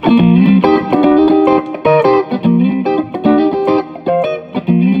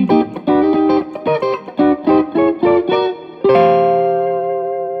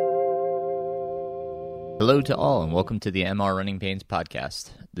Hello to all, and welcome to the MR Running Pains podcast.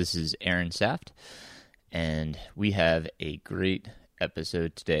 This is Aaron Saft, and we have a great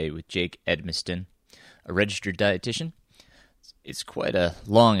episode today with Jake Edmiston, a registered dietitian. It's quite a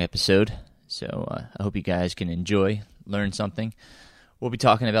long episode, so I hope you guys can enjoy, learn something. We'll be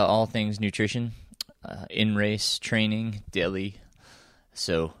talking about all things nutrition, in-race training, daily.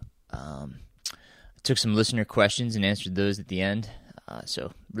 So I took some listener questions and answered those at the end.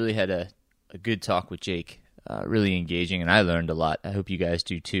 So really had a good talk with Jake, really engaging, and I learned a lot. I hope you guys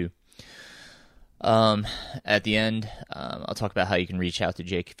do too. At the end, I'll talk about how you can reach out to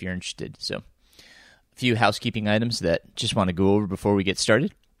Jake if you're interested. So a few housekeeping items that just want to go over before we get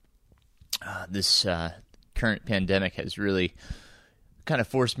started. This current pandemic has really kind of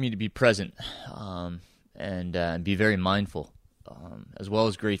forced me to be present and be very mindful, as well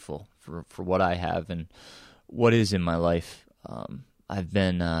as grateful for what I have and what is in my life. I've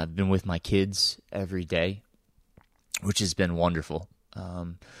been with my kids every day, which has been wonderful.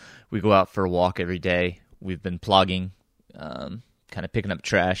 We go out for a walk every day. We've been plogging, kind of picking up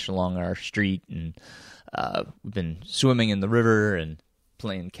trash along our street, and we've been swimming in the river and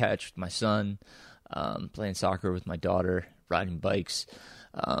playing catch with my son, playing soccer with my daughter, riding bikes.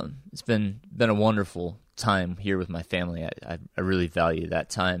 It's been a wonderful time here with my family. I really value that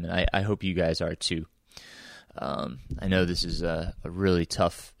time, and I hope you guys are too. I know this is a really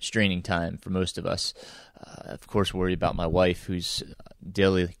tough, straining time for most of us. Of course, worry about my wife, who's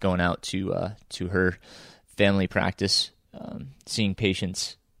daily going out to her family practice, seeing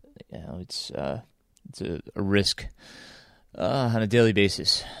patients. You know, it's a risk on a daily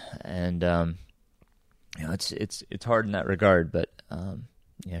basis, and you know, it's hard in that regard. But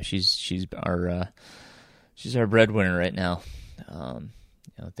you know, she's our breadwinner right now.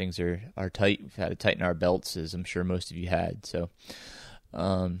 You know, things are tight. We've had to tighten our belts, as I'm sure most of you had. So,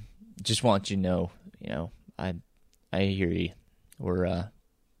 just want you to know, I hear you.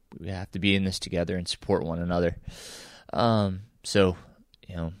 We have to be in this together and support one another. So,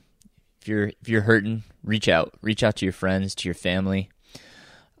 you know, if you're hurting, reach out to your friends, to your family.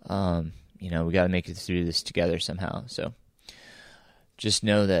 You know, we got to make it through this together somehow. So, just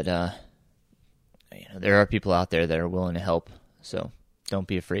know that you know, there are people out there that are willing to help. So, don't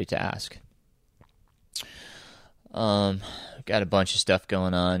be afraid to ask. Got a bunch of stuff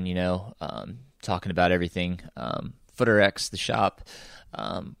going on, you know, talking about everything. FooterX, the shop.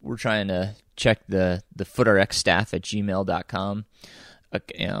 We're trying to check the FooterX staff at gmail.com.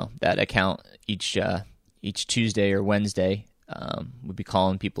 You know, that account each Tuesday or Wednesday. We'll be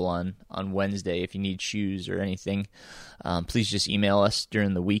calling people on Wednesday if you need shoes or anything. Please just email us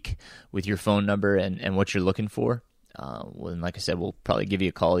during the week with your phone number and what you're looking for. Well, and like I said, we'll probably give you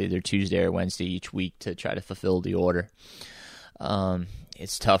a call either Tuesday or Wednesday each week to try to fulfill the order.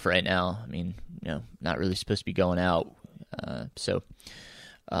 It's tough right now. I mean, you know, not really supposed to be going out. So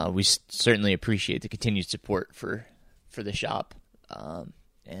we certainly appreciate the continued support for the shop.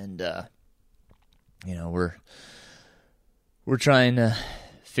 And you know, we're trying to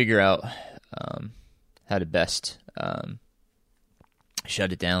figure out how to best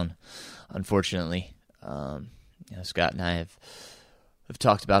shut it down, unfortunately. You know, Scott and I have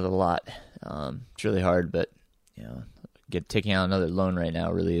talked about it a lot. It's really hard, but you know, taking out another loan right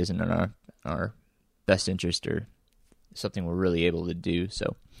now really isn't in our best interest or something we're really able to do.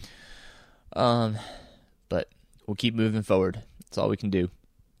 So, but we'll keep moving forward. That's all we can do.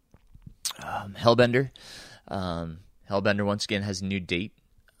 Hellbender once again has a new date,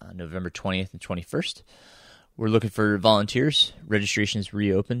 November 20th and 21st. We're looking for volunteers. Registration's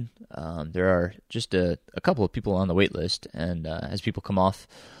reopened. There are just a couple of people on the wait list, and as people come off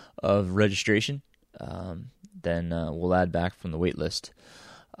of registration, then we'll add back from the wait list.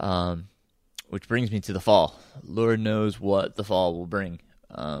 Which brings me to the fall. Lord knows what the fall will bring.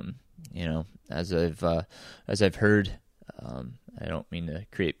 You know, as I've heard, I don't mean to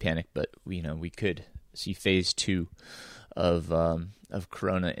create panic, but we could see phase 2 of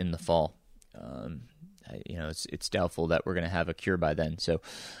Corona in the fall. You know, it's doubtful that we're going to have a cure by then. So,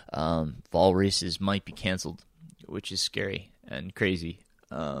 fall races might be canceled, which is scary and crazy.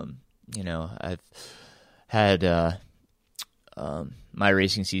 You know, I've had my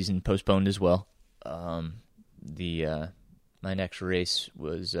racing season postponed as well. My next race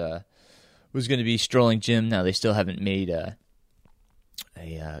was going to be Strolling Jim. Now they still haven't made a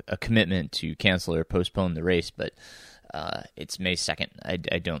commitment to cancel or postpone the race, but it's May 2nd.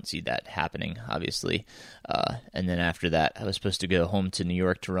 I don't see that happening, obviously. And then after that, I was supposed to go home to New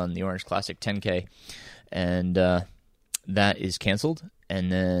York to run the Orange Classic 10K, and that is canceled.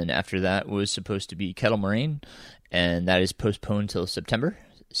 And then after that was supposed to be Kettle Moraine, and that is postponed till September.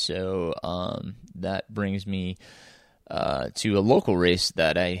 So that brings me to a local race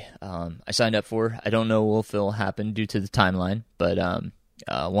that I signed up for. I don't know if it'll happen due to the timeline, but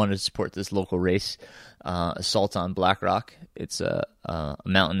wanted to support this local race, Assault on Black Rock. It's a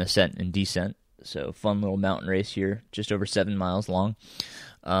mountain ascent and descent, so fun little mountain race here, just over 7 miles long.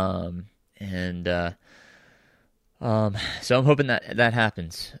 So I'm hoping that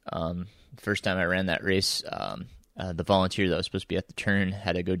happens. First time I ran that race, the volunteer that was supposed to be at the turn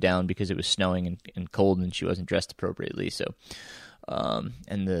had to go down because it was snowing and cold, and she wasn't dressed appropriately. So,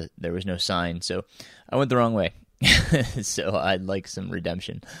 there was no sign, so I went the wrong way. So I'd like some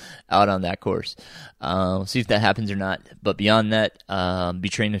redemption out on that course. We'll see if that happens or not. But beyond that, be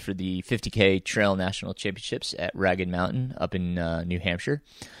training for the 50K Trail National Championships at Ragged Mountain up in New Hampshire.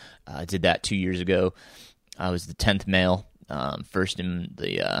 I did that 2 years ago. I was the 10th male, first in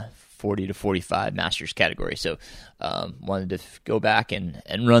the 40 to 45 masters category. So wanted to go back and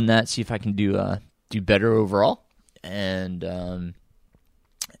run that, see if I can do better overall. And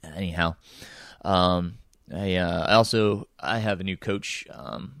anyhow, I have a new coach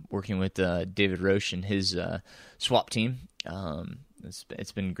working with David Roche and his swap team.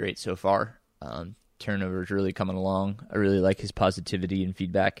 It's been great so far. Turnover is really coming along. I really like his positivity and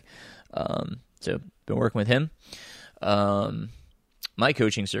feedback. So been working with him. My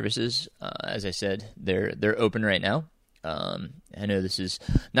coaching services, as I said, they're open right now. I know this is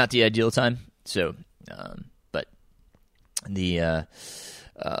not the ideal time, so but I've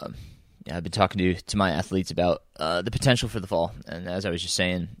been talking to my athletes about the potential for the fall, and as I was just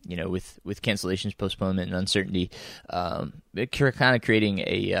saying, with cancellations, postponement, and uncertainty, it kind of creating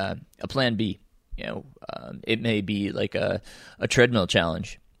a plan B. It may be like a treadmill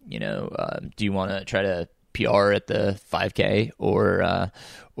challenge. Do you want to try to PR at the 5K or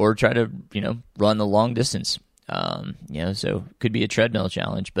try to run the long distance? So it could be a treadmill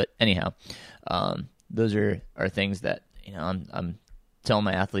challenge. But anyhow, those are things that I'm telling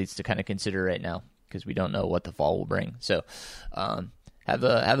my athletes to kind of consider right now, because we don't know what the fall will bring. So have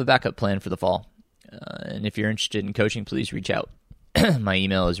a backup plan for the fall. And if you're interested in coaching, please reach out. My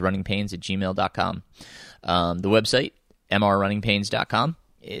email is runningpains@gmail.com. The website, mrrunningpains.com.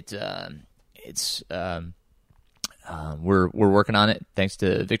 We're working on it. Thanks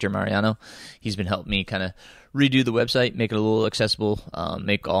to Victor Mariano. He's been helping me kind of redo the website, make it a little accessible,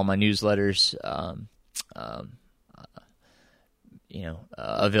 make all my newsletters,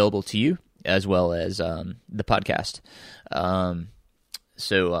 available to you, as well as the podcast.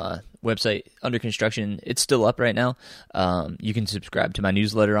 So website under construction. It's still up right now. You can subscribe to my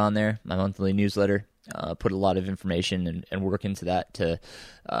newsletter on there, my monthly newsletter. Put a lot of information and work into that to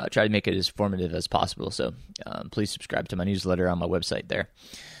try to make it as formative as possible. So please subscribe to my newsletter on my website there.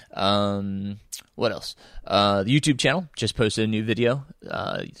 What else? The YouTube channel just posted a new video,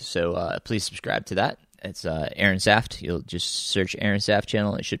 so please subscribe to that. It's Aaron Saft. You'll just search Aaron Saft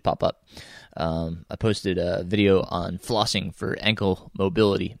channel. It should pop up. I posted a video on flossing for ankle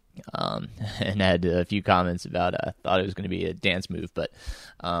mobility, and had a few comments about thought it was going to be a dance move, but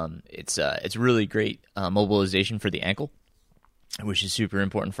it's really great mobilization for the ankle, which is super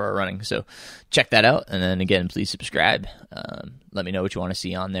important for our running. So check that out, and then again, please subscribe. Let me know what you want to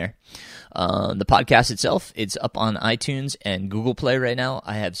see on there. The podcast itself, it's up on iTunes and Google Play right now.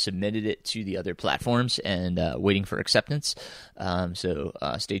 I have submitted it to the other platforms and waiting for acceptance. So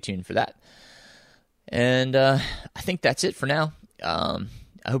stay tuned for that. And I think that's it for now.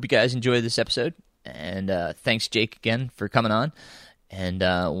 I hope you guys enjoyed this episode, and thanks, Jake, again for coming on, and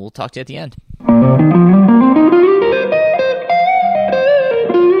we'll talk to you at the end.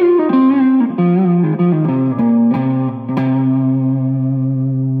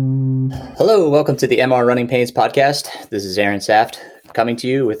 Hello, welcome to the MR Running Pains podcast. This is Aaron Saft coming to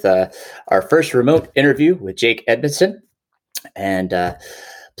you with our first remote interview with Jake Edmiston, and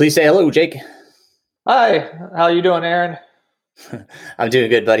please say hello, Jake. Hi, how you doing, Aaron? I'm doing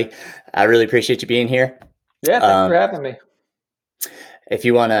good, buddy. I really appreciate you being here. Yeah, thanks for having me. If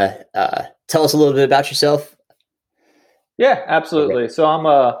you want to tell us a little bit about yourself. Yeah, absolutely. So I'm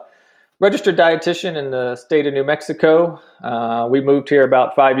a registered dietitian in the state of New Mexico. We moved here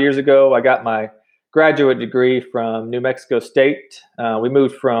about 5 years ago. I got my graduate degree from New Mexico State. We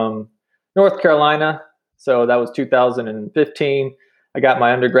moved from North Carolina, so that was 2015. I got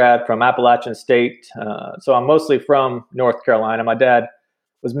my undergrad from Appalachian State. So I'm mostly from North Carolina. My dad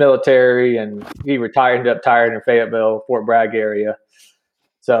was military, and he ended up retiring in Fayetteville, Fort Bragg area.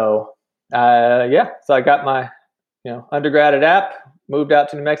 So, so I got my, undergrad at App, moved out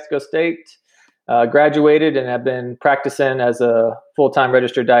to New Mexico State, graduated, and have been practicing as a full-time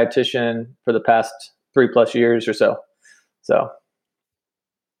registered dietitian for the past 3+ years or so. So.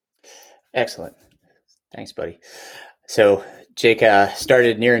 Excellent. Thanks, buddy. So Jake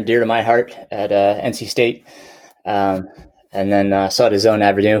started near and dear to my heart at NC State, and then sought his own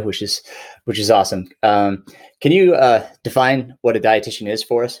avenue, which is awesome. Can you define what a dietitian is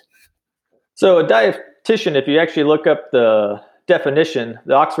for us? So a dietitian, if you actually look up the definition,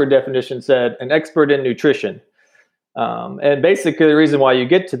 the Oxford definition said an expert in nutrition. And basically the reason why you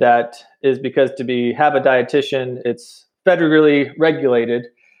get to that is because have a dietitian, it's federally regulated.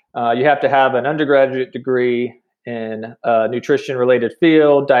 You have to have an undergraduate degree in a nutrition-related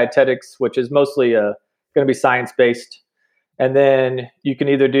field, dietetics, which is mostly going to be science-based. And then you can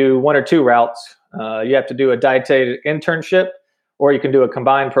either do one or two routes. You have to do a dietetic internship, or you can do a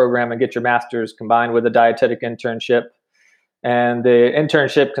combined program and get your master's combined with a dietetic internship. And the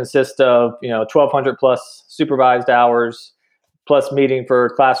internship consists of 1,200 plus supervised hours, plus meeting for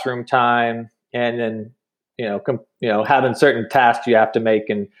classroom time, and then having certain tasks you have to make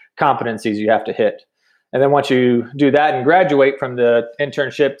and competencies you have to hit. And then once you do that and graduate from the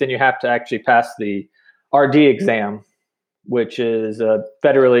internship, then you have to actually pass the RD exam, which is a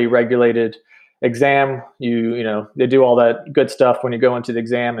federally regulated exam. They do all that good stuff when you go into the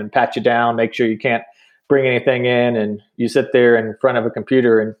exam and pat you down, make sure you can't bring anything in, and you sit there in front of a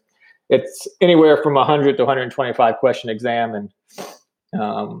computer, and it's anywhere from 100 to 125 question exam. And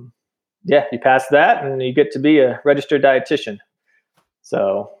you pass that and you get to be a registered dietitian.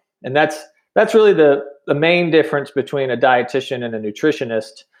 So, and that's really the main difference between a dietitian and a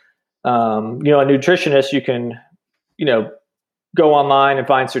nutritionist. A nutritionist, you can, go online and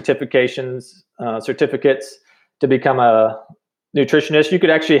find certificates to become a nutritionist. You could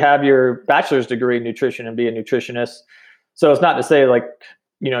actually have your bachelor's degree in nutrition and be a nutritionist. So it's not to say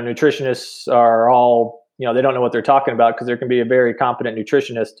nutritionists are all, they don't know what they're talking about, because there can be a very competent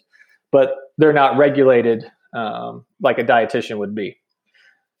nutritionist, but they're not regulated like a dietitian would be.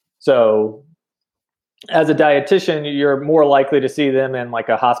 So as a dietitian, you're more likely to see them in like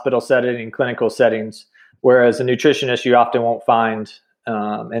a hospital setting and clinical settings, whereas a nutritionist you often won't find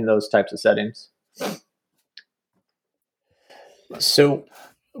in those types of settings. So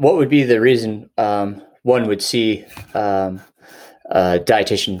what would be the reason one would see a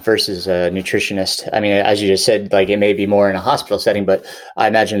dietitian versus a nutritionist? I mean, as you just said, like, it may be more in a hospital setting, but I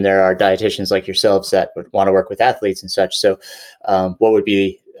imagine there are dietitians like yourselves that would want to work with athletes and such. So what would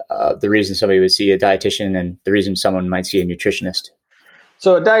be the reason somebody would see a dietitian and the reason someone might see a nutritionist?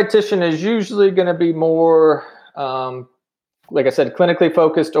 So a dietitian is usually going to be more, like I said, clinically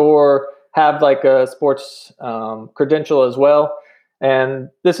focused, or have like a sports credential as well. And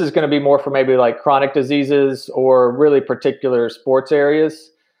this is going to be more for maybe like chronic diseases or really particular sports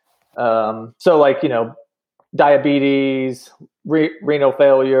areas. So like, diabetes, renal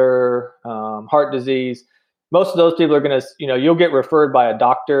failure, heart disease. Most of those people are going to, you'll get referred by a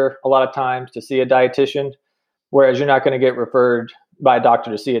doctor a lot of times to see a dietitian, whereas you're not going to get referred by a doctor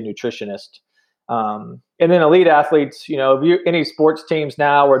to see a nutritionist. And then elite athletes, any sports teams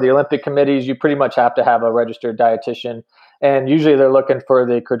now or the Olympic committees, you pretty much have to have a registered dietitian. And usually they're looking for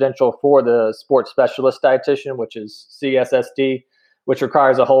the credential for the sports specialist dietitian, which is CSSD, which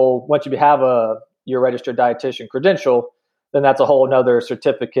requires once you have your registered dietitian credential, then that's a whole nother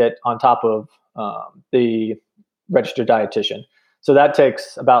certificate on top of the registered dietitian. So that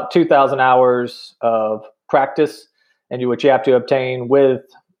takes about 2,000 hours of practice, and which you have to obtain with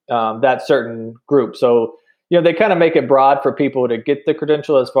that certain group. So, they kind of make it broad for people to get the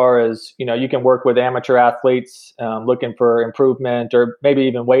credential, as far as, you can work with amateur athletes looking for improvement or maybe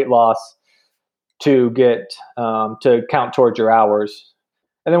even weight loss to get to count towards your hours.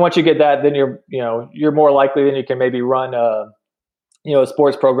 And then once you get that, then you're more likely, then you can maybe run a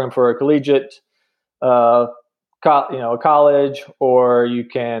sports program for a collegiate, a college, or you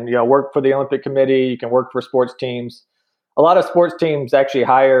can, work for the Olympic committee. You can work for sports teams. A lot of sports teams actually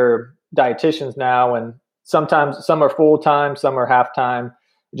hire dietitians now, and sometimes some are full-time, some are half-time.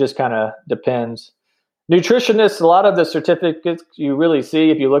 It just kind of depends. Nutritionists, a lot of the certificates you really see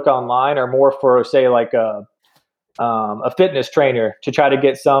if you look online are more for, say, like a fitness trainer to try to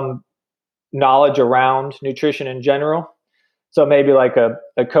get some knowledge around nutrition in general. So maybe like a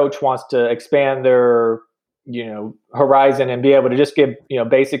coach wants to expand their, horizon and be able to just give,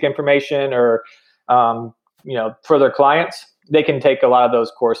 basic information, or, for their clients, they can take a lot of those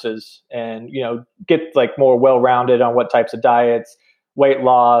courses and, get like more well-rounded on what types of diets, weight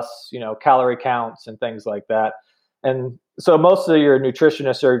loss, calorie counts and things like that. And so most of your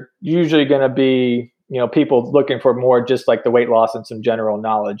nutritionists are usually going to be, people looking for more just like the weight loss and some general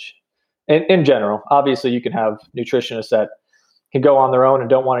knowledge. In general, obviously you can have nutritionists that can go on their own and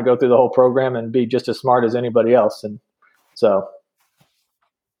don't want to go through the whole program and be just as smart as anybody else. And so.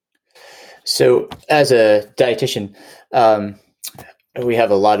 So as a dietitian, we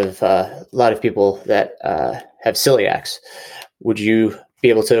have a lot of people that have celiacs. Would you be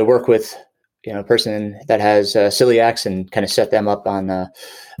able to work with a person that has celiacs and kind of set them up on a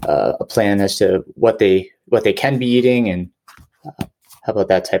plan as to what they can be eating, and how about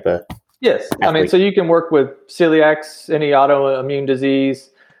that type of Yes. athlete? I mean, so you can work with celiacs, any autoimmune disease,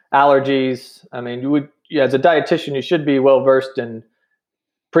 allergies. I mean, as a dietitian, you should be well versed in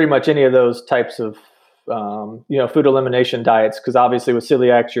pretty much any of those types of food elimination diets, because obviously with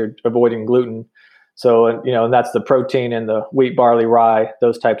celiacs you're avoiding gluten. So and that's the protein in the wheat, barley, rye,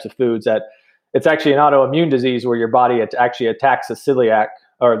 those types of foods. That it's actually an autoimmune disease where your body actually attacks the celiac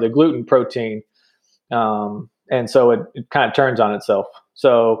or the gluten protein, and so it kind of turns on itself.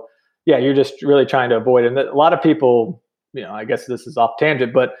 So yeah, you're just really trying to avoid it. And a lot of people, I guess this is off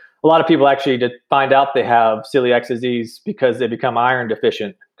tangent, but a lot of people actually find out they have celiac disease because they become iron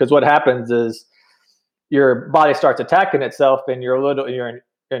deficient. Because what happens is your body starts attacking itself, and your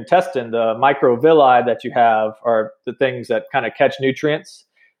intestine, the microvilli that you have, are the things that kind of catch nutrients,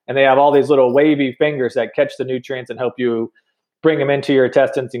 and they have all these little wavy fingers that catch the nutrients and help you bring them into your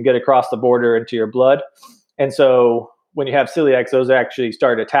intestines and get across the border into your blood. And so when you have celiacs, those actually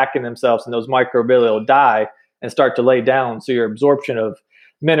start attacking themselves, and those microvilli will die and start to lay down. So your absorption of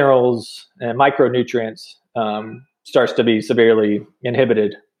minerals and micronutrients starts to be severely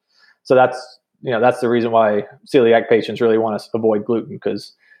inhibited. So that's the reason why celiac patients really want to avoid gluten,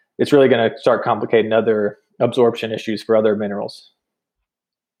 because it's really going to start complicating other absorption issues for other minerals.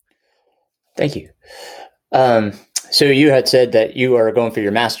 Thank you. So you had said that you are going for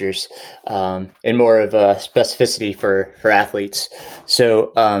your master's in more of a specificity for athletes.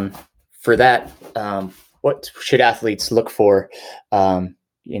 So for that, what should athletes look for,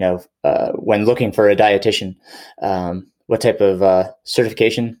 when looking for a dietitian? What type of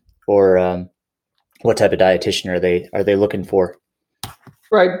certification or what type of dietitian are they looking for?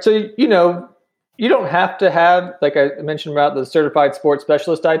 Right. So, you don't have to have, like I mentioned about the certified sports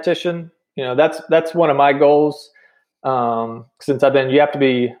specialist dietitian. That's one of my goals. Since you have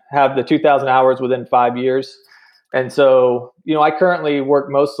to have the 2,000 hours within 5 years. And so, I currently work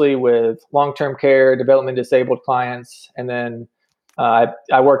mostly with long-term care, development disabled clients. And then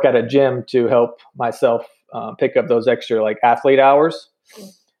I work at a gym to help myself pick up those extra like athlete hours.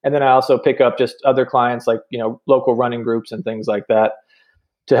 And then I also pick up just other clients like, local running groups and things like that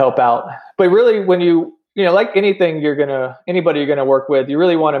to help out. But really when like anything anybody you're going to work with, you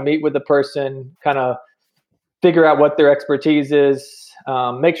really want to meet with the person, kind of figure out what their expertise is,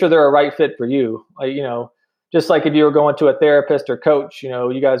 make sure they're a right fit for you. Like, just like if you were going to a therapist or coach,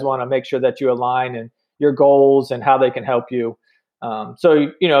 you guys want to make sure that you align in your goals and how they can help you.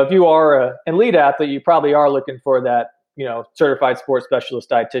 So, if you are an elite athlete, you probably are looking for that, certified sports specialist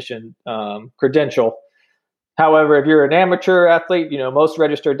dietitian credential. However, if you're an amateur athlete, most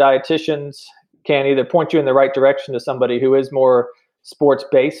registered dietitians can either point you in the right direction to somebody who is more sports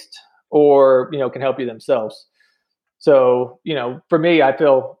based, or, can help you themselves. So, for me, I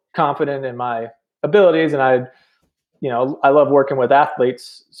feel confident in my abilities, and I love working with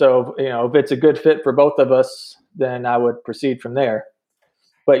athletes. So, if it's a good fit for both of us, then I would proceed from there.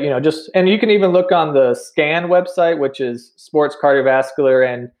 But, and you can even look on the SCAN website, which is Sports Cardiovascular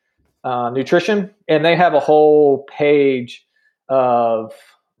and Nutrition. And they have a whole page of,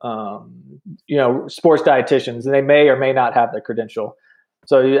 sports dietitians, and they may or may not have the credential.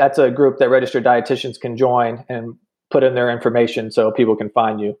 So that's a group that registered dietitians can join and put in their information so people can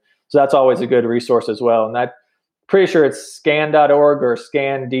find you. So that's always a good resource as well. And I'm pretty sure it's scan.org or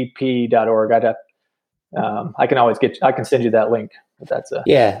scandp.org. I can send you that link. If that's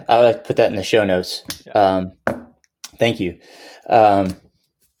yeah, I'll put that in the show notes. Yeah. Thank you.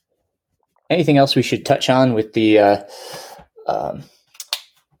 Anything else we should touch on with the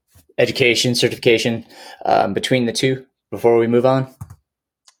education certification between the two before we move on?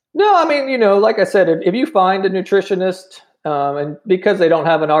 No, I mean, like I said, if you find a nutritionist, and because they don't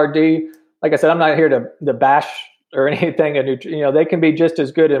have an RD, like I said, I'm not here to bash or anything. They can be just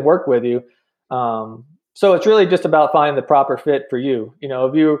as good and work with you. So it's really just about finding the proper fit for you.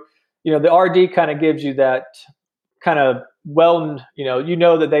 If the RD kind of gives you that kind of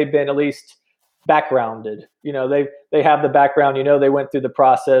that they've been at least backgrounded. They have the background. They went through the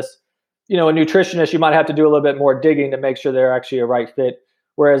process. A nutritionist, you might have to do a little bit more digging to make sure they're actually a right fit.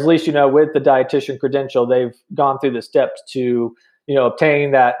 Whereas at least, with the dietitian credential, they've gone through the steps to,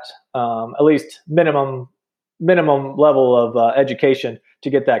 obtain that at least minimum level of education to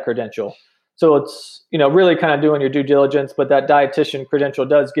get that credential. So it's, really kind of doing your due diligence, but that dietitian credential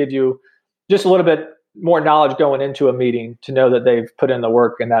does give you just a little bit more knowledge going into a meeting to know that they've put in the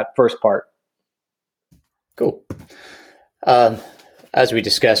work in that first part. Cool. As we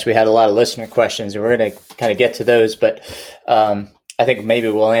discussed, we had a lot of listener questions, and we're going to kind of get to those, but I think maybe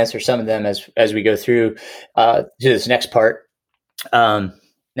we'll answer some of them as we go through to this next part.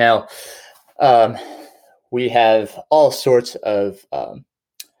 Now, we have all sorts of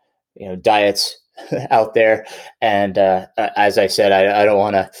diets out there, and as I said, I don't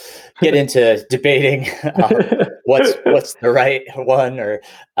want to get into debating what's the right one, or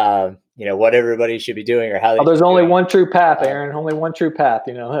what everybody should be doing, or how they there's only one true path, Aaron. Only one true path.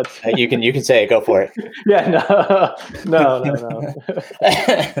 That's you can say it. Go for it. Yeah, no.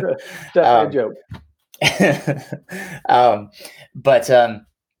 Definitely a joke. But I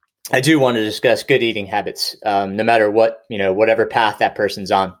do want to discuss good eating habits, no matter whatever path that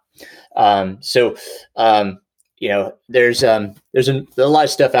person's on. There's a lot of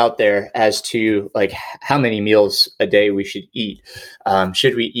stuff out there as to like how many meals a day we should eat.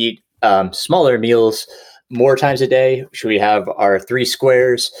 Should we eat smaller meals more times a day? Should we have our 3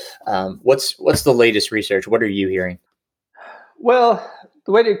 squares? What's the latest research? What are you hearing? Well,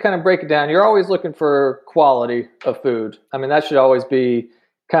 the way to kind of break it down, you're always looking for quality of food. I mean, that should always be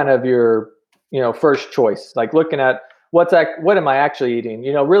kind of your, first choice. Like looking at what am I actually eating?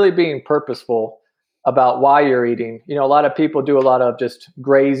 Really being purposeful about why you're eating. A lot of people do a lot of just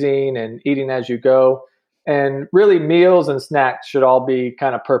grazing and eating as you go. And really meals and snacks should all be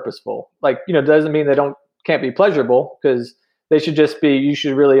kind of purposeful. Like, doesn't mean they can't be pleasurable, because they should just be, you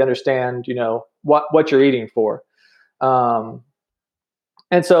should really understand, what you're eating for. And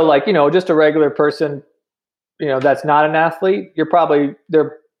so like, just a regular person, that's not an athlete,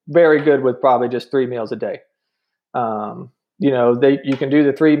 they're very good with probably just 3 meals a day. You can do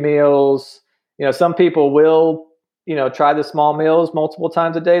the 3 meals. Some people will, try the small meals multiple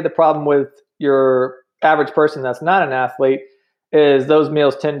times a day. The problem with your average person that's not an athlete is those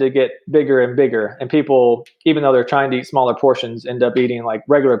meals tend to get bigger and bigger. And people, even though they're trying to eat smaller portions, end up eating like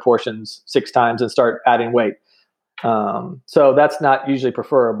regular portions 6 times and start adding weight. So that's not usually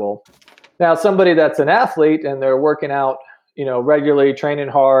preferable. Now, somebody that's an athlete and they're working out, regularly, training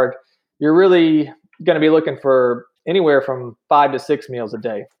hard, you're really going to be looking for anywhere from 5 to 6 meals a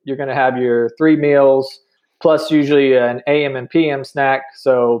day. You're going to have your 3 meals plus usually an AM and PM snack.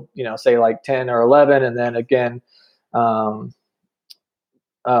 So, say like 10 or 11, and then again, around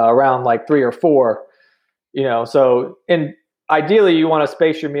like 3 or 4, and ideally you want to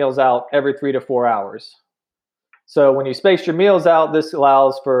space your meals out every 3 to 4 hours. So when you space your meals out, this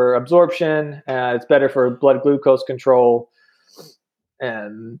allows for absorption. It's better for blood glucose control.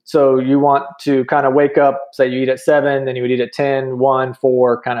 And so you want to kind of wake up, say you eat at 7, then you would eat at 10, 1,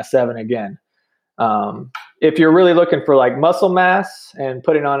 4, kind of 7 again. If you're really looking for like muscle mass and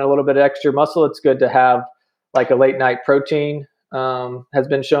putting on a little bit of extra muscle, it's good to have like a late night protein. Has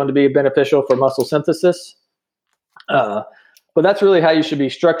been shown to be beneficial for muscle synthesis. But that's really how you should be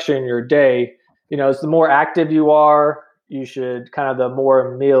structuring your day. As the more active you are, you should the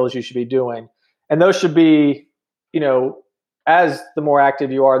more meals you should be doing. And those should be, as the more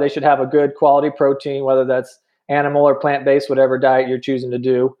active you are, they should have a good quality protein, whether that's animal or plant-based, whatever diet you're choosing to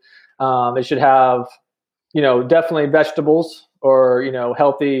do. It should have, definitely vegetables or,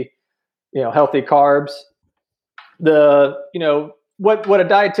 healthy carbs. What a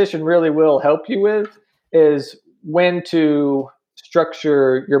dietitian really will help you with is when to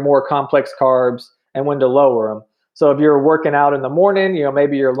structure your more complex carbs and when to lower them. So if you're working out in the morning,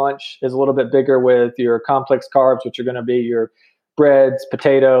 maybe your lunch is a little bit bigger with your complex carbs, which are going to be your breads,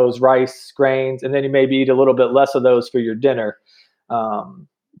 potatoes, rice, grains, and then you maybe eat a little bit less of those for your dinner, kind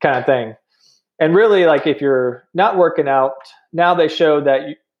of thing. And really, like if you're not working out, now they show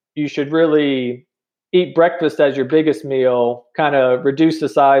that you should really eat breakfast as your biggest meal, kind of reduce the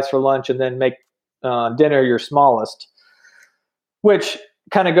size for lunch, and then make dinner your smallest, which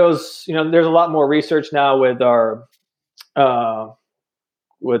kind of goes, there's a lot more research now with our, like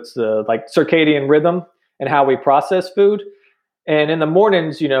circadian rhythm and how we process food. And in the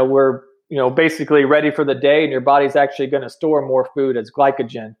mornings, we're, basically ready for the day, and your body's actually going to store more food as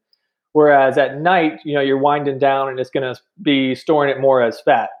glycogen. Whereas at night, you're winding down and it's going to be storing it more as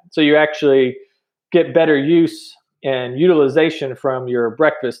fat. So you actually get better use and utilization from your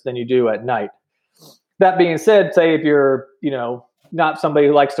breakfast than you do at night. That being said, say if you're, not somebody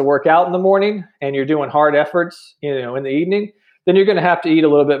who likes to work out in the morning and you're doing hard efforts, in the evening, then you're going to have to eat a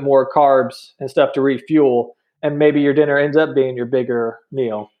little bit more carbs and stuff to refuel. And maybe your dinner ends up being your bigger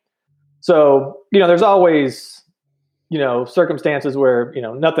meal. So, there's always, circumstances where,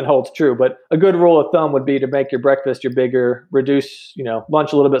 nothing holds true, but a good rule of thumb would be to make your breakfast your bigger, reduce,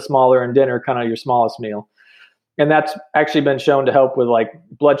 lunch a little bit smaller, and dinner kind of your smallest meal. And that's actually been shown to help with like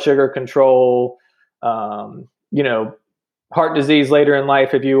blood sugar control, you know, heart disease later in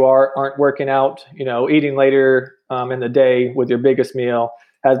life if you aren't working out. You know, eating later in the day with your biggest meal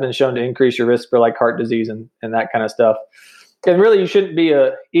has been shown to increase your risk for like heart disease and that kind of stuff. And really, you shouldn't be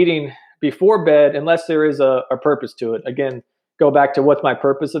eating before bed unless there is a purpose to it. Again, go back to what's my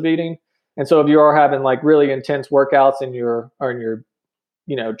purpose of eating. And so if you are having like really intense workouts and you're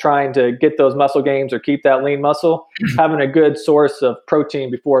you know, trying to get those muscle gains or keep that lean muscle, having a good source of protein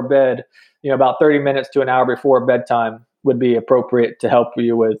before bed, you know, about 30 minutes to an hour before bedtime would be appropriate to help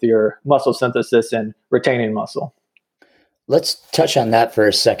you with your muscle synthesis and retaining muscle. Let's touch on that for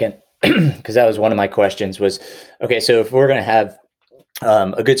a second, because that was one of my questions was, okay, so if we're going to have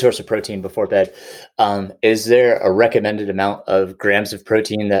a good source of protein before bed, is there a recommended amount of grams of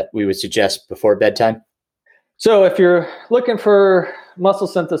protein that we would suggest before bedtime? So if you're looking for muscle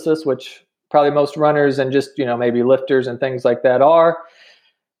synthesis, which probably most runners and just, you know, maybe lifters and things like that are,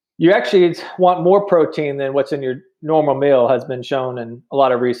 you actually want more protein than what's in your normal meal, has been shown in a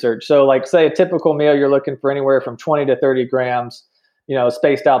lot of research. So like say a typical meal, you're looking for anywhere from 20 to 30 grams, you know,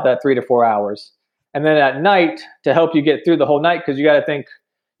 spaced out that 3 to 4 hours. And then at night, to help you get through the whole night, because you got to think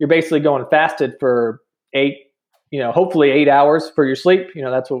you're basically going fasted for 8, you know, hopefully 8 hours for your sleep. You know,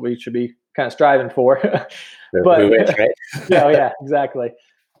 that's what we should be kind of striving for. But right? yeah, exactly.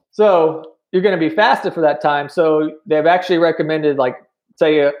 So you're going to be fasted for that time. So they've actually recommended like,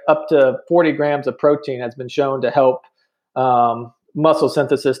 say up to 40 grams of protein has been shown to help muscle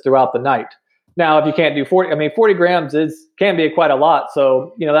synthesis throughout the night. Now, if you can't do 40, I mean, 40 grams can be quite a lot.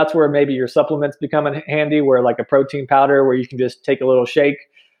 So, you know, that's where maybe your supplements become handy, where like a protein powder where you can just take a little shake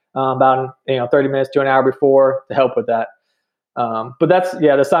about, you know, 30 minutes to an hour before to help with that. But that's,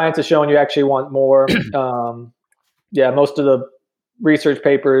 the science is showing you actually want more. Most of the research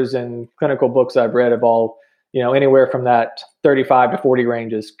papers and clinical books I've read have all, you know, anywhere from that 35 to 40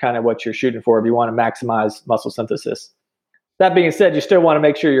 range is kind of what you're shooting for if you want to maximize muscle synthesis. That being said, you still want to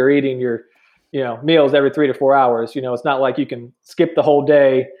make sure you're eating your, you know, meals every 3 to 4 hours. You know, it's not like you can skip the whole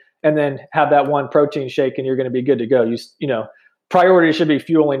day and then have that one protein shake and you're going to be good to go. You know, priority should be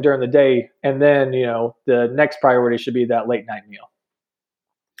fueling during the day. And then, you know, the next priority should be that late night meal.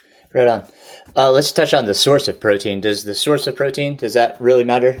 Right on. Let's touch on the source of protein. Does that really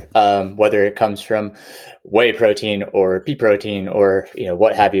matter? Whether it comes from whey protein or pea protein or, you know,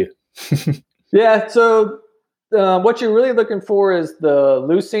 what have you? Yeah. So what you're really looking for is the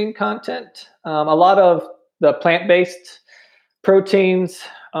leucine content. A lot of the plant-based proteins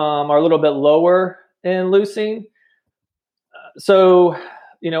are a little bit lower in leucine. So,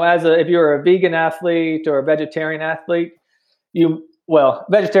 you know, if you're a vegan athlete or a vegetarian athlete,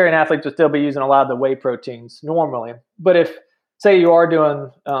 vegetarian athletes will still be using a lot of the whey proteins normally. But if, say, you are doing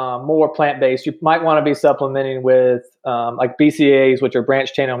more plant-based, you might want to be supplementing with like BCAAs, which are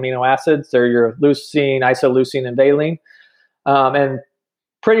branched chain amino acids. They're your leucine, isoleucine, and valine. And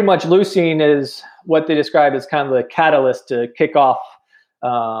pretty much leucine is what they describe as kind of the catalyst to kick off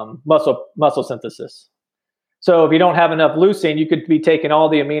muscle synthesis. So if you don't have enough leucine, you could be taking all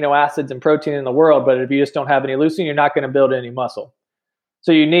the amino acids and protein in the world, but if you just don't have any leucine, you're not going to build any muscle.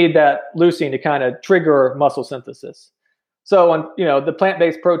 So you need that leucine to kind of trigger muscle synthesis. So, you know, the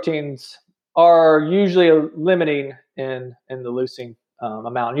plant-based proteins are usually limiting in the leucine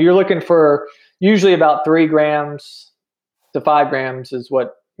amount. You're looking for usually about 3 grams to 5 grams is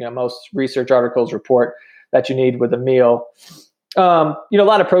what, you know, most research articles report that you need with a meal. You know, a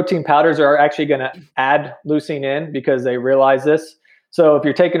lot of protein powders are actually going to add leucine in because they realize this. So if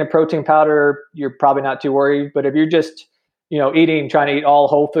you're taking a protein powder, you're probably not too worried. But if you're just, you know, trying to eat all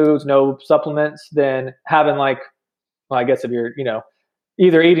whole foods, no supplements, then having I guess if you're, you know,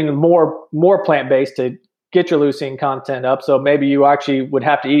 either eating more plant-based to get your leucine content up. So maybe you actually would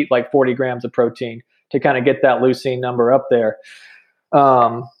have to eat like 40 grams of protein to kind of get that leucine number up there.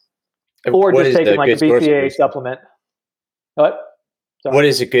 Or just taking like a BCAA supplement. What? Sorry. What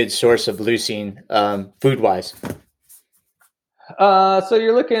is a good source of leucine food-wise? So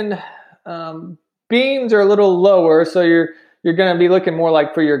you're looking, beans are a little lower. So you're going to be looking more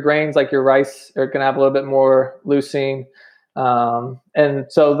like for your grains, like your rice are going to have a little bit more leucine. And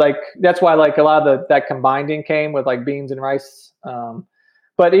so like, that's why like a lot of that combining came with like beans and rice.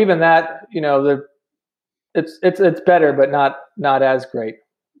 But even that, you know, it's better, but not as great.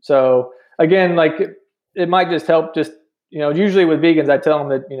 So again, like it might just help you know, usually with vegans, I tell them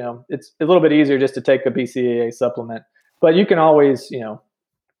that, you know, it's a little bit easier just to take a BCAA supplement, but you can always, you know,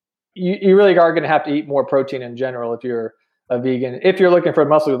 you really are going to have to eat more protein in general if you're a vegan. If you're looking for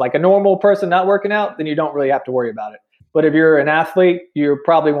muscle, like a normal person not working out, then you don't really have to worry about it. But if you're an athlete, you're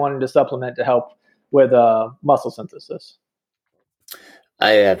probably wanting to supplement to help with muscle synthesis. I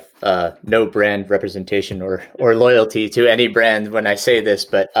have no brand representation or loyalty to any brand when I say this,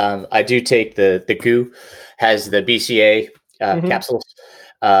 but I do take the GU has the BCA capsules,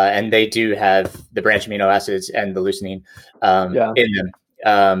 and they do have the branch amino acids and the leucine in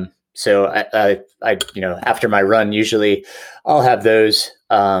them. So I after my run, usually I'll have those.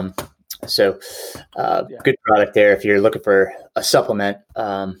 Good product there if you're looking for a supplement.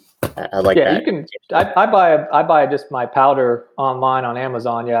 I like that. You can. I buy just my powder online on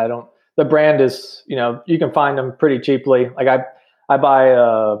Amazon. Yeah, I don't. The brand is, you can find them pretty cheaply. Like I buy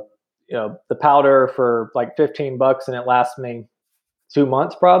the powder for like $15 and it lasts me 2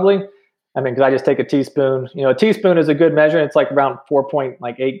 months probably. I mean, because I just take a teaspoon. A teaspoon is a good measure. It's like around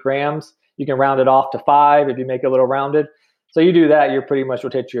 4.8 grams. You can round it off to 5 if you make it a little rounded. So you do that, you're pretty much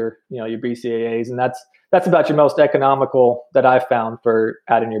will hit your your BCAAs, and that's about your most economical that I've found for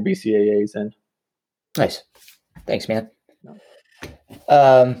adding your BCAAs in. Nice. Thanks, man.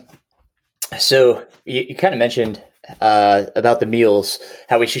 So you kind of mentioned about the meals,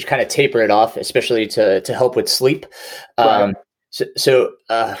 how we should kind of taper it off, especially to help with sleep. Right. So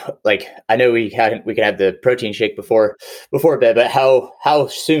like I know we can have the protein shake before bed, but how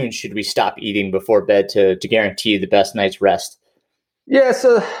soon should we stop eating before bed to guarantee the best night's rest? Yeah,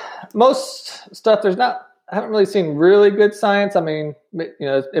 so most stuff I haven't really seen really good science. I mean,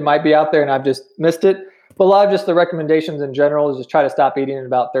 it might be out there and I've just missed it. But a lot of just the recommendations in general is just try to stop eating in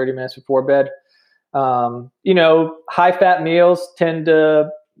about 30 minutes before bed. High fat meals tend to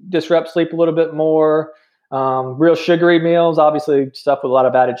disrupt sleep a little bit more. Real sugary meals, obviously stuff with a lot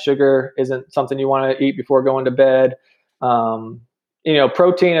of added sugar isn't something you want to eat before going to bed.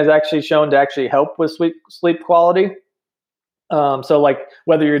 Protein is actually shown to actually help with sleep quality. So like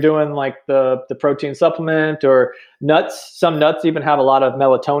whether you're doing like the protein supplement or nuts, some nuts even have a lot of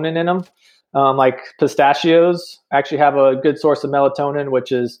melatonin in them. Like pistachios actually have a good source of melatonin,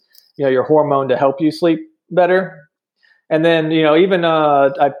 which is, your hormone to help you sleep better. And then, even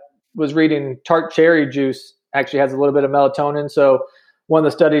I was reading tart cherry juice actually has a little bit of melatonin. So one of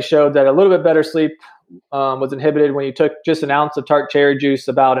the studies showed that a little bit better sleep was inhibited when you took just an ounce of tart cherry juice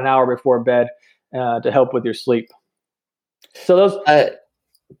about an hour before bed to help with your sleep. So those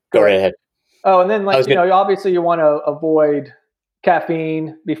go right ahead. Oh, and then obviously you want to avoid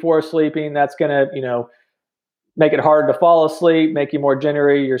caffeine before sleeping. That's going to, make it hard to fall asleep, make you more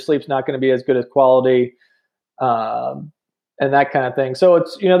jittery. Your sleep's not going to be as good as quality, and that kind of thing. So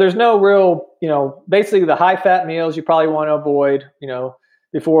it's, there's no real, basically the high fat meals you probably want to avoid,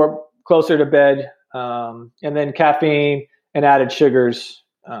 before closer to bed. And then caffeine and added sugars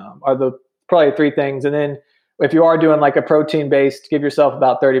are the probably 3 things. And then if you are doing like a protein based, give yourself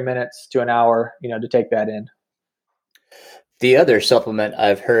about 30 minutes to an hour, to take that in. The other supplement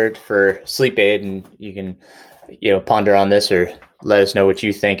I've heard for sleep aid, and you can, ponder on this or let us know what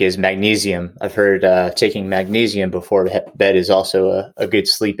you think, is magnesium. I've heard taking magnesium before bed is also a good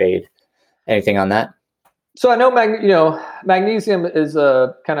sleep aid. Anything on that? So I know magnesium is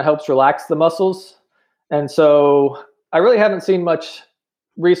kind of helps relax the muscles. And so I really haven't seen much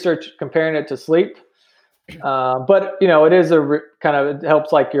research comparing it to sleep. But it is it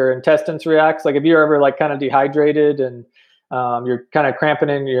helps like your intestines reacts. Like if you're ever like kind of dehydrated and you're kind of cramping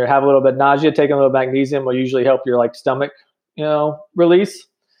and you have a little bit of nausea, taking a little magnesium will usually help your like stomach, release.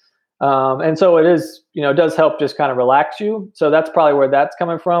 And so it is, does help just kind of relax you. So that's probably where that's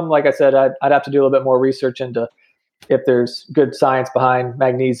coming from. Like I said, I'd have to do a little bit more research into if there's good science behind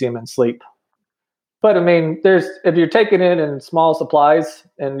magnesium and sleep. But I mean, if you're taking it in small supplies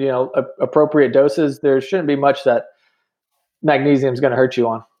and, appropriate doses, there shouldn't be much that magnesium is going to hurt you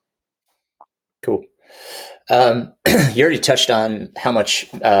on. Cool. You already touched on how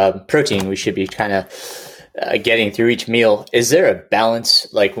much protein we should be kind of getting through each meal. Is there a balance?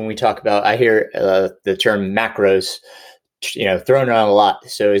 Like when we talk about, I hear the term macros, thrown around a lot.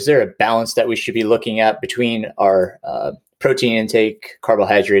 So is there a balance that we should be looking at between our protein intake,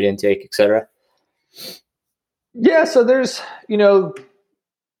 carbohydrate intake, et cetera? Yeah. So there's,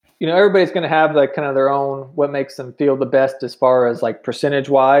 everybody's going to have like kind of their own, what makes them feel the best as far as like percentage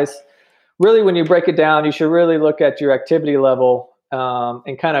wise. Really, when you break it down, you should really look at your activity level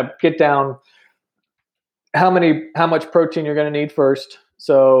and kind of get down how much protein you're going to need first.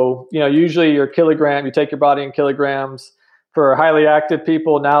 So, usually you take your body in kilograms. For highly active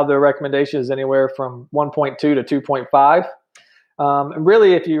people, now the recommendation is anywhere from 1.2 to 2.5. And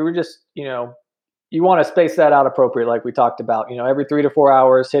really, if you were just, you want to space that out appropriate, like we talked about, every 3 to 4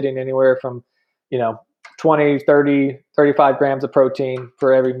 hours, hitting anywhere from, 20, 30, 35 grams of protein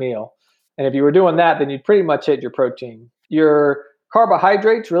for every meal. And if you were doing that, then you'd pretty much hit your protein. Your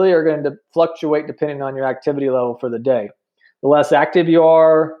carbohydrates really are going to fluctuate depending on your activity level for the day. the less active you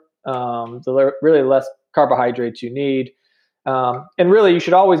are, really less carbohydrates you need. And really, you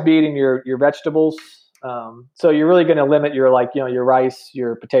should always be eating your vegetables. So you're really going to limit your your rice,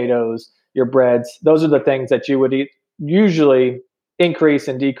 your potatoes, your breads. Those are the things that you would eat, usually increase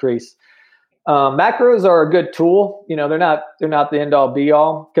and decrease. Macros are a good tool. They're not the end all be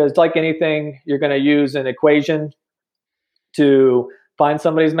all, because like anything, you're going to use an equation to find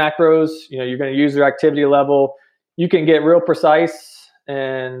somebody's macros. You're going to use their activity level. You can get real precise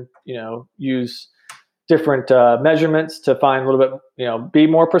and use different measurements to find a little bit, be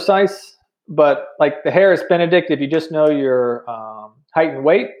more precise. But like the Harris Benedict, if you just know your height and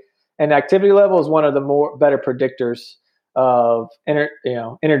weight and activity level, is one of the better predictors of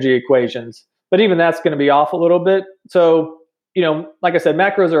energy equations. But even that's going to be off a little bit. So, like I said,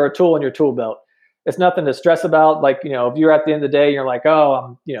 macros are a tool in your tool belt. It's nothing to stress about. Like, if you're at the end of the day, you're like,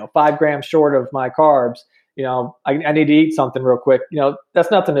 oh, I'm, 5 grams short of my carbs, I need to eat something real quick.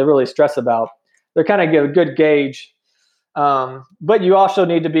 That's nothing to really stress about. They're kind of a good gauge. But you also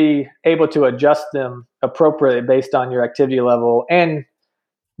need to be able to adjust them appropriately based on your activity level. And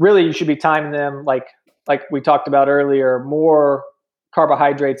really, you should be timing them like we talked about earlier, more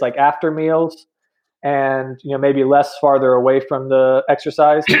carbohydrates like after meals, and maybe less farther away from the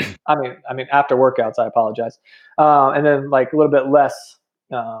exercise. I mean after workouts. I apologize. And then like a little bit less.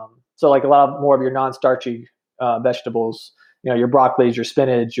 So like a lot more of your non-starchy vegetables. Your broccolis, your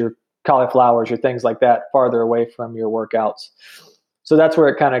spinach, your cauliflowers, your things like that, farther away from your workouts. So that's where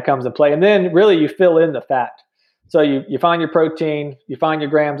it kind of comes in play. And then really you fill in the fat. So you find your protein, you find your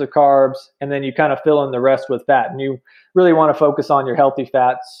grams of carbs, and then you kind of fill in the rest with fat. And you really want to focus on your healthy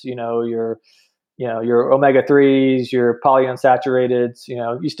fats, your omega-3s, your polyunsaturated.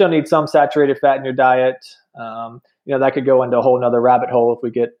 You still need some saturated fat in your diet. That could go into a whole nother rabbit hole if we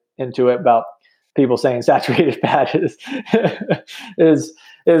get into it, about people saying saturated fat is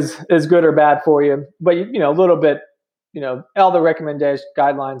good or bad for you. But a little bit, all the recommendation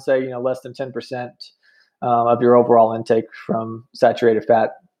guidelines say less than 10% of your overall intake from saturated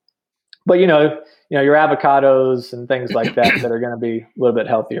fat. But your avocados and things like that are going to be a little bit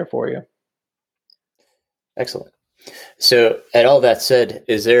healthier for you. Excellent. So, at all that said,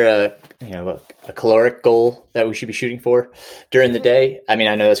 is there a caloric goal that we should be shooting for during the day? I mean,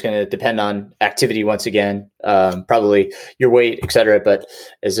 I know that's going to depend on activity once again, probably your weight, et cetera. But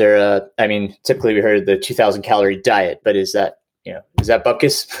is there typically we heard the 2,000 calorie diet, but is that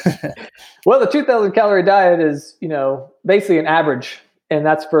bupkis? Well, the 2,000 calorie diet is, basically an average, and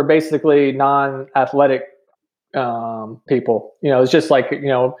that's for basically non-athletic people. It's just like,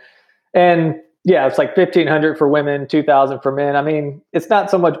 and yeah, it's like 1,500 for women, 2,000 for men. I mean, it's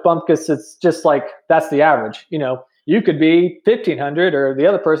not so much bupkis. It's just like, that's the average. You could be 1,500 or the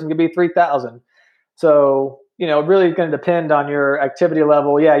other person could be 3,000. So, really going to depend on your activity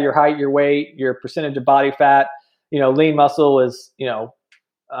level. Yeah, your height, your weight, your percentage of body fat. Lean muscle is,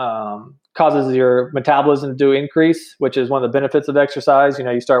 causes your metabolism to increase, which is one of the benefits of exercise.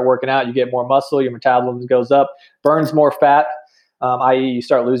 You start working out, you get more muscle, your metabolism goes up, burns more fat. I.e. you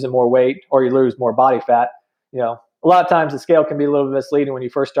start losing more weight or you lose more body fat. A lot of times the scale can be a little bit misleading when you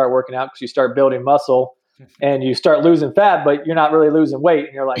first start working out, because you start building muscle and you start losing fat, but you're not really losing weight.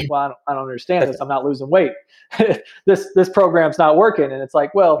 And you're like, well, I don't understand this. I'm not losing weight. This program's not working. And it's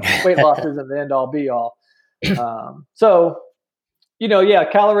like, well, weight loss isn't the end all be all.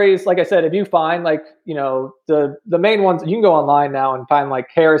 Calories, like I said, if you find the main ones, you can go online now and find like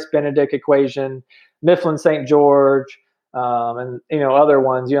Harris Benedict equation, Mifflin St. George, and other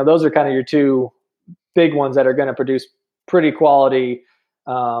ones. Those are kind of your two big ones that are going to produce pretty quality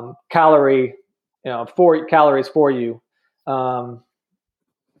calories for you. And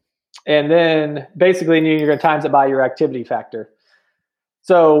then basically you're going to times it by your activity factor.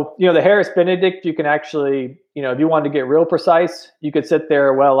 So, the Harris Benedict, you can actually, if you wanted to get real precise, you could sit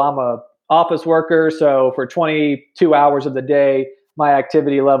there, well, I'm a office worker, so for 22 hours of the day, my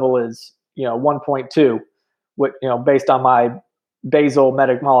activity level is, 1.2, based on my basal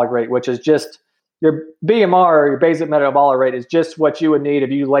metabolic rate, which is just your BMR, or your basic metabolic rate, is just what you would need if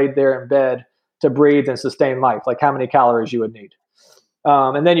you laid there in bed to breathe and sustain life, like how many calories you would need.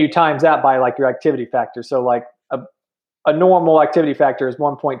 And then you times that by like your activity factor. So like a normal activity factor is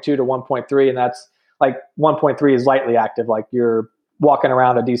 1.2 to 1.3, and that's like 1.3 is lightly active, like you're walking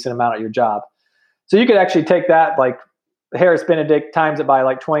around a decent amount at your job. So you could actually take that, like Harris Benedict, times it by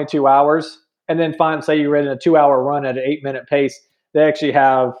like 22 hours, and then say you're in a 2-hour run at an 8-minute pace. They actually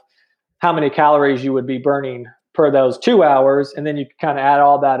have how many calories you would be burning per those 2 hours, and then you can kind of add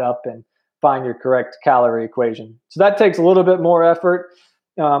all that up and find your correct calorie equation. So that takes a little bit more effort,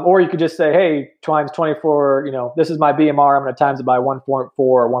 Or you could just say, hey, times 24, this is my BMR. I'm going to times it by 1.4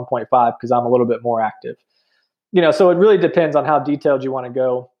 or 1.5 because I'm a little bit more active. So it really depends on how detailed you want to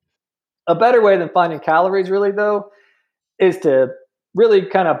go. A better way than finding calories really though is to really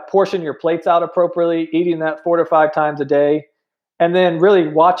kind of portion your plates out appropriately, eating that 4 to 5 times a day, and then really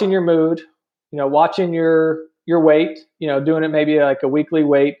watching your mood, watching your weight, doing it maybe like a weekly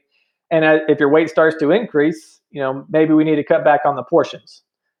weight. And if your weight starts to increase, maybe we need to cut back on the portions.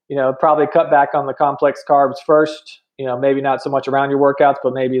 Probably cut back on the complex carbs first, maybe not so much around your workouts,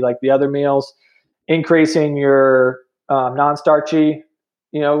 but maybe like the other meals, increasing your non-starchy,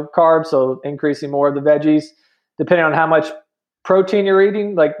 carbs. So increasing more of the veggies, depending on how much protein you're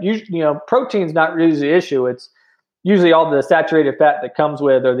eating. Like, protein's not really the issue. It's usually all the saturated fat that comes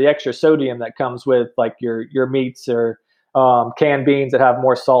with, or the extra sodium that comes with, like your meats or canned beans that have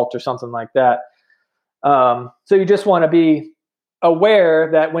more salt or something like that. So you just want to be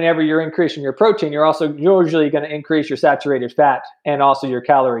aware that whenever you're increasing your protein, you're also usually going to increase your saturated fat and also your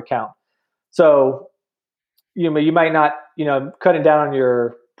calorie count. So you might not, cutting down on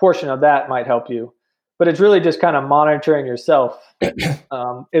your portion of that might help you, but it's really just kind of monitoring yourself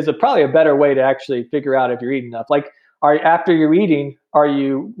is probably a better way to actually figure out if you're eating enough. Like, after you're eating, are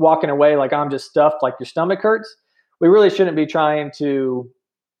you walking away like I'm just stuffed, like your stomach hurts? We really shouldn't be trying to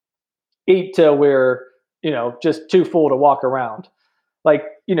eat till we're, just too full to walk around. Like,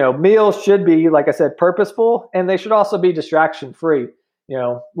 meals should be, like I said, purposeful, and they should also be distraction free.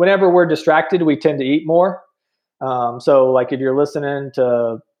 Whenever we're distracted, we tend to eat more. So like if you're listening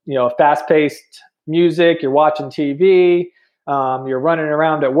to, fast paced music, you're watching TV, you're running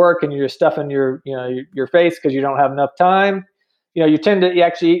around at work and you're just stuffing your face because you don't have enough time, you tend to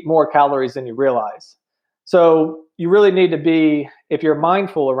actually eat more calories than you realize. So you really need to be, if you're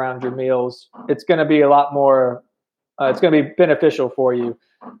mindful around your meals, it's going to be a lot more, it's going to be beneficial for you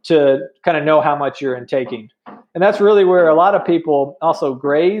to kind of know how much you're intaking. And that's really where a lot of people also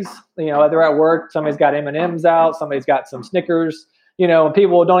graze. They're at work, somebody's got M&Ms out, somebody's got some Snickers, and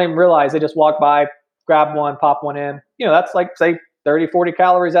people don't even realize, they just walk by, grab one, pop one in. That's like, say, 30, 40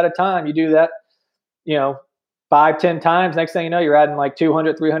 calories at a time. You do that, 5, 10 times. Next thing you know, you're adding like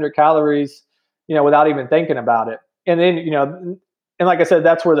 200, 300 calories, without even thinking about it. And then, and like I said,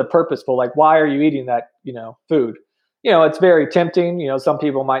 that's where the purposeful, like, why are you eating that, food? It's very tempting. Some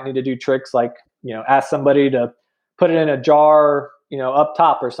people might need to do tricks like, ask somebody to put it in a jar, up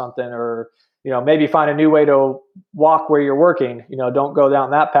top or something, or, maybe find a new way to walk where you're working. Don't go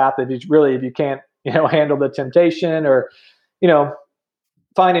down that path if you can't, handle the temptation, or,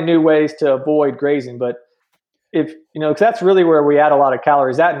 finding new ways to avoid grazing. But if, because that's really where we add a lot of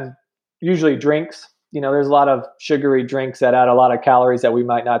calories, that and usually drinks. There's a lot of sugary drinks that add a lot of calories that we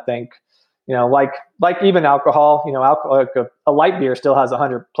might not think. Like even alcohol, alcohol, like a light beer still has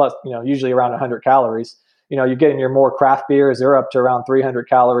 100 plus, usually around 100 calories. You get in your more craft beers, they're up to around 300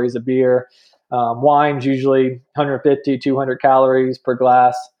 calories a beer. Wine's usually 150, 200 calories per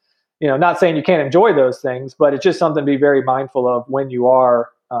glass. Not saying you can't enjoy those things, but it's just something to be very mindful of when you are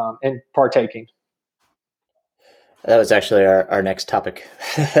in partaking. That was actually our next topic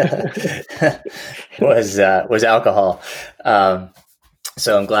was alcohol.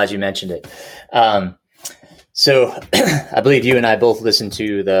 So I'm glad you mentioned it. So I believe you and I both listen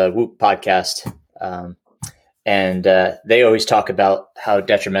to the Whoop podcast, and they always talk about how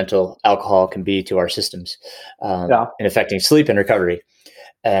detrimental alcohol can be to our systems in affecting sleep and recovery.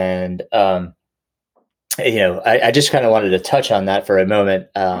 And, I just kind of wanted to touch on that for a moment.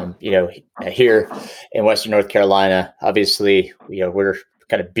 Here in Western North Carolina, obviously, we're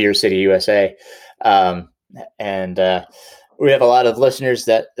kind of beer city, USA. And we have a lot of listeners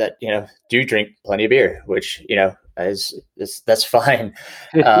that do drink plenty of beer, which, that's fine.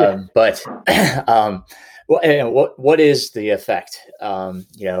 But what is the effect?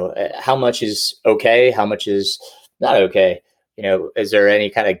 How much is okay? How much is not okay? Is there any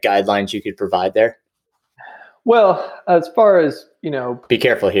kind of guidelines you could provide there? Well, as far as, be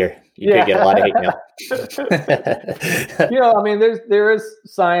careful here. You could get a lot of hate mail. I mean, there is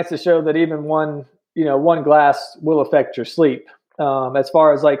science to show that even one glass will affect your sleep. As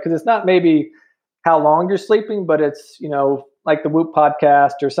far as because it's not maybe how long you're sleeping, but it's, like the Whoop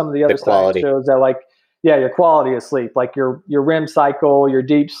podcast or some of the other science shows that your quality of sleep, like your REM cycle, your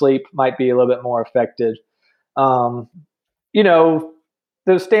deep sleep might be a little bit more affected. The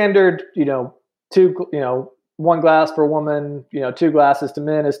standard, one glass for a woman, 2 glasses to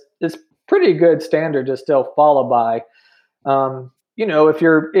men is pretty good standard to still follow by. If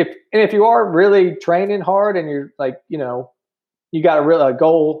you are really training hard and you're you got a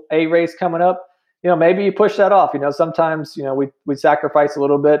goal A race coming up, maybe you push that off. Sometimes, we sacrifice a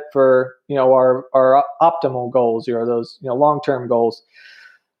little bit for, our optimal goals, those, long-term goals.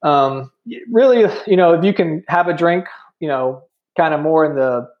 Really, if you can have a drink, kind of more in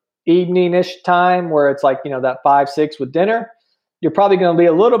the evening-ish time where it's like, that 5-6 with dinner, you're probably going to be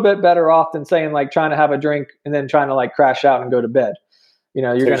a little bit better off than saying like trying to have a drink and then trying to like crash out and go to bed.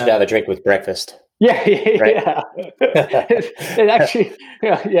 You're so going to have a drink with breakfast. Yeah. Right? Yeah. It actually,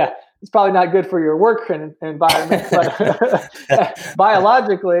 yeah. It's probably not good for your work environment, but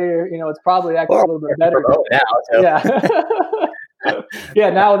biologically, it's probably actually a little bit better. Now, so. Yeah. Yeah.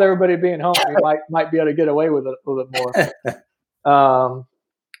 Now with everybody being home, you might be able to get away with it a little bit more.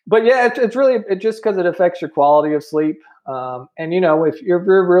 But yeah, it's really just because it affects your quality of sleep. And if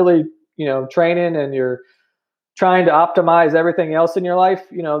you're really, training and you're trying to optimize everything else in your life,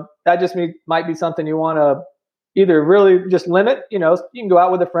 that just might be something you want to either really just limit. You can go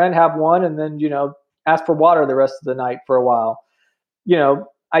out with a friend, have one, and then, ask for water the rest of the night for a while.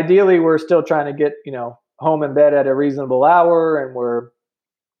 Ideally we're still trying to get, home in bed at a reasonable hour, and we're,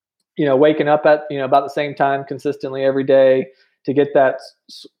 waking up at, about the same time consistently every day to get that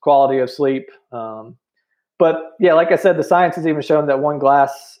quality of sleep. But yeah, like I said, the science has even shown that one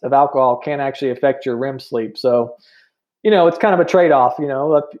glass of alcohol can actually affect your REM sleep. So, it's kind of a trade-off.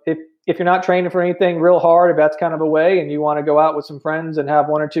 If you're not training for anything real hard, if that's kind of a way, and you want to go out with some friends and have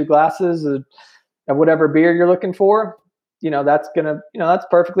 1 or 2 glasses of whatever beer you're looking for, that's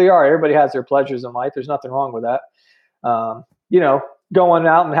perfectly all right. Everybody has their pleasures in life. There's nothing wrong with that. Going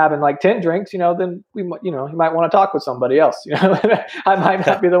out and having like 10 drinks, then you might want to talk with somebody else. I might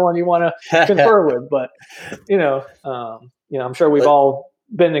not be the one you want to confer with, but I'm sure we've all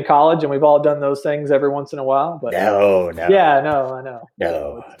been in college and we've all done those things every once in a while. But no. Yeah, no, I know.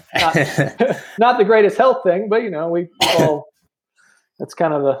 No. Not the greatest health thing, but we all, that's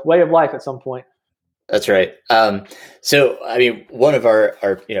kind of the way of life at some point. That's right. So, I mean, one of our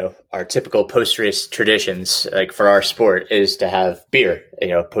typical post-race traditions, like for our sport, is to have beer,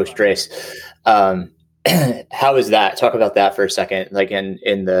 post-race. How is that? Talk about that for a second. Like in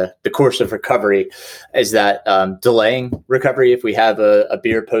the course of recovery, is that delaying recovery if we have a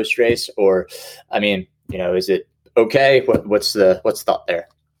beer post-race, or, I mean, is it okay? What's the thought there?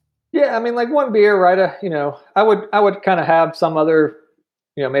 Yeah, I mean, like one beer, right? I would kind of have some other,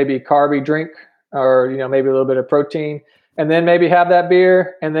 maybe carby drink, or maybe a little bit of protein, and then maybe have that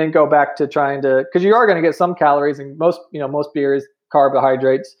beer, and then go back to trying to, because you are going to get some calories, and most beer is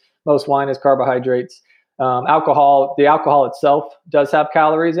carbohydrates, most wine is carbohydrates. The alcohol itself does have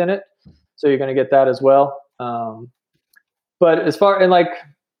calories in it, so you're going to get that as well. But as far, and like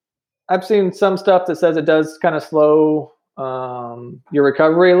I've seen some stuff that says it does kind of slow your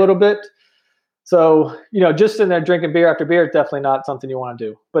recovery a little bit. So, just sitting there drinking beer after beer is definitely not something you want to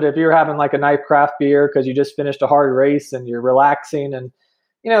do. But if you're having like a nice craft beer because you just finished a hard race and you're relaxing, and,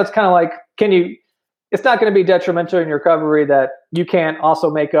 it's kind of like, it's not going to be detrimental in your recovery that you can't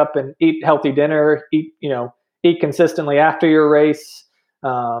also make up and eat healthy dinner, eat consistently after your race.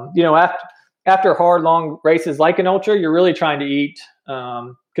 After hard, long races like an ultra, you're really trying to eat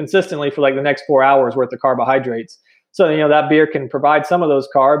consistently for like the next 4 hours worth of carbohydrates. So, that beer can provide some of those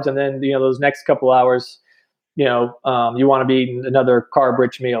carbs, and then, those next couple hours, you want to be eating another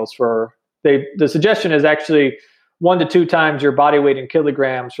carb-rich meals the suggestion is actually 1 to 2 times your body weight in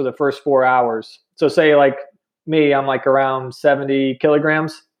kilograms for the first 4 hours. So say like me, I'm like around 70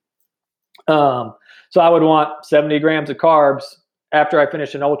 kilograms. So I would want 70 grams of carbs after I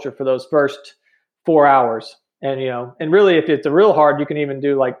finish an ultra for those first 4 hours. And, and really, if it's a real hard, you can even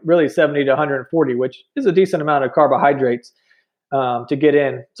do like really 70 to 140, which is a decent amount of carbohydrates to get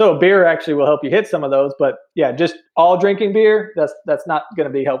in. So beer actually will help you hit some of those. But yeah, just all drinking beer, that's not going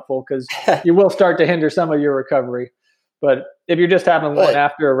to be helpful, because you will start to hinder some of your recovery. But if you're just having one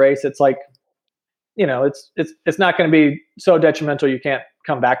after a race, it's like, it's not going to be so detrimental you can't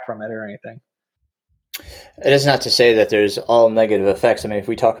come back from it or anything. It is not to say that there's all negative effects. I mean, if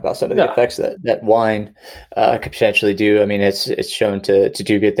we talk about some of the effects that wine could potentially do, I mean, it's shown to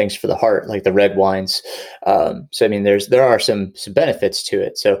do good things for the heart, like the red wines. So, I mean, there are some benefits to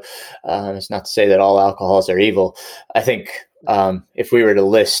it. So it's not to say that all alcohols are evil. I think if we were to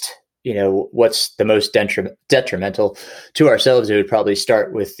list, what's the most detrimental to ourselves, it would probably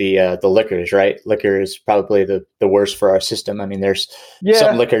start with the liquors, right? Liquor is probably the worst for our system. I mean, there's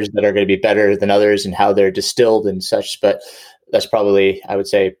some liquors that are going to be better than others and how they're distilled and such, but that's probably, I would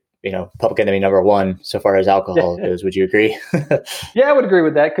say, public enemy number one so far as alcohol goes. Would you agree? Yeah, I would agree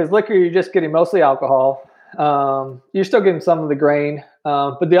with that, because liquor, you're just getting mostly alcohol. You're still getting some of the grain.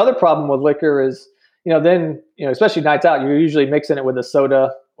 But the other problem with liquor is, then, especially nights out, you're usually mixing it with a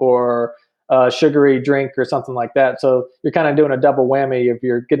soda or a sugary drink or something like that. So you're kind of doing a double whammy if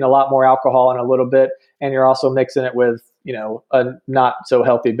you're getting a lot more alcohol in a little bit, and you're also mixing it with, a not so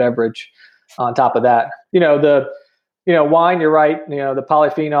healthy beverage on top of that. Wine, you're right. The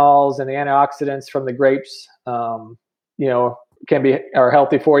polyphenols and the antioxidants from the grapes, are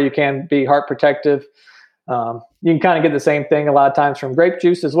healthy for you, can be heart protective. You can kind of get the same thing a lot of times from grape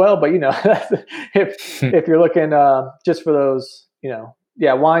juice as well. But, if you're looking just for those,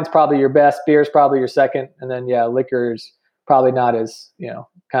 wine's probably your best, beer's probably your second. And then, liquor's probably not as,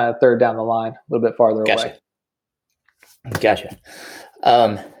 kind of third down the line, a little bit farther away. Gotcha.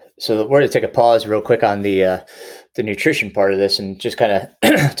 So we're going to take a pause real quick on the nutrition part of this and just kind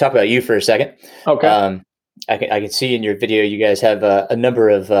of talk about you for a second. Okay. I can see in your video you guys have a number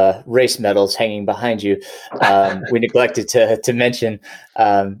of race medals hanging behind you. We neglected to mention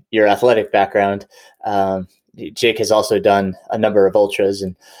your athletic background. Jake has also done a number of ultras,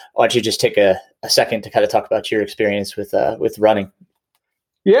 and why don't you just take a second to kind of talk about your experience with running?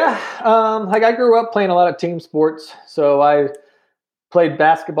 Yeah, I grew up playing a lot of team sports, so I played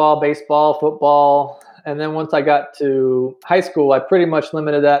basketball, baseball, football. And then once I got to high school, I pretty much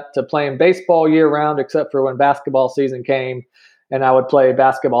limited that to playing baseball year round, except for when basketball season came, and I would play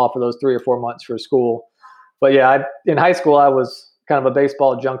basketball for those 3 or 4 months for school. But in high school, I was kind of a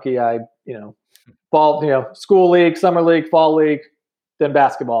baseball junkie. School league, summer league, fall league, then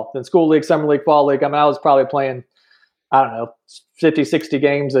basketball, then school league, summer league, fall league. I mean, I was probably playing, 50, 60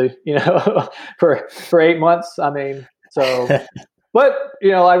 games, for 8 months. I mean, so, but,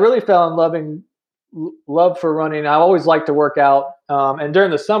 I really fell in love for running. I always liked to work out. And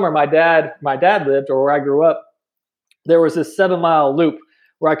during the summer, my dad lived, or where I grew up, there was this 7-mile loop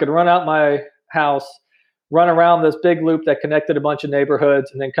where I could run out my house, run around this big loop that connected a bunch of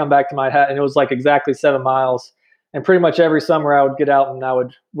neighborhoods, and then come back to my house. And it was like exactly 7 miles. And pretty much every summer I would get out and I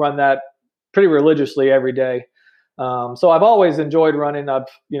would run that pretty religiously every day. So I've always enjoyed running.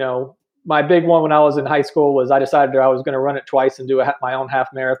 My big one when I was in high school was I decided I was going to run it twice and do my own half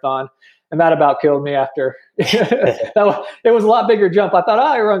marathon. And that about killed me after. It was a lot bigger jump. I thought,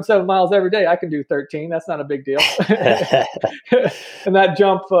 I run 7 miles every day. I can do 13. That's not a big deal. And that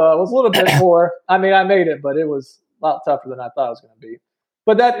jump was a little bit more. I mean, I made it, but it was a lot tougher than I thought it was going to be.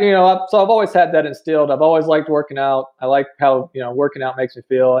 But that, so I've always had that instilled. I've always liked working out. I like how, working out makes me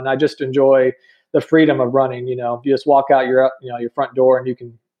feel. And I just enjoy the freedom of running. You just walk out your front door and you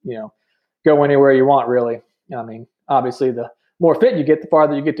can, go anywhere you want, really. I mean, obviously the more fit you get, the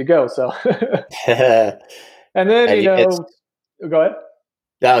farther you get to go. So, and then, go ahead.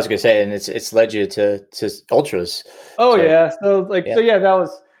 I was going to say, and it's led you to ultras. Oh, so, yeah.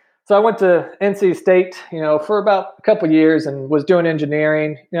 So I went to NC State, for about a couple of years and was doing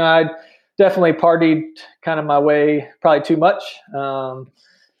engineering. I definitely partied kind of my way, probably too much. And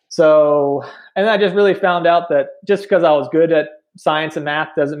I just really found out that just because I was good at science and math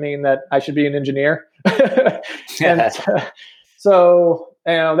doesn't mean that I should be an engineer. And so,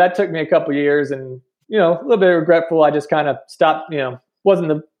 that took me a couple of years and, a little bit regretful. I just kind of stopped, wasn't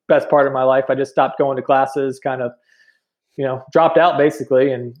the best part of my life. I just stopped going to classes, kind of, dropped out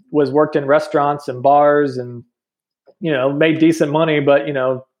basically, and worked in restaurants and bars and, made decent money, but,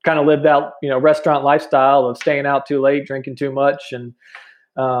 kind of lived out, restaurant lifestyle of staying out too late, drinking too much, and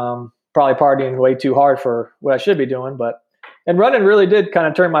probably partying way too hard for what I should be doing. And running really did kind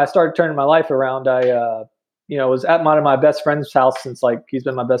of started turning my life around. I, was at one of my best friend's house since he's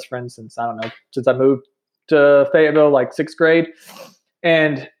been my best friend since I moved to Fayetteville, 6th grade.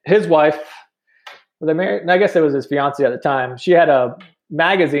 And his wife, they married, and I guess it was his fiance at the time. She had a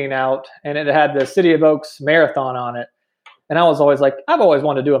magazine out and it had the City of Oaks marathon on it. And I was always like, I've always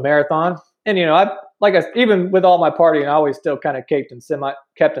wanted to do a marathon. And, even with all my partying, I always still kind of kept in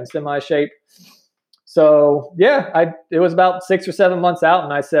semi shape. So it was about 6 or 7 months out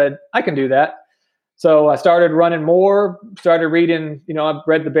and I said, I can do that. So I started running more, started reading, I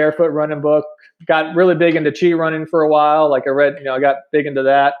read the Barefoot Running book, got really big into chi running for a while. I got big into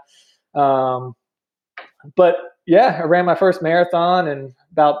that. But I ran my first marathon and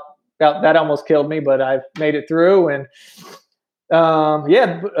about that almost killed me, but I made it through. And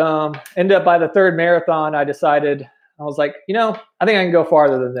ended up by the third marathon, I decided, I was like, I think I can go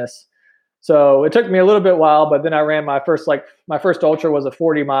farther than this. So it took me a little bit while, but then I ran my first ultra was a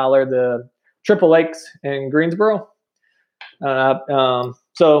 40 miler, the Triple Lakes in Greensboro. And that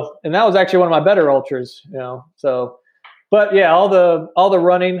was actually one of my better ultras, but all the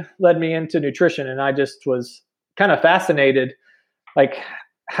running led me into nutrition. And I just was kind of fascinated,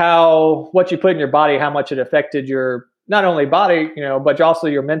 what you put in your body, how much it affected your, not only body, but also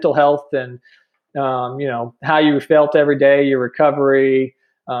your mental health and, how you felt every day, your recovery,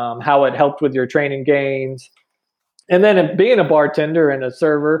 how it helped with your training gains. And then being a bartender and a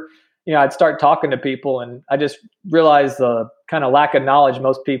server, I'd start talking to people, and I just realized the kind of lack of knowledge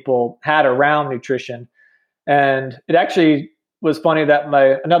most people had around nutrition. And it actually was funny that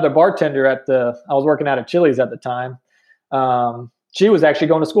another bartender I was working out at Chili's at the time. She was actually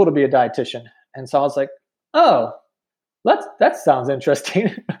going to school to be a dietitian. And so I was like, oh, that sounds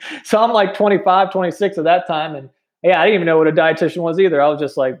interesting. So I'm like 25, 26 at that time. And yeah, I didn't even know what a dietitian was either. I was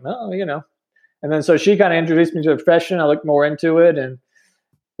just like, oh, And then so she kind of introduced me to the profession. I looked more into it, and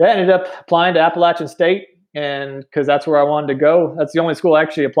I ended up applying to Appalachian State, and because that's where I wanted to go. That's the only school I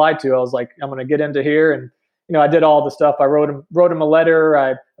actually applied to. I was like, I'm going to get into here, and I did all the stuff. I wrote him a letter.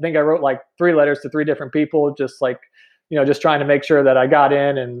 I think I wrote like 3 letters to 3 different people, just like just trying to make sure that I got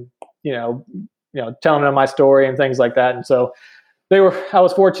in, and telling them my story and things like that. And so I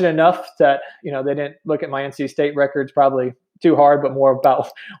was fortunate enough that they didn't look at my NC State records probably too hard, but more about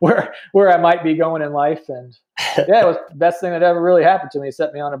where I might be going in life. And yeah, it was the best thing that ever really happened to me. It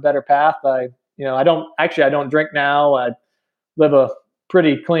set me on a better path. I don't drink now. I live a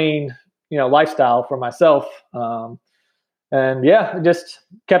pretty clean, lifestyle for myself. And yeah, just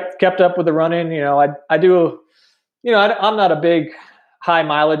kept up with the running. I do, I'm not a big high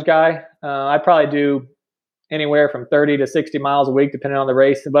mileage guy. I probably do anywhere from 30 to 60 miles a week, depending on the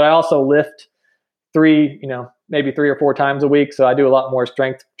race. But I also lift maybe 3 or 4 times a week. So I do a lot more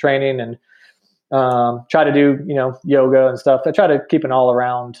strength training, and try to do, yoga and stuff. I try to keep an all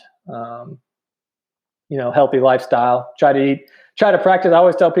around, healthy lifestyle. Try to practice. I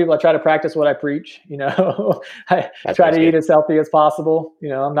always tell people I try to practice what I preach. I try to eat as healthy as possible.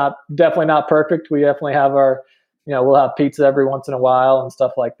 I'm definitely not perfect. We definitely have our, we'll have pizza every once in a while and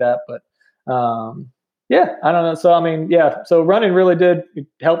stuff like that. But yeah, I don't know. So, so running really did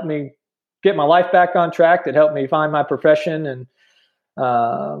help me get my life back on track. It helped me find my profession. And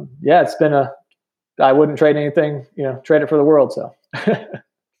it's been I wouldn't trade anything, trade it for the world. So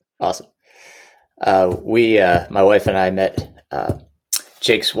awesome. My wife and I met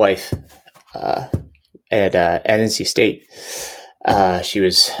Jake's wife at NC State. She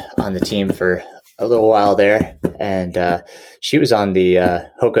was on the team for a little while there, and she was on the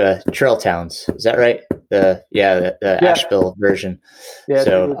Hoka Trail Towns. Is that right? The Asheville version. Yeah.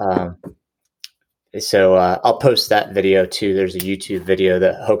 So I'll post that video too. There's a YouTube video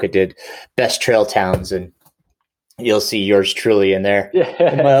that Hoka did, best trail towns, and you'll see yours truly in there,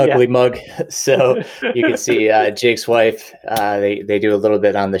 in my ugly mug. So you can see Jake's wife. They do a little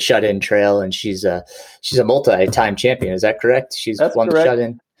bit on the shut-in trail, and she's a multi-time champion. Is that correct? That's won correct. The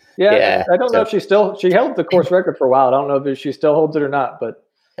shut-in. Yeah. I don't know if she held the course record for a while. I don't know if she still holds it or not, but.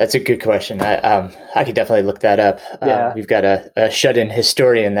 That's a good question. I could definitely look that up. We've got a shut-in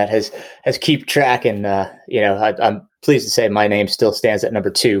historian that has keep track, and I'm pleased to say my name still stands at number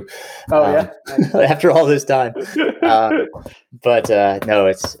 2. Oh yeah, after all this time. But no,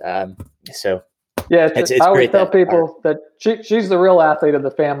 it's so. Yeah, it's I always tell people that she's the real athlete of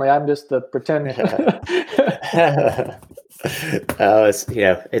the family. I'm just the pretend.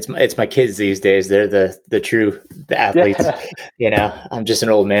 It's my kids these days. They're the true athletes. Yeah. I'm just an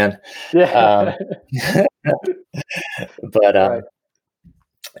old man. Yeah. But right.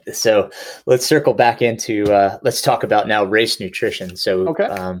 So let's circle back into let's talk about now race nutrition. So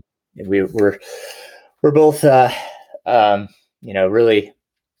okay. We're both really.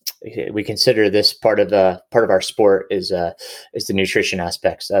 We consider this part of our sport is the nutrition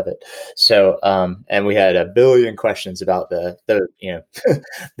aspects of it. So, and we had a billion questions about the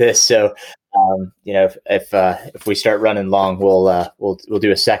this. So, if we start running long, we'll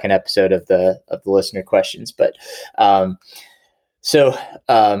do a second episode of the listener questions. But, I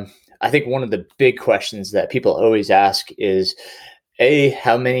think one of the big questions that people always ask is,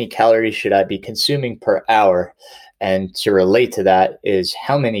 how many calories should I be consuming per hour? And to relate to that is,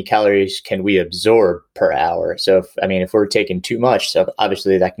 how many calories can we absorb per hour? So if we're taking too much, so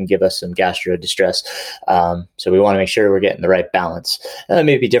obviously that can give us some gastro distress. So we want to make sure we're getting the right balance. And that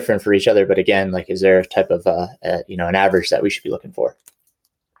may be different for each other, but again, is there a type of, an average that we should be looking for?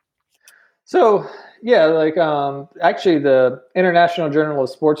 So yeah, actually the International Journal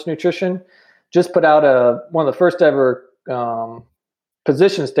of Sports Nutrition just put out one of the first ever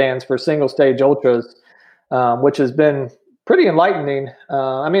position stands for single stage ultras. Which has been pretty enlightening.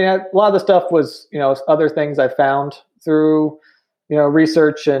 A lot of the stuff was, other things I found through,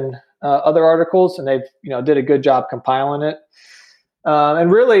 research and other articles, and they've, did a good job compiling it.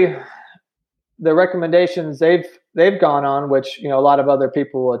 And really, the recommendations they've gone on, which, a lot of other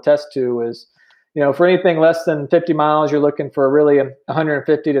people will attest to, is, for anything less than 50 miles, you're looking for really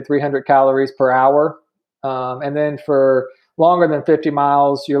 150 to 300 calories per hour. And then for longer than 50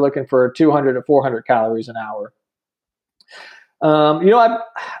 miles, you're looking for 200 to 400 calories an hour.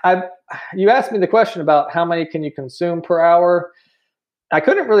 You asked me the question about how many can you consume per hour. I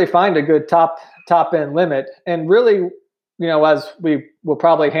couldn't really find a good top end limit. And really, as we will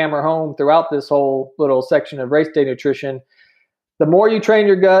probably hammer home throughout this whole little section of race day nutrition, the more you train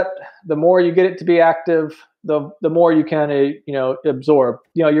your gut, the more you get it to be active, the more you can, absorb.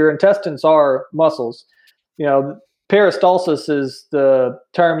 Your intestines are muscles. Peristalsis is the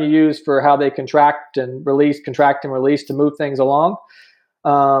term you use for how they contract and release to move things along.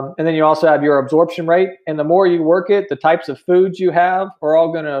 And then you also have your absorption rate. And the more you work it, the types of foods you have are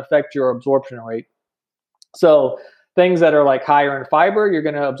all going to affect your absorption rate. So things that are like higher in fiber, you're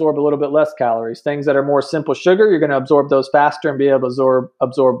going to absorb a little bit less calories. Things that are more simple sugar, you're going to absorb those faster and be able to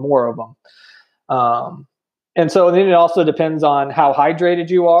absorb more of them. And so then it also depends on how hydrated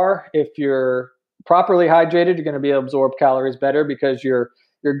you are. If you're properly hydrated, you're going to be able to absorb calories better because your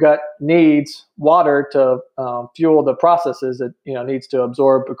gut needs water to fuel the processes it needs to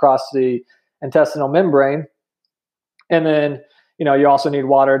absorb across the intestinal membrane. And then you also need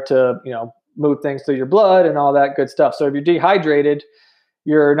water to move things through your blood and all that good stuff. So if you're dehydrated,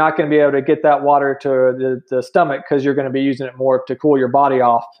 you're not going to be able to get that water to the stomach because you're going to be using it more to cool your body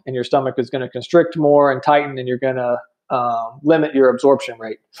off, and your stomach is going to constrict more and tighten, and you're going to limit your absorption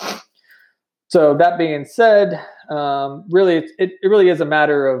rate. So that being said, really, it really is a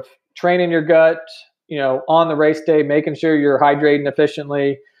matter of training your gut, on the race day, making sure you're hydrating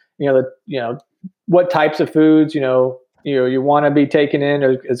efficiently, what types of foods, you want to be taking in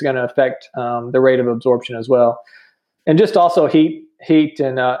is going to affect the rate of absorption as well. And just also heat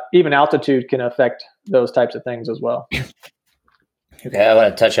and even altitude can affect those types of things as well. Okay, I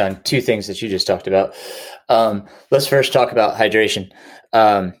want to touch on two things that you just talked about. Let's first talk about hydration.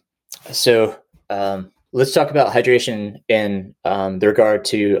 So let's talk about hydration in the regard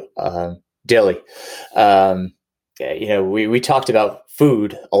to daily. We talked about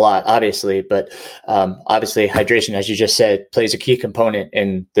food a lot, obviously, but obviously hydration, as you just said, plays a key component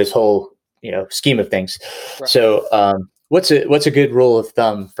in this whole scheme of things. Right. So what's a good rule of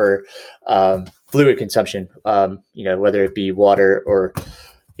thumb for fluid consumption? Whether it be water or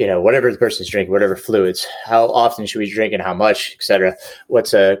whatever the person's drinking, whatever fluids. How often should we drink and how much, et cetera?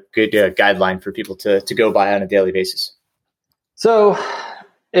 What's a good guideline for people to go by on a daily basis? So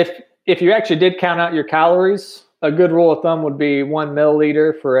if you actually did count out your calories, a good rule of thumb would be 1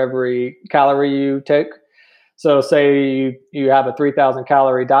 milliliter for every calorie you take. So say you have a 3,000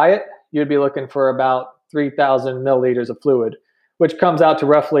 calorie diet, you'd be looking for about 3,000 milliliters of fluid, which comes out to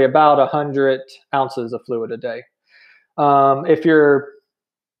roughly about 100 ounces of fluid a day. If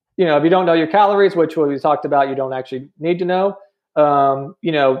you don't know your calories, which we talked about, you don't actually need to know,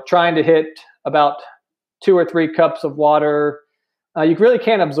 trying to hit about 2 or 3 cups of water. You really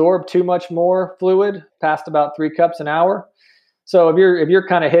can't absorb too much more fluid past about 3 cups an hour. So if you're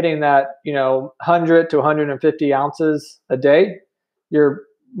kind of hitting that, 100 to 150 ounces a day, you're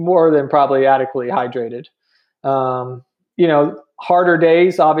more than probably adequately hydrated. Harder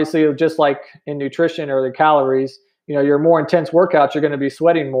days, obviously, just like in nutrition or the calories, your more intense workouts, you're going to be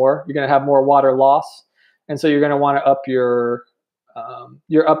sweating more. You're going to have more water loss, and so you're going to want to up your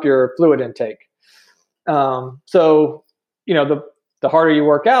fluid intake. The harder you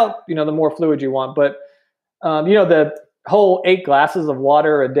work out, the more fluid you want. But the whole 8 glasses of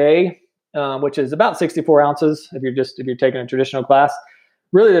water a day, which is about 64 ounces, if you're taking a traditional class,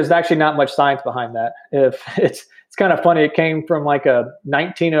 really there's actually not much science behind that. If it's kind of funny, it came from like a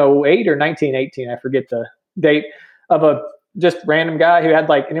 1908 or 1918, I forget the date, of a just random guy who had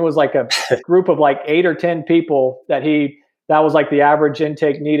and it was like a group of 8 or 10 people that was like the average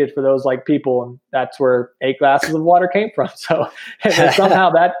intake needed for those people. And that's where 8 glasses of water came from. So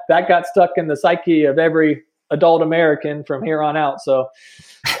somehow that got stuck in the psyche of every adult American from here on out. So,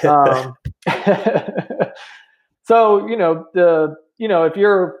 if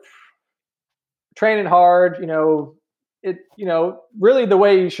you're training hard, really the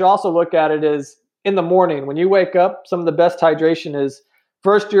way you should also look at it is in the morning when you wake up. Some of the best hydration is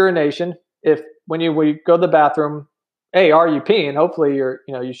first urination. When you go to the bathroom, are you peeing? Hopefully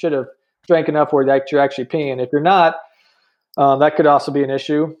you should have drank enough where that you're actually peeing. If you're not, that could also be an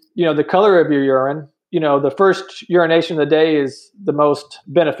issue. The color of your urine. The first urination of the day is the most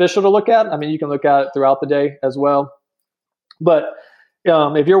beneficial to look at. I mean, you can look at it throughout the day as well. But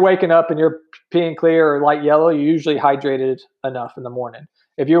if you're waking up and you're peeing clear or light yellow, you're usually hydrated enough in the morning.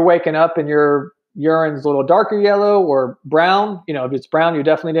 If you're waking up and your urine's a little darker yellow or brown, if it's brown, you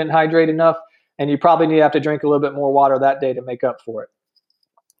definitely didn't hydrate enough, and you probably have to drink a little bit more water that day to make up for it.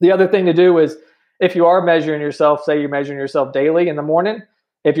 The other thing to do is if you are measuring yourself, say you're measuring yourself daily in the morning,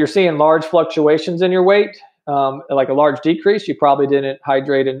 if you're seeing large fluctuations in your weight, like a large decrease, you probably didn't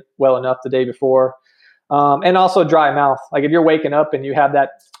hydrate well enough the day before. And also dry mouth. Like if you're waking up and you have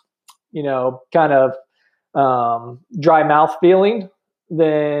that, kind of dry mouth feeling,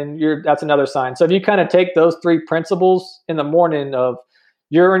 then that's another sign. So if you kind of take those three principles in the morning of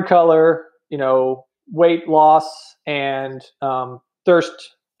urine color, weight loss, and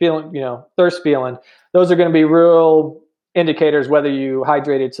thirst feeling, those are going to be real indicators whether you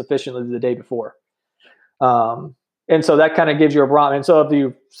hydrated sufficiently the day before. And so that kind of gives you a barometer. And so if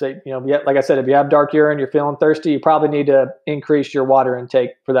you say, like I said, if you have dark urine, you're feeling thirsty, you probably need to increase your water intake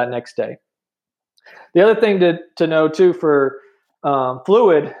for that next day. The other thing to know too for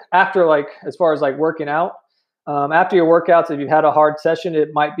fluid after, like, as far as like working out, after your workouts, if you've had a hard session, it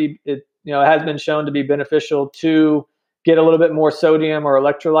has been shown to be beneficial to get a little bit more sodium or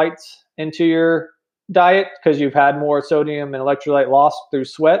electrolytes into your diet because you've had more sodium and electrolyte loss through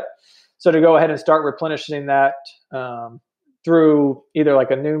sweat. So to go ahead and start replenishing that through either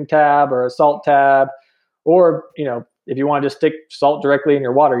like a Noom tab or a salt tab, or, if you want to just stick salt directly in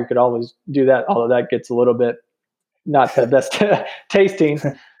your water, you could always do that. Although that gets a little bit not the best tasting,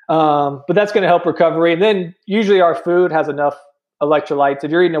 but that's going to help recovery. And then usually our food has enough electrolytes.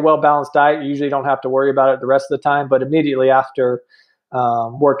 If you're eating a well-balanced diet, you usually don't have to worry about it the rest of the time, but immediately after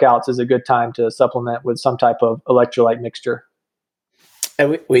workouts is a good time to supplement with some type of electrolyte mixture.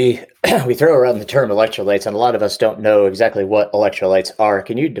 And we throw around the term electrolytes, and a lot of us don't know exactly what electrolytes are.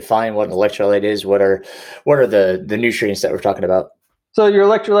 Can you define what an electrolyte is? What are the nutrients that we're talking about? So your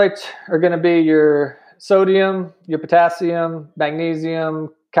electrolytes are going to be your sodium, your potassium, magnesium,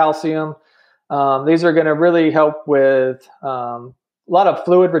 calcium. These are going to really help with a lot of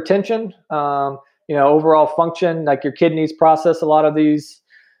fluid retention, overall function, like your kidneys process a lot of these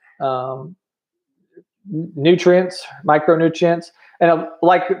nutrients, micronutrients. And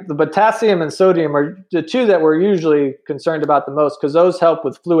like the potassium and sodium are the two that we're usually concerned about the most because those help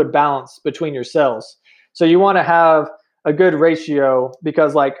with fluid balance between your cells. So you want to have a good ratio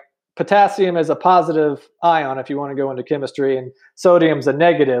because like potassium is a positive ion if you want to go into chemistry, and sodium's a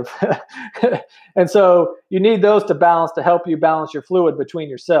negative. And so you need those to balance to help you balance your fluid between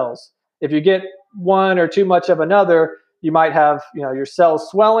your cells. If you get one or too much of another, you might have your cells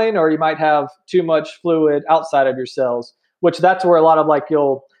swelling, or you might have too much fluid outside of your cells, which that's where a lot of like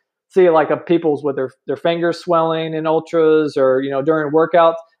you'll see like of people's with their fingers swelling in ultras or during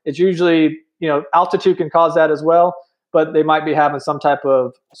workouts. It's usually altitude can cause that as well, but they might be having some type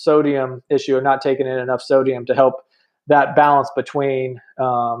of sodium issue or not taking in enough sodium to help that balance between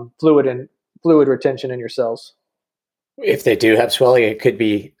fluid retention in your cells. If they do have swelling, it could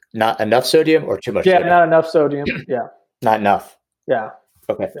be not enough sodium or too much Yeah, sodium. not enough sodium. Yeah. Not enough. Yeah.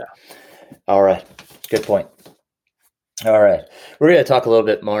 Okay. Yeah. All right. Good point. All right. We're going to talk a little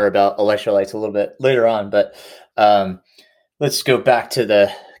bit more about electrolytes a little bit later on, but let's go back to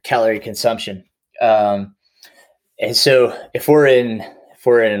the calorie consumption. And so if we're in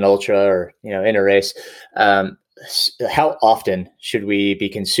an ultra or in a race, how often should we be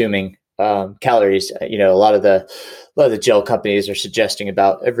consuming calories? A lot of the gel companies are suggesting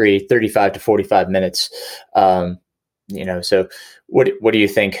about every 35 to 45 minutes. So what do you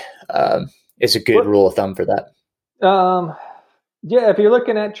think is a good rule of thumb for that? If you're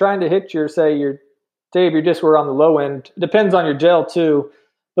looking at trying to hit Dave, you just were on the low end, depends on your gel too.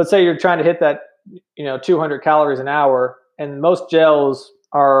 Let's say you're trying to hit that, 200 calories an hour, and most gels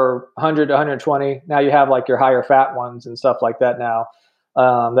are 100 to 120. Now you have like your higher fat ones and stuff like that now,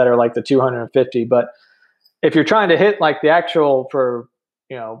 that are like the 250. But if you're trying to hit like the actual for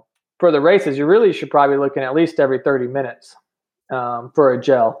the races, you really should probably be looking at least every 30 minutes, for a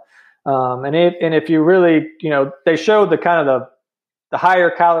gel. And if you really, they showed the kind of the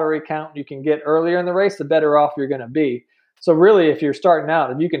higher calorie count you can get earlier in the race, the better off you're going to be. So really, if you're starting out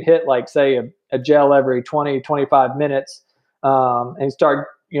and you can hit like say a gel every 20, 25 minutes, and start,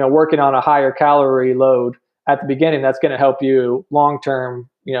 working on a higher calorie load at the beginning, that's going to help you long-term,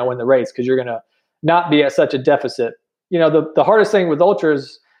 in the race, because you're going to not be at such a deficit. The hardest thing with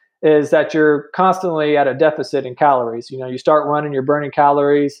ultras is that you're constantly at a deficit in calories. You start running, you're burning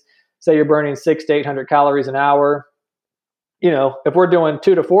calories. Say you're burning 600 to 800 calories an hour. If we're doing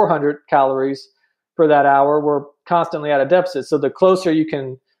 200 to 400 calories for that hour, we're constantly at a deficit. So the closer you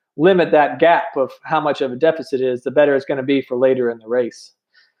can limit that gap of how much of a deficit is, the better it's going to be for later in the race.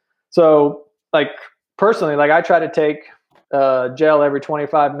 So like personally, like I try to take gel every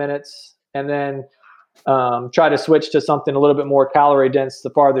 25 minutes and then try to switch to something a little bit more calorie dense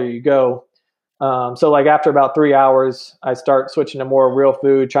the farther you go. So like after about 3 hours, I start switching to more real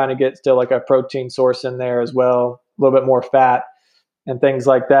food, trying to get still like a protein source in there as well, a little bit more fat and things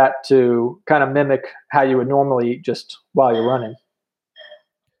like that to kind of mimic how you would normally eat just while you're running.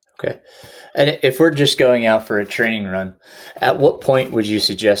 Okay. And if we're just going out for a training run, at what point would you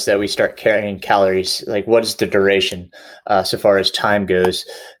suggest that we start carrying calories? Like, what is the duration, so far as time goes,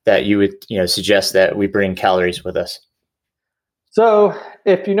 that you would, suggest that we bring calories with us? So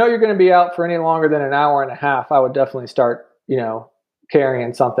if you know you're going to be out for any longer than an hour and a half, I would definitely start,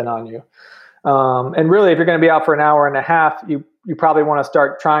 carrying something on you. And really, if you're going to be out for an hour and a half, you probably want to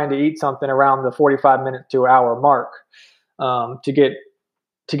start trying to eat something around the 45-minute to hour mark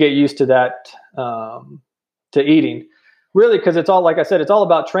to get used to that, to eating. Really, because it's all, like I said, it's all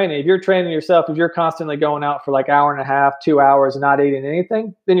about training. If you're training yourself, if you're constantly going out for like hour and a half, 2 hours and not eating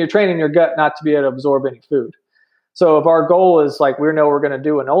anything, then you're training your gut not to be able to absorb any food. So if our goal is like, we know we're going to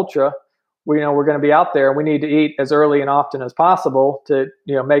do an ultra, we know we're going to be out there and we need to eat as early and often as possible to,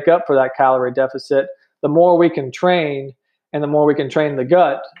 make up for that calorie deficit. The more we can train and the more we can train the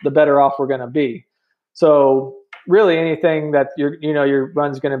gut, the better off we're going to be. So really anything that your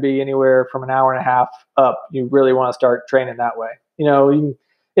run's going to be anywhere from an hour and a half up, you really want to start training that way.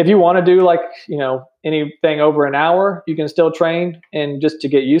 If you want to do like, anything over an hour, you can still train and just to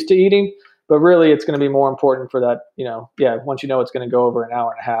get used to eating. But really, it's going to be more important for that, once it's going to go over an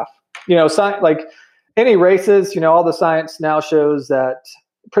hour and a half. Like any races, all the science now shows that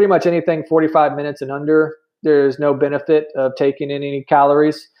pretty much anything 45 minutes and under, there's no benefit of taking in any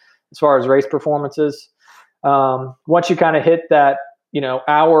calories as far as race performances. Once you kind of hit that,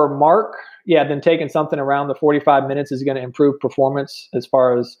 hour mark, then taking something around the 45 minutes is going to improve performance as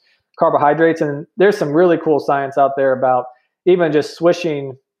far as carbohydrates. And there's some really cool science out there about even just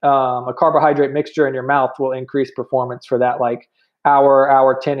swishing a carbohydrate mixture in your mouth will increase performance for that like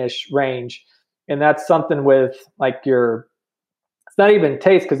hour 10-ish range. And that's something with like it's not even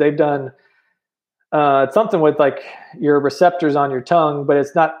taste, because they've done it's something with like your receptors on your tongue, but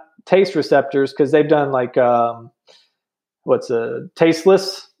it's not taste receptors, because they've done like what's a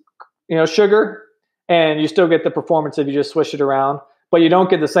tasteless sugar, and you still get the performance if you just swish it around, but you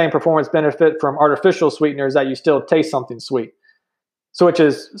don't get the same performance benefit from artificial sweeteners that you still taste something sweet.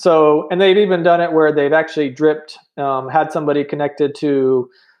 And they've even done it where they've actually dripped, had somebody connected to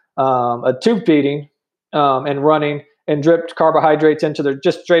a tube feeding and running, and dripped carbohydrates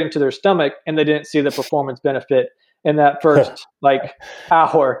straight into their stomach, and they didn't see the performance benefit in that first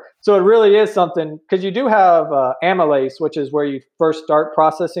hour. So it really is something, because you do have amylase, which is where you first start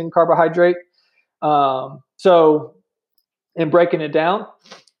processing carbohydrate. So in breaking it down,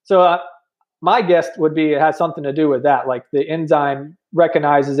 my guess would be it has something to do with that. Like the enzyme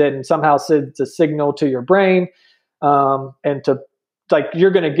recognizes it and somehow sends a signal to your brain, and to like,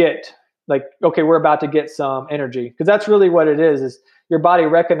 you're going to get like, okay, we're about to get some energy. Because that's really what it is your body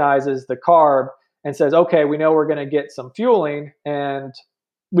recognizes the carb and says, okay, we know we're going to get some fueling and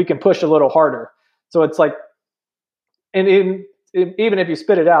we can push a little harder. So it's like, and even if you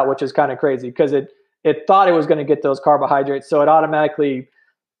spit it out, which is kind of crazy, because it thought it was going to get those carbohydrates. So it automatically,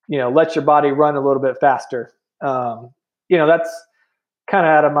 lets your body run a little bit faster. That's kind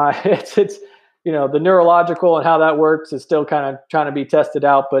of out of my, it's the neurological and how that works is still kind of trying to be tested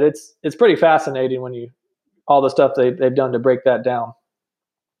out, but it's pretty fascinating when all the stuff they've done to break that down.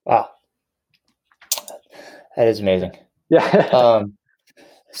 Wow. That is amazing. Yeah.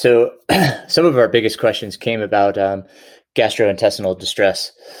 So some of our biggest questions came about gastrointestinal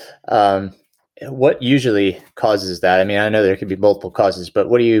distress. What usually causes that? I mean, I know there could be multiple causes, but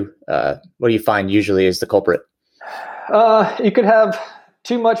what do you find usually is the culprit? You could have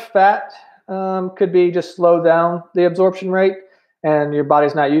too much fat. Could be just slow down the absorption rate, and your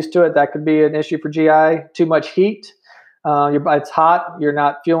body's not used to it. That could be an issue for GI. Too much heat. It's hot. You're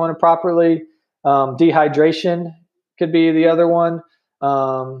not fueling it properly. Dehydration could be the other one.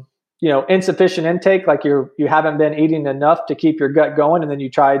 Insufficient intake, like you haven't been eating enough to keep your gut going, and then you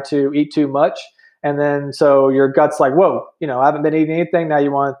try to eat too much. And then, so your gut's like, whoa, I haven't been eating anything. Now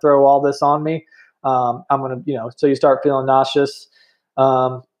you want to throw all this on me. I'm going to, so you start feeling nauseous.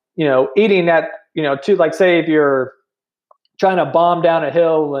 Eating that, like say if you're trying to bomb down a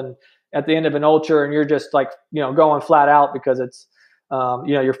hill and at the end of an ultra and you're just like, going flat out because it's,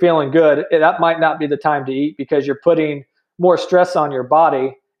 you're feeling good, that might not be the time to eat, because you're putting more stress on your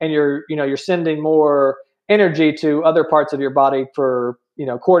body, and you're sending more energy to other parts of your body for,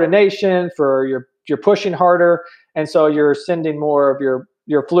 coordination, for you're pushing harder. And so you're sending more of your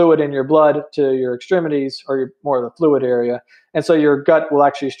fluid in your blood to your extremities, or more of the fluid area. And so your gut will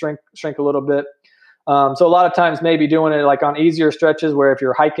actually shrink a little bit. So a lot of times maybe doing it like on easier stretches where if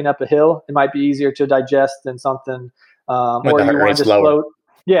you're hiking up a hill, it might be easier to digest than something, or you want to just slow.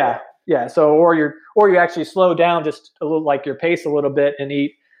 Yeah. Yeah. So, or you actually slow down just a little, like your pace a little bit and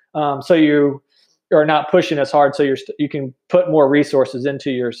eat. So you are not pushing as hard. So you can put more resources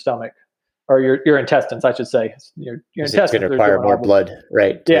into your stomach or your intestines, I should say. Your intestines going to require more blood,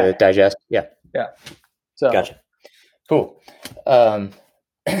 right? To digest. Yeah. Yeah. So gotcha. Cool.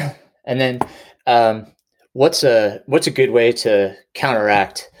 And then, what's a good way to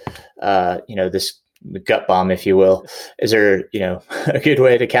counteract, this gut bomb, if you will? Is there, a good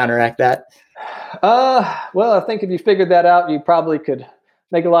way to counteract that? Well, I think if you figured that out, you probably could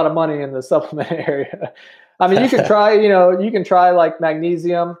make a lot of money in the supplement area. I mean, you can try like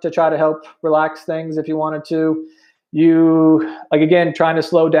magnesium to try to help relax things if you wanted to. Again, trying to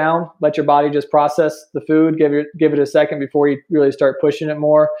slow down, let your body just process the food, give it a second before you really start pushing it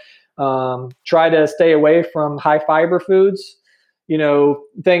more. Try to stay away from high fiber foods,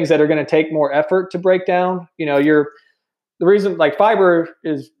 things that are going to take more effort to break down. The reason, like, fiber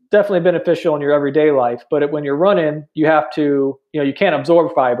is definitely beneficial in your everyday life, but when you're running, you have to, you can't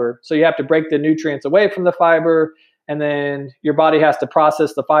absorb fiber. So you have to break the nutrients away from the fiber, and then your body has to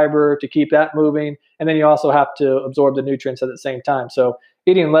process the fiber to keep that moving. And then you also have to absorb the nutrients at the same time. So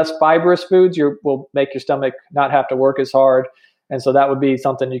eating less fibrous foods will make your stomach not have to work as hard. And so that would be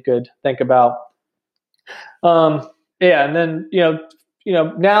something you could think about. And then,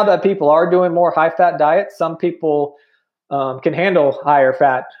 now that people are doing more high fat diets, some people can handle higher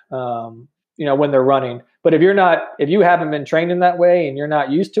fat, when they're running. But if you haven't been trained in that way and you're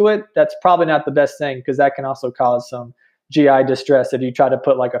not used to it, that's probably not the best thing, because that can also cause some GI distress if you try to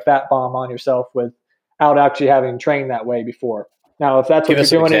put like a fat bomb on yourself without actually having trained that way before. Now, if that's what you're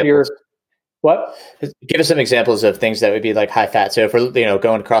doing in your what? Give us some examples of things that would be like high fat. So if we're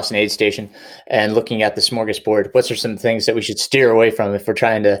going across an aid station and looking at the smorgasbord, what's some things that we should steer away from if we're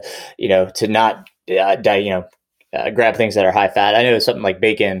trying to, to not grab things that are high fat? I know it's something like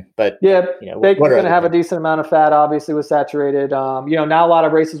bacon, but bacon's going to have a decent amount of fat, obviously, with saturated. Now a lot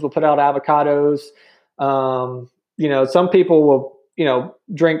of races will put out avocados. Some people will,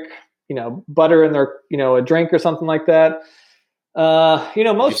 drink, butter in their, a drink or something like that.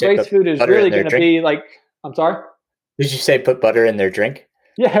 Most race food is really going to be like, I'm sorry? Did you say put butter in their drink?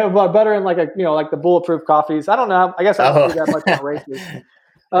 Yeah, butter in like like the bulletproof coffees. I don't know. I guess I don't do that much on races.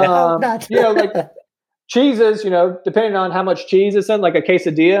 Like cheeses, depending on how much cheese is in, like a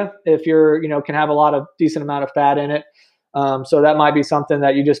quesadilla, if you're, can have a lot of decent amount of fat in it. So that might be something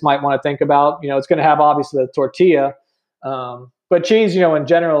that you just might want to think about. It's going to have obviously the tortilla. But cheese, in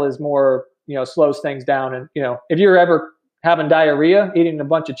general is more, slows things down. And, if you're ever having diarrhea, eating a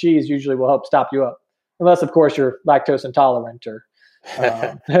bunch of cheese usually will help stop you up. Unless, of course, you're lactose intolerant or.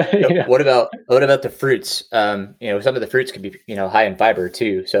 What about the fruits? Some of the fruits could be, high in fiber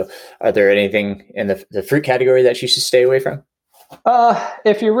too. So are there anything in the fruit category that you should stay away from?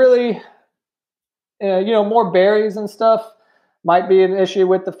 If you really, more berries and stuff might be an issue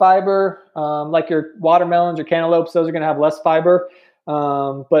with the fiber. Like your watermelons or cantaloupes, those are going to have less fiber.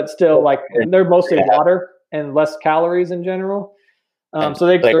 But still, like, they're mostly water and less calories in general. So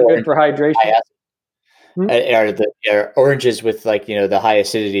they're good for hydration. Are oranges with the high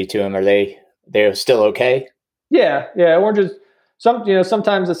acidity to them? They're still okay? Yeah. Oranges.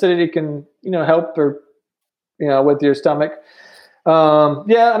 Sometimes acidity can help or with your stomach.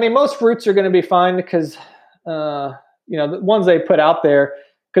 Most fruits are going to be fine because the ones they put out there,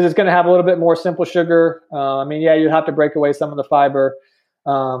 because it's going to have a little bit more simple sugar. You have to break away some of the fiber.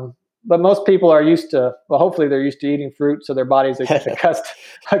 But most people are used to, hopefully they're used to eating fruit, so their body's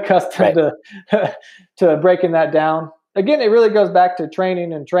accustomed to breaking that down. Again, it really goes back to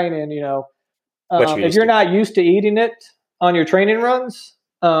training. If you're not used to eating it on your training runs,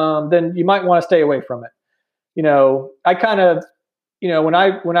 then you might want to stay away from it. I kind of, when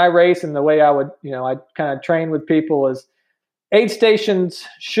I race, and the way I would, I kind of train with people is aid stations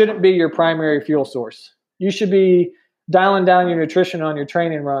shouldn't be your primary fuel source. You should be dialing down your nutrition on your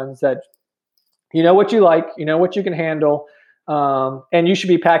training runs, that what you like, what you can handle. And you should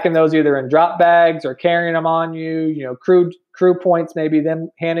be packing those either in drop bags or carrying them on you, crew points, maybe them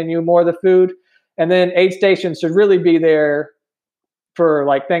handing you more of the food. And then aid stations should really be there for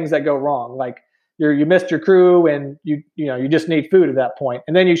like things that go wrong. Like you missed your crew and you just need food at that point.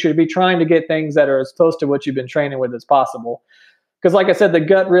 And then you should be trying to get things that are as close to what you've been training with as possible. Because like I said, the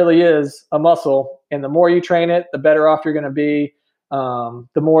gut really is a muscle, and the more you train it, the better off you're going to be. The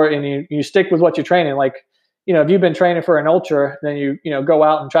more, and you stick with what you're training. Like, if you've been training for an ultra, then you go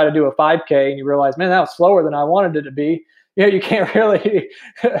out and try to do a 5K and you realize, man, that was slower than I wanted it to be. you can't really,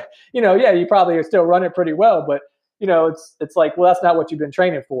 you probably still run it pretty well, but it's like, well, that's not what you've been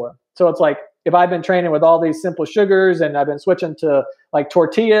training for. So it's like, if I've been training with all these simple sugars and I've been switching to like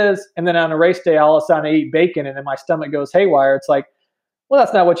tortillas, and then on a race day, all of a sudden I eat bacon and then my stomach goes haywire. It's like, well,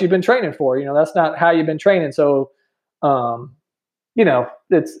 that's not what you've been training for. That's not how you've been training. So,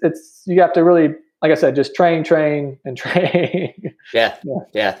 it's you have to really, like I said, just train and train. Yeah.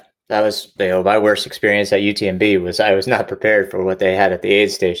 That was my worst experience at UTMB was I was not prepared for what they had at the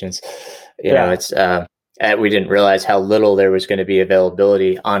aid stations. It's we didn't realize how little there was going to be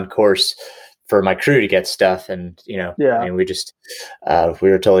availability on course for my crew to get stuff, and I mean, we just we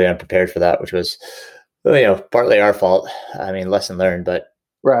were totally unprepared for that, which was partly our fault. I mean, lesson learned, but.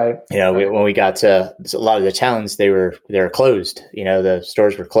 Right. When we got to a lot of the towns, they were closed. The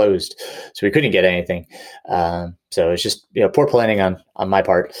stores were closed, so we couldn't get anything. So it's just poor planning on my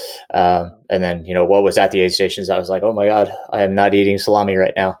part. And then what was at the aid stations, I was like, oh my god, I am not eating salami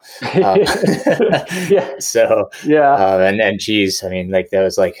right now. Yeah. So and cheese. I mean, like that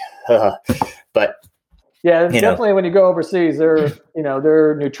was like, but. Yeah, definitely. When you go overseas, their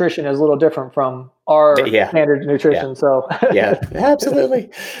nutrition is a little different from our standard nutrition. Yeah. So absolutely.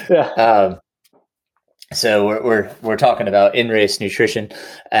 Yeah. So we're talking about in-race nutrition,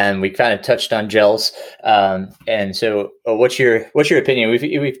 and we kind of touched on gels. And so, what's your opinion?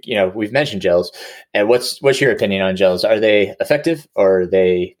 We've mentioned gels, and what's your opinion on gels? Are they effective, or are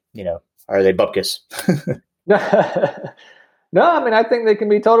they bupkis? No, I mean, I think they can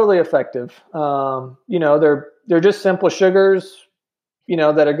be totally effective. They're just simple sugars,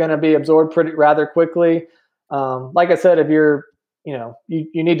 that are going to be absorbed rather quickly. Like I said, if you're, you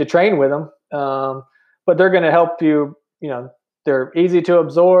need to train with them, but they're going to help you. They're easy to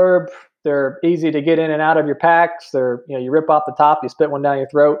absorb. They're easy to get in and out of your packs. They're, you rip off the top, you spit one down your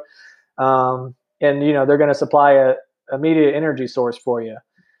throat, and they're going to supply a immediate energy source for you.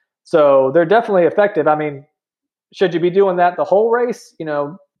 So they're definitely effective. I mean, should you be doing that the whole race?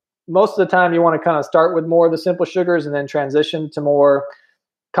 Most of the time you want to kind of start with more of the simple sugars and then transition to more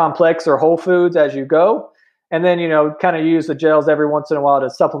complex or whole foods as you go. And then, kind of use the gels every once in a while to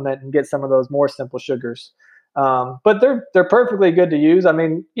supplement and get some of those more simple sugars. But they're perfectly good to use. I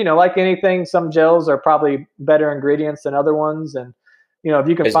mean, like anything, some gels are probably better ingredients than other ones. And, if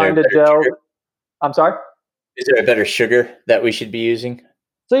you can find a gel, sugar? I'm sorry? Is there a better sugar that we should be using?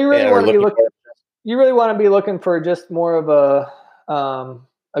 So you really want to be looking. You really want to be looking for just more of a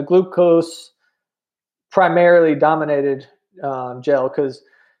glucose primarily dominated gel, because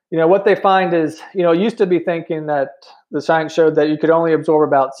what they find is it used to be thinking that the science showed that you could only absorb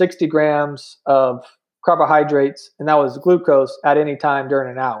about 60 grams of carbohydrates, and that was glucose, at any time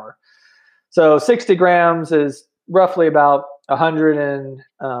during an hour. So 60 grams is roughly about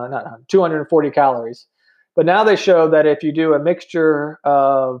 240 calories. But now they show that if you do a mixture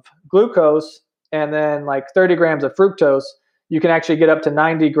of glucose and then like 30 grams of fructose, you can actually get up to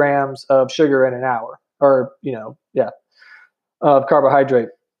 90 grams of sugar in an hour, or, of carbohydrate.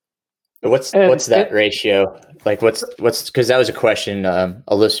 What's that ratio? Like what's, cause that was a question a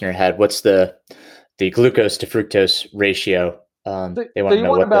listener had. What's the glucose to fructose ratio? They want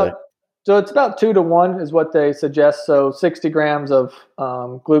to know so it's about 2 to 1 is what they suggest. So 60 grams of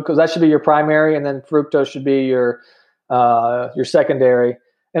glucose, that should be your primary, and then fructose should be your secondary.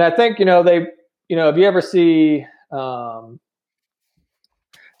 And I think, if you ever see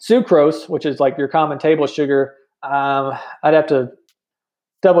sucrose, which is like your common table sugar, I'd have to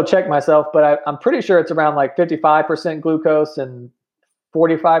double check myself, but I'm pretty sure it's around like 55% glucose and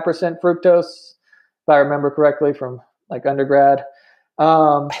 45% fructose, if I remember correctly from like undergrad.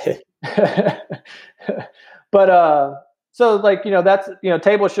 But so like, that's,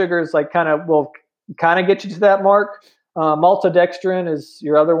 table sugars like will get you to that mark. Maltodextrin is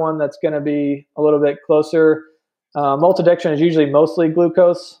your other one that's going to be a little bit closer. Maltodextrin is usually mostly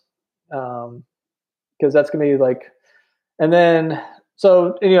glucose, because that's going to be like, and then,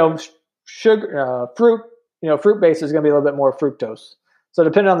 so, sugar, fruit base is going to be a little bit more fructose. So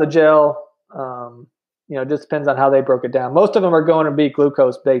depending on the gel, it just depends on how they broke it down. Most of them are going to be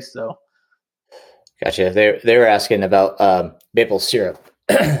glucose based though. Gotcha. They were asking about maple syrup.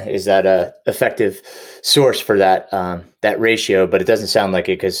 Is that a effective source for that ratio? But it doesn't sound like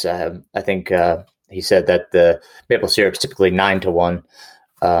it, because I think he said that the maple syrup is typically 9 to 1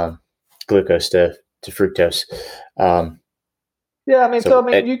 glucose to fructose. Yeah, I mean,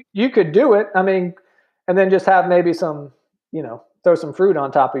 you could do it. I mean, and then just have maybe some, throw some fruit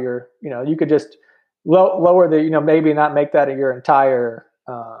on top of your, you could just lower the, maybe not make that your entire,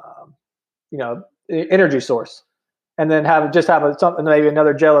 energy source, and then have something, maybe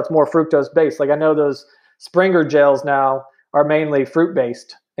another gel that's more fructose based. Like I know those Springer gels now are mainly fruit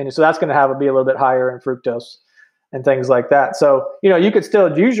based, and so that's going to be a little bit higher in fructose and things like that. So you could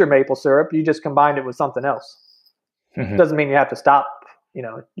still use your maple syrup. You just combined it with something else. Mm-hmm. Doesn't mean you have to stop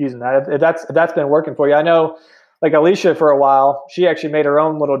using that. If that's been working for you. I know, like Alicia, for a while, she actually made her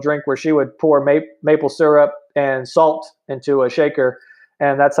own little drink where she would pour maple syrup and salt into a shaker,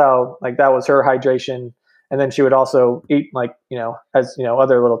 and that's how, like, that was her hydration. And then she would also eat, like, as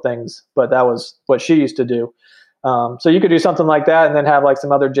other little things, but that was what she used to do. So you could do something like that, and then have like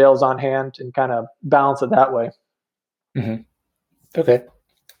some other gels on hand and kind of balance it that way. Mm-hmm. Okay.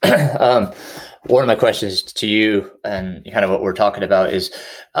 One of my questions to you, and kind of what we're talking about, is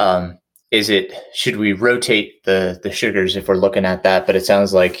should we rotate the sugars if we're looking at that? But it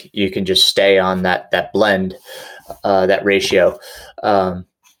sounds like you can just stay on that blend, that ratio.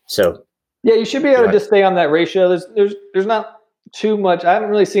 So yeah, you should be able to just stay on that ratio. There's not too much. I haven't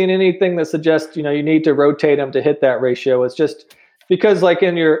really seen anything that suggests you need to rotate them to hit that ratio. It's just because, like,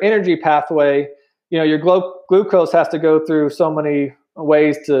 in your energy pathway, your glucose has to go through so many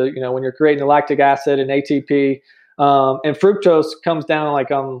ways to, when you're creating the lactic acid and ATP, and fructose comes down like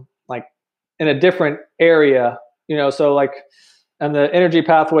in a different area, so like on the energy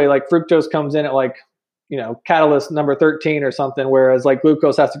pathway, like fructose comes in at like, catalyst number 13 or something, whereas like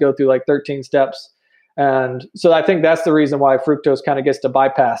glucose has to go through like 13 steps. And so I think that's the reason why fructose kind of gets to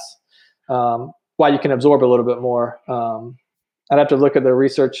bypass, why you can absorb a little bit more. I'd have to look at the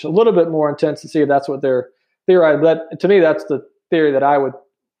research a little bit more intense to see if that's what they're theorizing. But to me, that's the theory that I would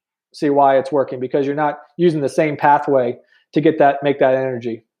see why it's working, because you're not using the same pathway to make that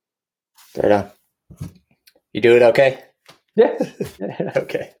energy. Right on. You do it okay? Yeah.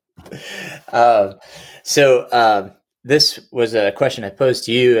 Okay. This was a question I posed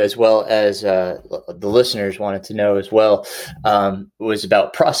to you, as well as the listeners wanted to know as well, was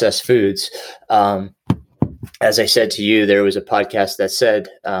about processed foods. As I said to you, there was a podcast that said,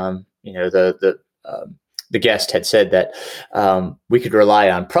 the guest had said that we could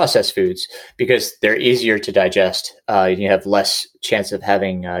rely on processed foods because they're easier to digest. You have less chance of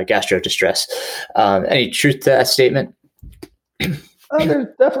having gastro distress. Any truth to that statement? There's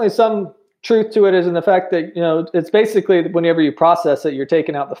definitely some truth to it, is in the fact that, it's basically whenever you process it, you're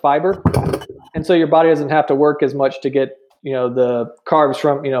taking out the fiber. And so your body doesn't have to work as much to get, the carbs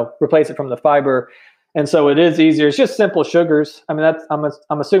from, replace it from the fiber. And so it is easier. It's just simple sugars. I mean,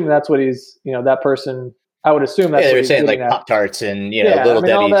 I'm assuming that's what he's, that person, I would assume that's what he's saying, like Pop-Tarts and, Little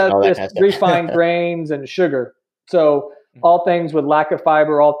Debbie's and all that kind of stuff. Refined grains and sugar. So all things with lack of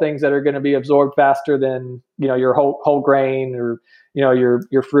fiber, all things that are going to be absorbed faster than, your whole grain or,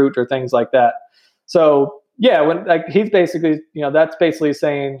 your fruit or things like that. So yeah, when, like, he's basically, that's basically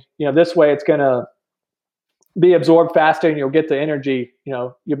saying, this way it's going to be absorbed faster and you'll get the energy,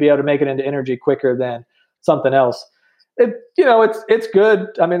 you'll be able to make it into energy quicker than something else. It's good.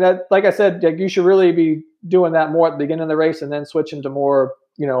 I mean, that, like I said, like, you should really be doing that more at the beginning of the race and then switching to more,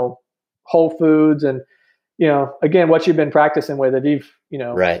 whole foods and, again, what you've been practicing with it. You've,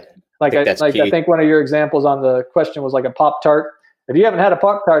 right. Like I think one of your examples on the question was like a Pop-Tart. If you haven't had a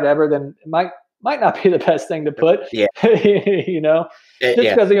Pop-Tart ever, then it might not be the best thing to put. Yeah.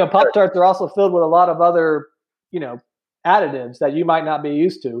 Because Pop-Tarts are also filled with a lot of other, additives that you might not be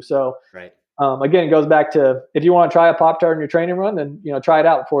used to. So right. Again, it goes back to, if you want to try a Pop-Tart in your training run, then try it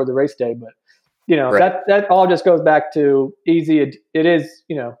out before the race day. But right. that all just goes back to easy. It is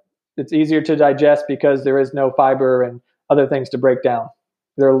it's easier to digest because there is no fiber and other things to break down.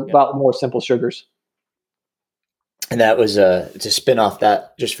 They're a lot more simple sugars. And that was to spin off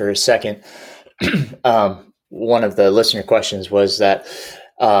that just for a second. One of the listener questions was that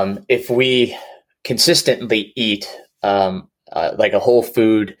if we consistently eat like a whole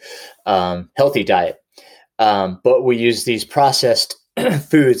food, healthy diet, but we use these processed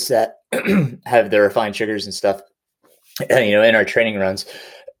foods that have the refined sugars and stuff, in our training runs,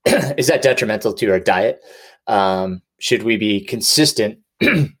 is that detrimental to our diet? Should we be consistent,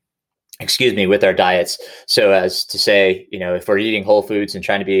 with our diets? So as to say, if we're eating whole foods and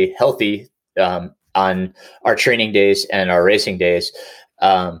trying to be healthy on our training days and our racing days,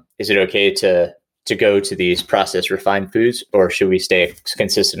 is it okay to go to these processed refined foods, or should we stay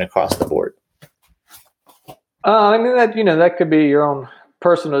consistent across the board? I mean, that, that could be your own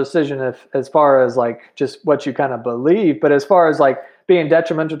personal decision as far as like just what you kind of believe. But as far as like being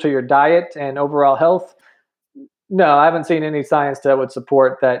detrimental to your diet and overall health, no, I haven't seen any science that would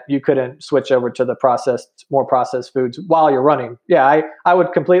support that you couldn't switch over to the more processed foods while you're running. Yeah, I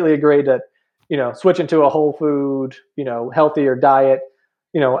would completely agree that, switching to a whole food, healthier diet,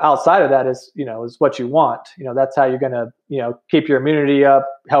 outside of that is what you want. That's how you're going to, keep your immunity up,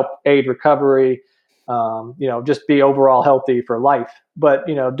 help aid recovery. just be overall healthy for life. But,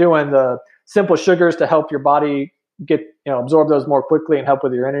 doing the simple sugars to help your body get, absorb those more quickly and help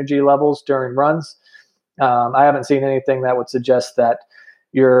with your energy levels during runs. I haven't seen anything that would suggest that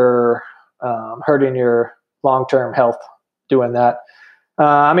you're hurting your long-term health doing that.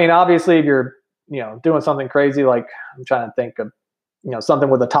 Obviously if you're, doing something crazy, like I'm trying to think of, something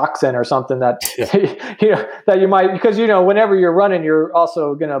with a toxin or something that, that you might, because, whenever you're running, you're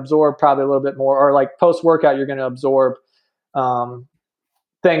also going to absorb probably a little bit more, or like post workout, you're going to absorb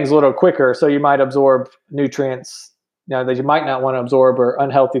things a little quicker. So you might absorb nutrients, that you might not want to absorb, or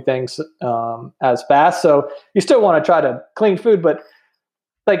unhealthy things as fast. So you still want to try to clean food, but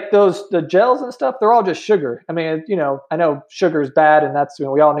like the gels and stuff, they're all just sugar. I know sugar is bad, and that's,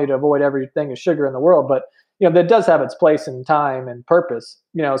 we all need to avoid everything as sugar in the world, but that does have its place and time and purpose,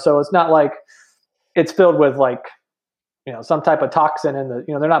 so it's not like it's filled with like, some type of toxin in the,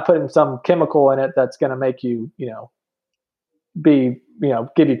 they're not putting some chemical in it that's going to make you,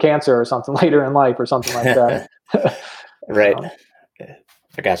 give you cancer or something later in life or something like that. Right.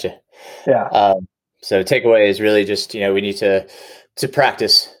 I gotcha. Yeah. So takeaway is really just, we need to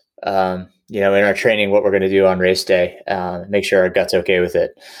practice, in our training, what we're going to do on race day, make sure our gut's okay with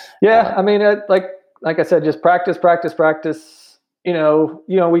it. Yeah. Like I said, just practice. We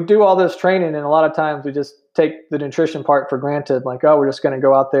do all this training, and a lot of times we just take the nutrition part for granted. Like, oh, we're just going to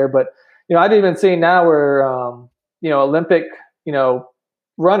go out there. But, I've even seen now where, Olympic,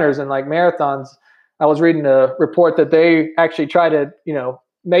 runners and like marathons, I was reading a report that they actually try to,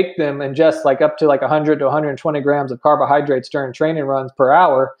 make them ingest like up to like 100 to 120 grams of carbohydrates during training runs per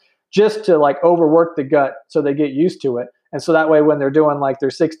hour, just to like overwork the gut so they get used to it. And so that way, when they're doing like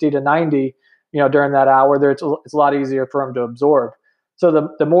their 60 to 90, during that hour, it's a lot easier for them to absorb.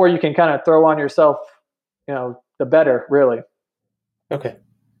 So the more you can kind of throw on yourself, the better, really. Okay.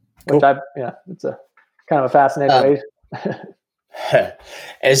 Cool. Which it's a kind of a fascinating way.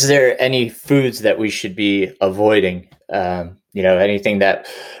 Is there any foods that we should be avoiding? Anything that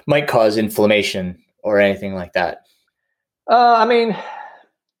might cause inflammation or anything like that? I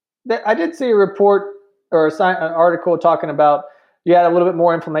did see a report or an article talking about you had a little bit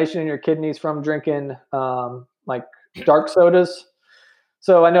more inflammation in your kidneys from drinking like dark sodas.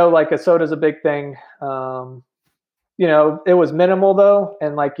 So I know like a soda is a big thing. It was minimal though,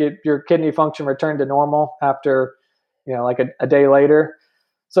 and like your kidney function returned to normal after, like a day later.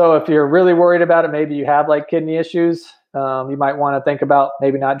 So if you're really worried about it, maybe you have like kidney issues. You might want to think about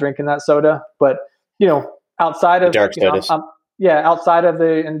maybe not drinking that soda. But outside of dark sodas, outside of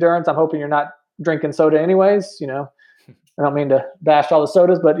the endurance, I'm hoping you're not drinking soda anyways. I don't mean to bash all the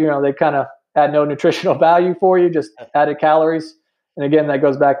sodas, but they kind of add no nutritional value for you, just added calories. And again, that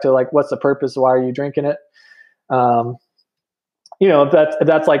goes back to like, what's the purpose? Why are you drinking it? If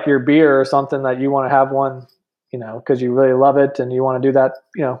that's like your beer or something that you want to have one, because you really love it and you want to do that,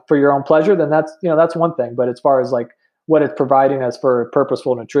 for your own pleasure, then that's one thing. But as far as like what it's providing as for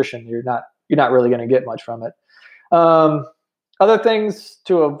purposeful nutrition, you're not really going to get much from it. Other things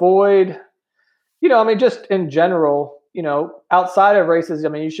to avoid, just in general, outside of races,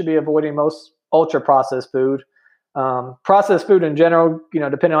 you should be avoiding most ultra processed food. Processed food in general,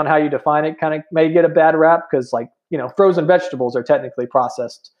 depending on how you define it, kind of may get a bad rap because like, frozen vegetables are technically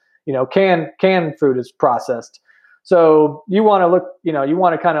processed. Canned food is processed. So you want to look, you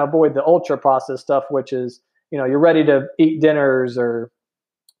want to kind of avoid the ultra processed stuff, which is, you're ready to eat dinners or,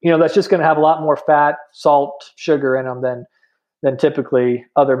 that's just going to have a lot more fat, salt, sugar in them than typically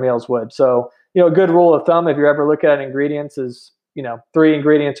other meals would. So, a good rule of thumb, if you're ever looking at ingredients, is, 3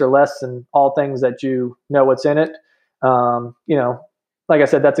 ingredients or less in all things that what's in it. Like I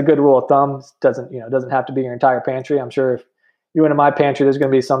said, that's a good rule of thumb. It doesn't have to be your entire pantry. I'm sure if you went to my pantry, there's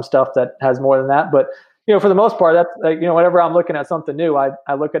going to be some stuff that has more than that. But, for the most part, that's like, whenever I'm looking at something new,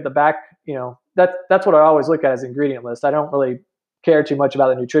 I look at the back, that's what I always look at as ingredient list. I don't really care too much about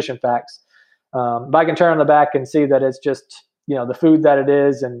the nutrition facts. If I can turn on the back and see that it's just, the food that it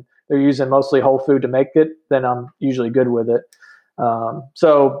is, and they're using mostly whole food to make it, then I'm usually good with it.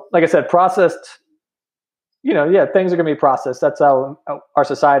 So like I said, processed, things are going to be processed. That's how our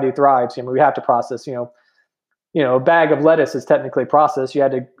society thrives. We have to process, a bag of lettuce is technically processed. You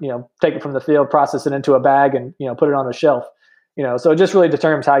had to, take it from the field, process it into a bag and, put it on a shelf, so it just really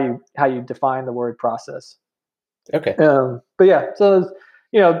determines how you define the word process. Okay. But yeah, so,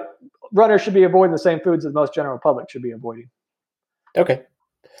 runners should be avoiding the same foods that most general public should be avoiding. Okay.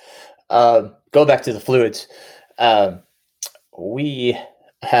 Go back to the fluids. We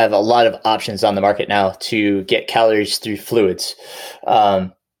have a lot of options on the market now to get calories through fluids.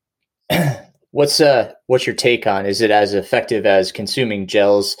 What's your take on? Is it as effective as consuming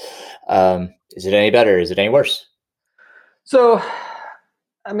gels? Is it any better? Is it any worse? So,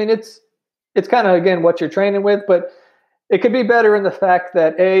 I mean, it's kind of, again, what you're training with, but it could be better in the fact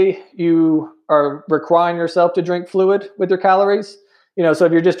that you are requiring yourself to drink fluid with your calories. So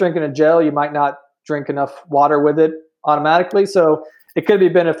if you're just drinking a gel, you might not drink enough water with it automatically. So it could be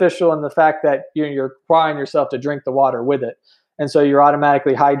beneficial in the fact that you're requiring yourself to drink the water with it. And so you're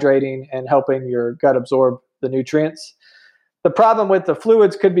automatically hydrating and helping your gut absorb the nutrients. The problem with the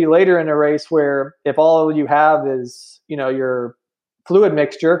fluids could be later in a race where if all you have is, your fluid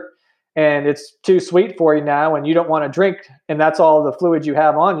mixture, and it's too sweet for you now and you don't want to drink, and that's all the fluid you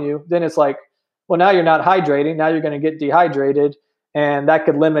have on you, then it's like, well, now you're not hydrating. Now you're going to get dehydrated, and that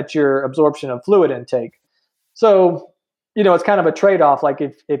could limit your absorption of fluid intake. So, it's kind of a trade-off. Like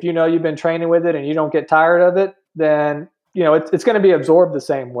if you've been training with it and you don't get tired of it, then, it's going to be absorbed the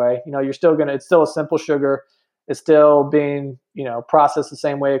same way. It's still a simple sugar. It's still being, processed the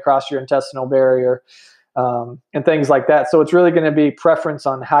same way across your intestinal barrier. And things like that. So it's really going to be preference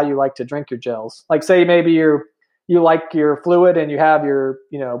on how you like to drink your gels. Like say maybe you like your fluid and you have your,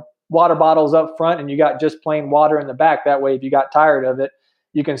 water bottles up front and you got just plain water in the back. That way, if you got tired of it,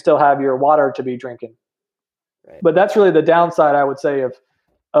 you can still have your water to be drinking. Right. But that's really the downside, I would say, of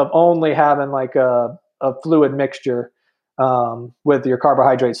only having like a fluid mixture with your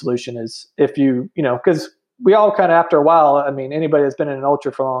carbohydrate solution is if because we all kind of, after a while, I mean, anybody that's been in an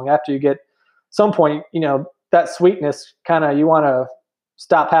ultra for long, after you get some point, that sweetness kind of, you want to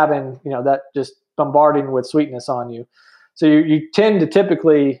stop having, that just bombarding with sweetness on you. So you tend to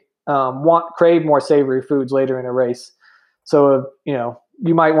typically crave more savory foods later in a race. So,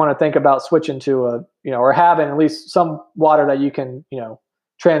 you might want to think about switching to or having at least some water that you can,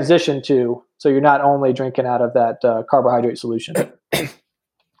 transition to. So you're not only drinking out of that carbohydrate solution.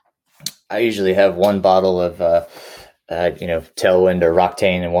 I usually have one bottle of, Tailwind or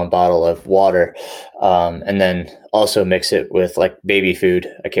Roctane and one bottle of water. And then also mix it with like baby food.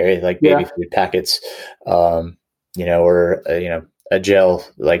 I carry like baby food packets, or a gel,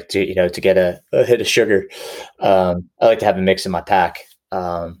 like to get a hit of sugar. I like to have a mix in my pack,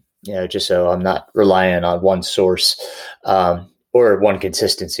 just so I'm not relying on one source, or one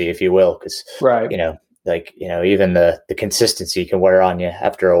consistency, if you will. Cause right. Even the consistency can wear on you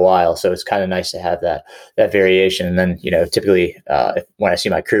after a while. So it's kind of nice to have that variation. And then, typically when I see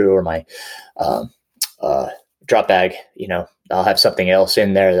my crew or my drop bag, I'll have something else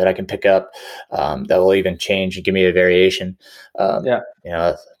in there that I can pick up that will even change and give me a variation.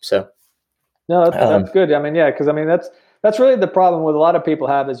 So. No, that's good. I mean, because that's really the problem with a lot of people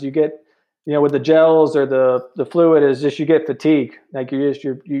have is you get, with the gels or the fluid is just you get fatigue. Like if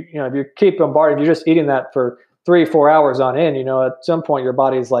you keep bombarding, if you're just eating that for 3-4 hours on end, at some point your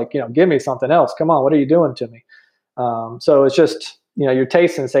body's like, give me something else. Come on, what are you doing to me? So it's just, your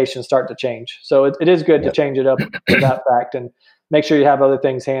taste sensations start to change. So it is good to change it up for that fact and make sure you have other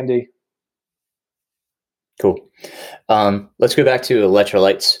things handy. Cool. Let's go back to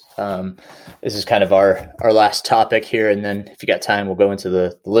electrolytes. This is kind of our last topic here, and then if you got time, we'll go into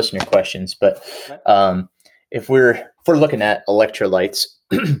the listener questions. But if we're looking at electrolytes,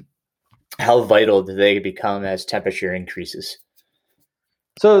 how vital do they become as temperature increases?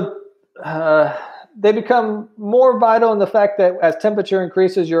 So they become more vital in the fact that as temperature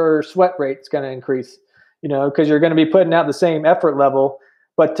increases, your sweat rate's going to increase. Because you're going to be putting out the same effort level.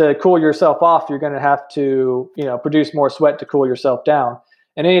 But to cool yourself off, you're going to have to, produce more sweat to cool yourself down.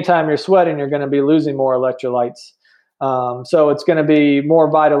 And anytime you're sweating, you're going to be losing more electrolytes. So it's going to be more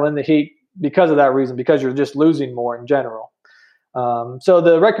vital in the heat because of that reason, because you're just losing more in general. So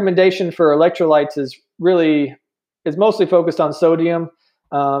the recommendation for electrolytes is mostly focused on sodium.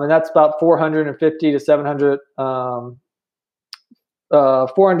 And that's about 450 to 700,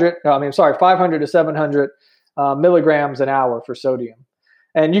 500 to 700 milligrams an hour for sodium.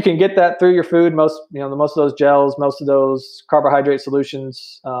 And you can get that through your food. Most of those gels, most of those carbohydrate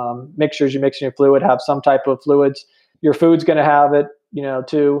solutions, mixtures you mix in your fluid have some type of fluids. Your food's going to have it,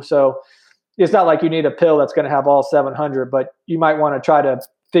 too. So it's not like you need a pill that's going to have all 700, but you might want to try to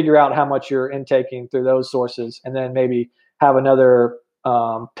figure out how much you're intaking through those sources, and then maybe have another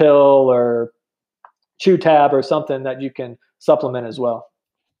pill or chew tab or something that you can supplement as well.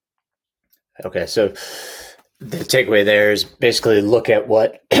 Okay, so the takeaway there is basically look at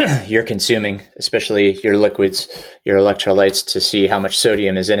what you're consuming, especially your liquids, your electrolytes, to see how much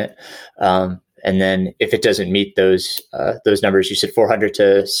sodium is in it. And then if it doesn't meet those numbers, you said 400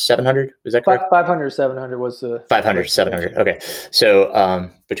 to 700. Was that correct? 500, 700 was the 500 to 700. Okay. So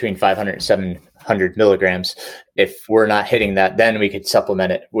between 500 and 700 milligrams, if we're not hitting that, then we could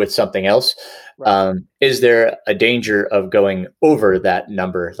supplement it with something else. Right. Is there a danger of going over that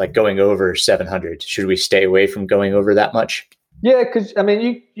number, like going over 700? Should we stay away from going over that much? Yeah, because I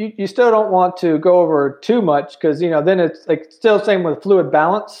mean, you still don't want to go over too much because then it's like still same with fluid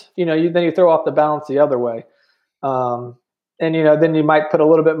balance. Then you throw off the balance the other way, and then you might put a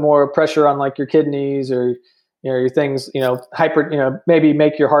little bit more pressure on like your kidneys or your things. Hyper. Maybe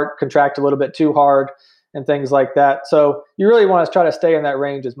make your heart contract a little bit too hard and things like that. So you really want to try to stay in that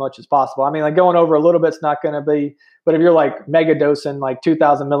range as much as possible. I mean, like going over a little bit's not going to be, but if you're like mega dosing like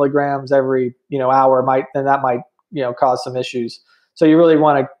 2,000 milligrams every hour, then that might cause some issues. So you really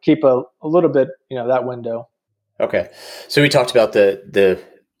want to keep a little bit, that window. Okay. So we talked about the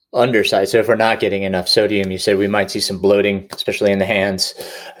underside. So if we're not getting enough sodium, you said we might see some bloating, especially in the hands,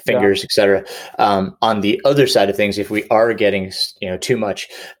 fingers, etc. On the other side of things, if we are getting, too much,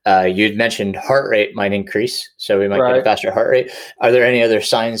 you'd mentioned heart rate might increase. So we might get a faster heart rate. Are there any other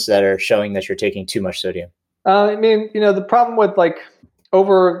signs that are showing that you're taking too much sodium? I mean, the problem with like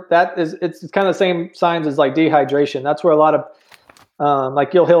over that is it's kind of the same signs as like dehydration. That's where a lot of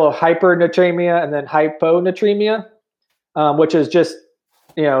like you'll hear hypernatremia and then hyponatremia, which is just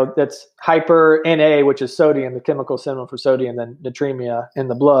that's hyper Na, which is sodium, the chemical symbol for sodium, then natremia in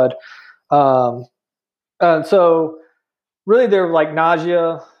the blood. So really, they're like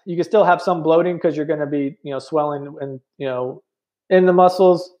nausea. You can still have some bloating because you're going to be swelling and in the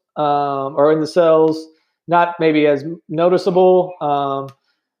muscles or in the cells. Not maybe as noticeable.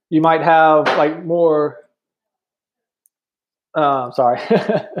 You might have like more. Sorry.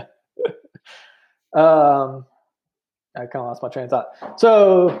 I kind of lost my train of thought.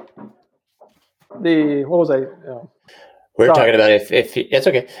 So what was I? We were talking about if it's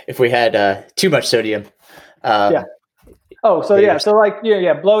okay if we had too much sodium. Yeah. Oh, so yeah. So like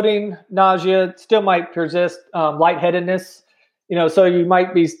bloating, nausea still might persist. Lightheadedness. So you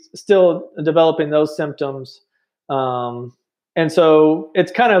might be still developing those symptoms. And so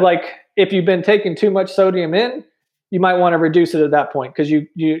it's kind of like if you've been taking too much sodium in, you might want to reduce it at that point because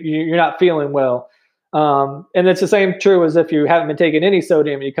you're not feeling well. And it's the same true as if you haven't been taking any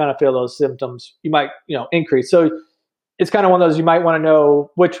sodium, you kind of feel those symptoms. You might increase. So it's kind of one of those you might want to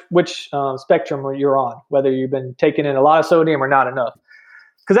know which spectrum you're on, whether you've been taking in a lot of sodium or not enough.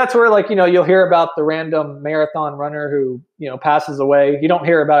 Because that's where you'll hear about the random marathon runner who passes away. You don't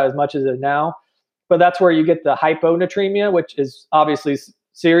hear about it as much as it now, but that's where you get the hyponatremia, which is obviously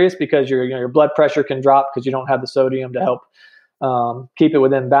serious because your blood pressure can drop because you don't have the sodium to help keep it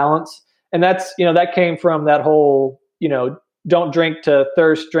within balance. And that's that came from that whole don't drink to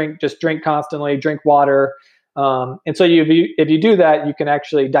thirst, just drink constantly, drink water. And so if you do that, you can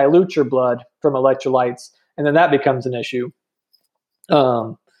actually dilute your blood from electrolytes, and then that becomes an issue.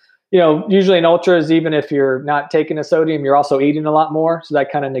 Usually in ultras, even if you're not taking a sodium, you're also eating a lot more. So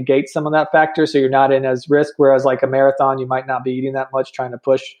that kind of negates some of that factor. So you're not in as risk. Whereas like a marathon, you might not be eating that much, trying to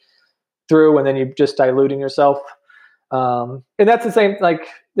push through, and then you're just diluting yourself. And that's the same, like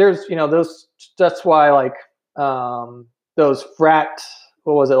there's, that's why like those frat,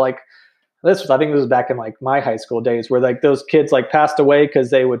 what was it like? I think this was back in like my high school days where like those kids like passed away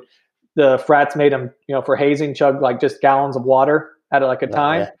because the frats made them, for hazing, chug like just gallons of water at like a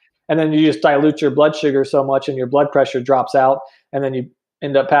time. Yeah. And then you just dilute your blood sugar so much and your blood pressure drops out, and then you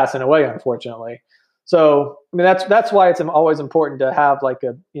end up passing away, unfortunately. So, I mean, that's why it's always important to have like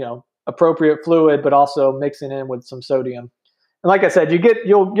a, appropriate fluid, but also mixing in with some sodium. And like I said,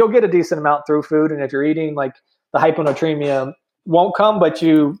 you'll get a decent amount through food. And if you're eating, like the hyponatremia won't come, but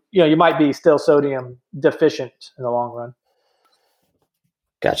you might be still sodium deficient in the long run.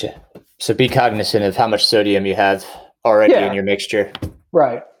 Gotcha. So be cognizant of how much sodium you have already in your mixture.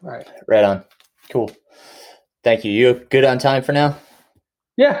 Right. Right on. Cool. Thank you. You good on time for now?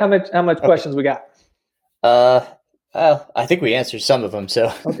 Yeah. How much questions we got? I think we answered some of them.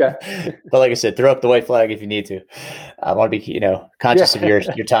 So, okay. But like I said, throw up the white flag if you need to. I want to be, conscious of your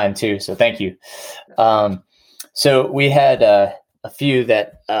time too. So thank you. So we had a few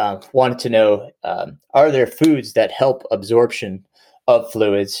that wanted to know, are there foods that help absorption of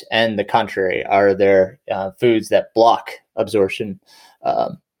fluids, and the contrary? Are there foods that block absorption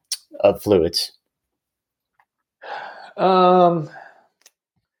of fluids? I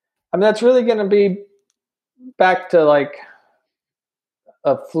mean, that's really going to be back to like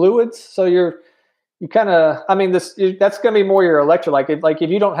fluids. So you kind of, I mean, that's going to be more your electrolyte. Like if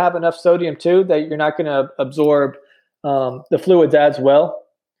you don't have enough sodium too, that you're not going to absorb the fluids as well.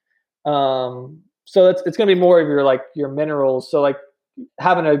 So it's going to be more of your minerals. So like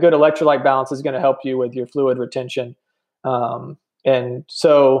having a good electrolyte balance is going to help you with your fluid retention. And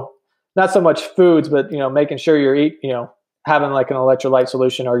so not so much foods, but making sure you're having like an electrolyte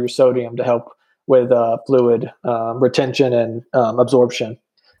solution or your sodium to help with fluid retention and absorption.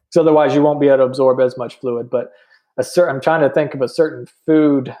 So otherwise you won't be able to absorb as much fluid. But I'm trying to think of a certain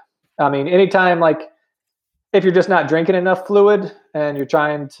food. I mean, anytime, like if you're just not drinking enough fluid and you're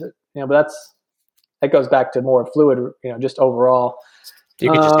trying to, but that goes back to more fluid, just overall.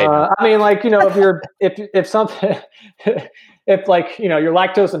 You could just say no. I mean, like, if something, if like, you're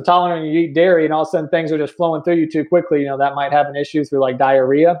lactose intolerant and you eat dairy and all of a sudden things are just flowing through you too quickly, that might have an issue through like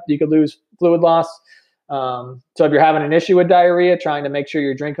diarrhea. You could lose fluid loss. So if you're having an issue with diarrhea, trying to make sure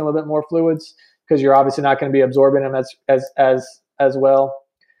you're drinking a little bit more fluids because you're obviously not going to be absorbing them as well.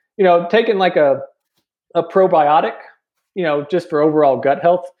 Taking like a probiotic, just for overall gut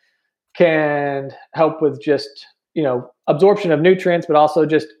health can help with just, absorption of nutrients, but also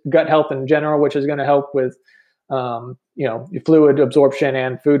just gut health in general, which is going to help with, your fluid absorption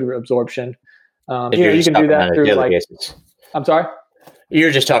and food absorption. You can do that through like, basis. I'm sorry.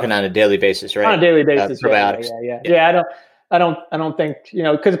 You're just talking on a daily basis, right? On a daily basis. Probiotics. Yeah. I don't think,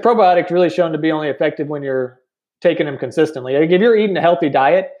 because probiotics really shown to be only effective when you're taking them consistently. Like if you're eating a healthy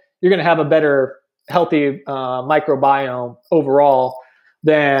diet, you're going to have a better healthy microbiome overall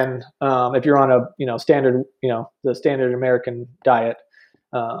than if you're on a standard the standard American diet.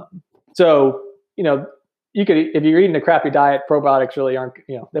 So you could, if you're eating a crappy diet, probiotics really aren't,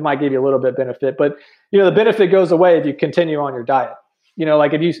 they might give you a little bit benefit, but the benefit goes away if you continue on your diet.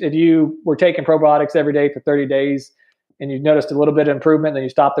 Like if you were taking probiotics every day for 30 days and you noticed a little bit of improvement, then you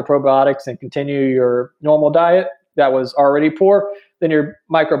stop the probiotics and continue your normal diet that was already poor, then your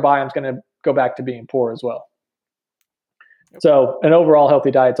microbiome is going to go back to being poor as well. So an overall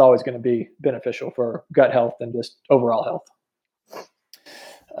healthy diet is always going to be beneficial for gut health and just overall health.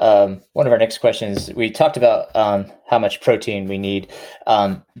 One of our next questions, we talked about how much protein we need.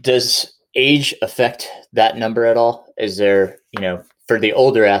 Does age affect that number at all? Is there, for the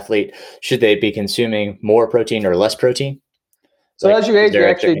older athlete, should they be consuming more protein or less protein? So as you age, you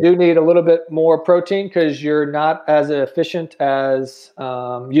actually do need a little bit more protein because you're not as efficient as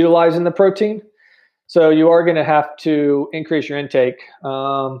utilizing the protein. So you are going to have to increase your intake.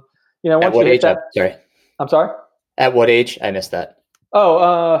 Once at what you hit age? that, Sorry. I'm sorry? At what age? I missed that.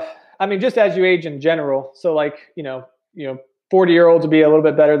 Oh, just as you age in general. So like, 40-year-olds would be a little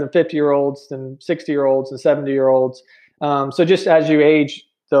bit better than 50-year-olds, than 60-year-olds and 70-year-olds. So just as you age,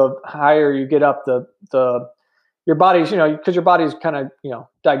 the higher you get up, your body's, because your body's kind of,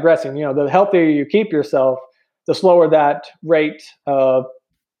 digressing, the healthier you keep yourself, the slower that rate of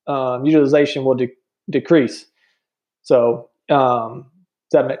utilization will decrease. So did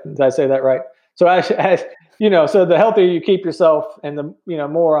I say that right? So as so the healthier you keep yourself and the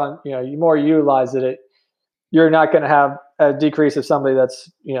more you utilize it, you're not going to have a decrease of somebody that's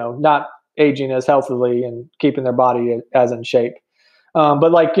not aging as healthily and keeping their body as in shape.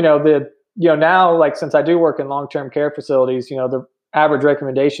 But like now, like since I do work in long-term care facilities, the average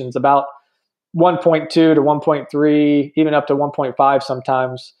recommendation is about 1.2 to 1.3, even up to 1.5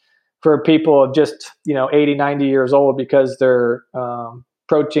 sometimes for people of just 80, 90 years old because their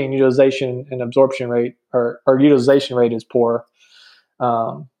protein utilization and absorption rate or utilization rate is poor.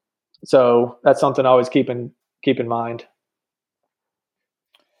 So that's something I always keep in mind.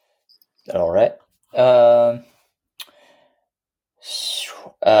 All right.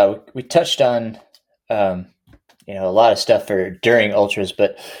 We touched on a lot of stuff for during ultras,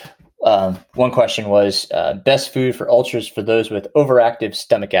 but one question was best food for ultras for those with overactive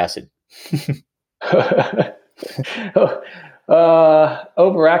stomach acid.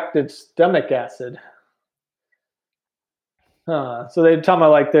 Overactive stomach acid. So they're talking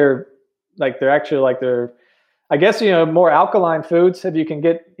about they're actually I guess, more alkaline foods. If you can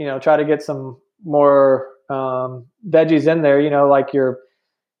get, try to get some more veggies in there, like your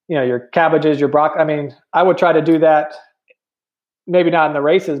cabbages, your broccoli. I mean, I would try to do that, maybe not in the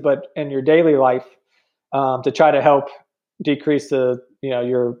races, but in your daily life, to try to help decrease the,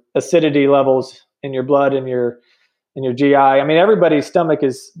 your acidity levels in your blood and your GI. I mean, everybody's stomach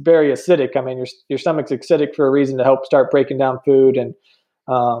is very acidic. I mean, your stomach's acidic for a reason to help start breaking down food. And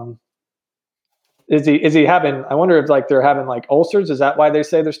is he having? I wonder if they're having ulcers. Is that why they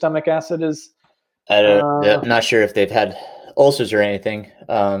say their stomach acid is? I'm not sure if they've had ulcers or anything.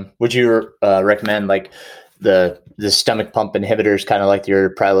 Would you recommend the stomach pump inhibitors, kind of like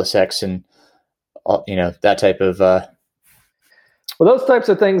your Prilosec and that type of? Well, those types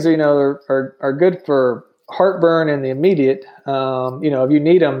of things, are good for heartburn in the immediate. If you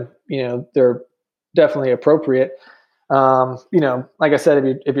need them, they're definitely appropriate. Like I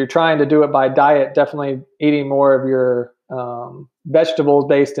said, if you're trying to do it by diet, definitely eating more of your vegetables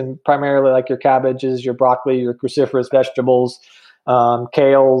based in primarily like your cabbages, your broccoli, your cruciferous vegetables,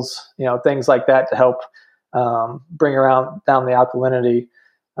 kales, things like that to help bring down the alkalinity.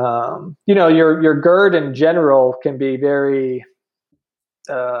 Your GERD in general can be very,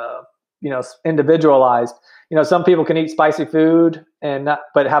 individualized. Some people can eat spicy food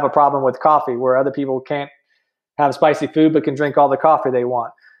but have a problem with coffee, where other people can't have spicy food but can drink all the coffee they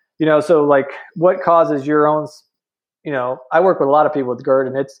want. So like what causes your own, I work with a lot of people with GERD,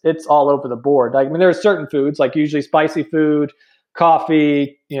 and it's all over the board. Like, I mean, there are certain foods, like usually spicy food,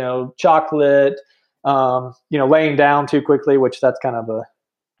 coffee, chocolate, laying down too quickly, which that's kind of a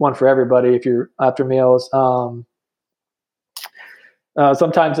one for everybody if you're after meals.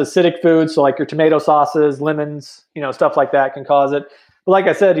 Sometimes acidic foods, so like your tomato sauces, lemons, stuff like that can cause it. But like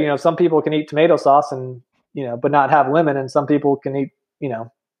I said, some people can eat tomato sauce and, but not have lemon, and some people can eat,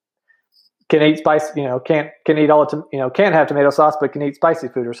 can eat spice, can't eat all the, can't have tomato sauce, but can eat spicy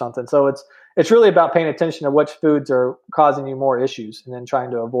food or something. So it's really about paying attention to which foods are causing you more issues and then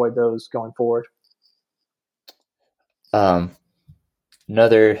trying to avoid those going forward.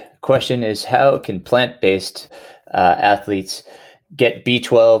 Another question is, how can plant-based athletes get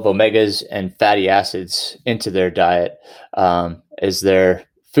B12, omegas, and fatty acids into their diet? Is there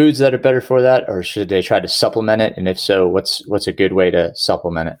foods that are better for that, or should they try to supplement it? And if so, what's a good way to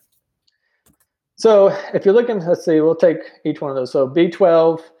supplement it? So if you're looking, let's see, we'll take each one of those. So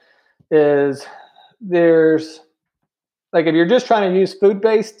B12 there's like, if you're just trying to use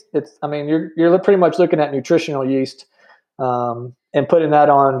food-based, you're pretty much looking at nutritional yeast and putting that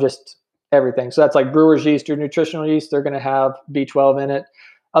on just everything. So that's like brewer's yeast or nutritional yeast. They're going to have B12 in it.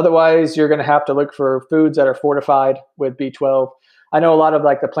 Otherwise, you're going to have to look for foods that are fortified with B12. I know a lot of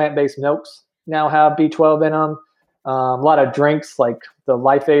like the plant-based milks now have B12 in them. A lot of drinks like the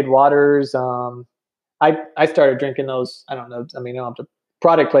Life Aid waters. I started drinking those. I don't know. I mean, I don't have to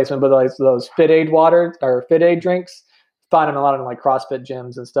product placement, but like those Fit Aid water or Fit Aid drinks. Find them a lot in like CrossFit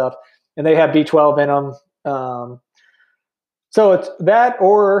gyms and stuff, and they have B12 in them. So it's that,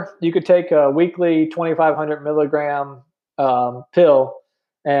 or you could take a weekly 2,500 milligram pill,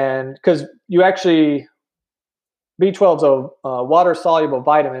 and because you actually B12 is a water soluble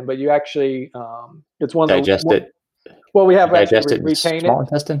vitamin, but you actually it's one digest of it. Well, we have digest actually it in retain small it.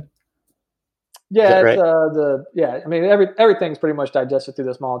 intestine. Yeah, right? I mean everything's pretty much digested through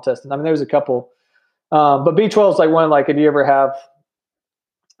the small intestine. I mean, there's a couple, but B12 is like one. Like if you ever have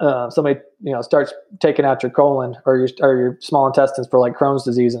somebody starts taking out your colon or your small intestines for like Crohn's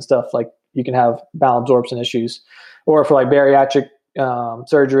disease and stuff, like you can have bowel absorption issues, or for like bariatric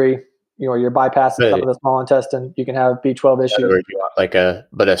surgery, you're bypassing some of the small intestine, you can have B12 issues. Or you want like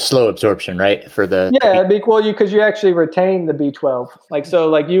a slow absorption, right? For the because you actually retain the B12. Like so,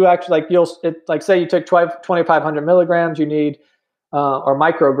 like you actually say you took 2,500 milligrams, you need or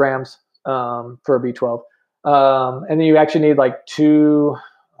micrograms for B12, and then you actually need like two.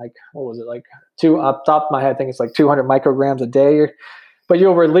 Like what was it, like two up top of my head? I think it's like 200 micrograms a day, but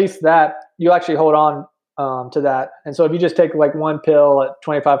you'll release that. You actually hold on to that, and so if you just take like one pill at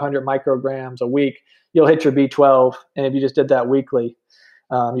 2,500 micrograms a week, you'll hit your B12. And if you just did that weekly,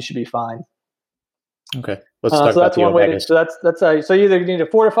 you should be fine. Okay, let's talk about that's the one way. omegas. So you either need to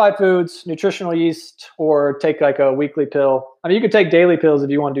fortify foods, nutritional yeast, or take like a weekly pill. I mean, you could take daily pills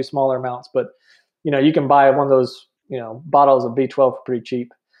if you want to do smaller amounts, but you can buy one of those bottles of B12 for pretty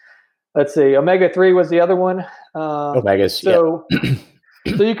cheap. Let's see, omega-3 was the other one. Omegas. So,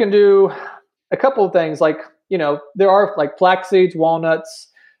 so you can do a couple of things. Like there are like flax seeds, walnuts,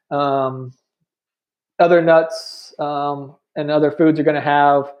 other nuts, and other foods are going to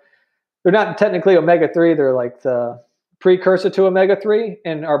have. They're not technically omega-3. They're like the precursor to omega-3,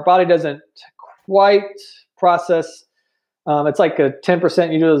 and our body doesn't quite process. It's like a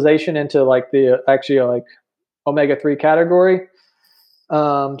 10% utilization into like the actually like omega-3 category.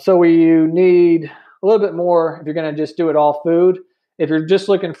 So you need a little bit more if you're going to just do it all food. If you're just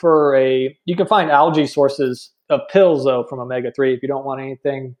looking for you can find algae sources of pills though from omega-3 if you don't want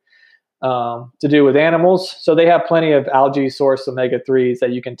anything to do with animals. So they have plenty of algae source omega-3s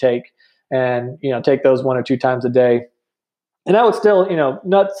that you can take, and take those 1 or 2 times a day. And I would still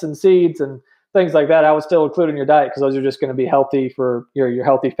nuts and seeds and things like that I would still include in your diet, because those are just going to be healthy for your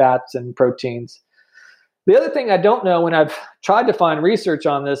healthy fats and proteins. The other thing I don't know, when I've tried to find research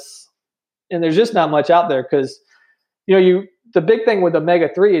on this, and there's just not much out there, because the big thing with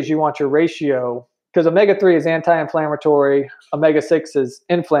omega-3 is you want your ratio, because omega-3 is anti-inflammatory, omega-6 is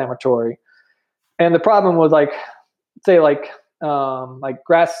inflammatory. And the problem with say like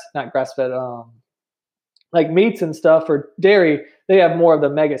not grass fed, like meats and stuff or dairy, they have more of the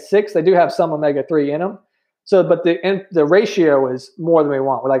omega-6. They do have some omega-3 in them. So, but the ratio is more than we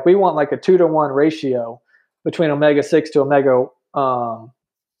want. Like we want like a 2-to-1 ratio between omega-6 to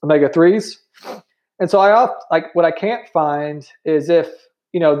omega-3s. And so what I can't find is if,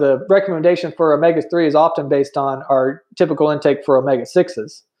 the recommendation for omega-3 is often based on our typical intake for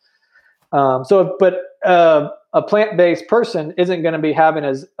omega-6s. A plant-based person isn't going to be having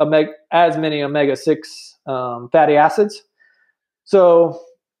as many omega-6 fatty acids. So,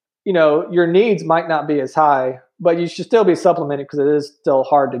 your needs might not be as high, but you should still be supplementing because it is still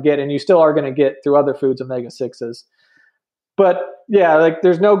hard to get, and you still are going to get through other foods omega-6s. But yeah, like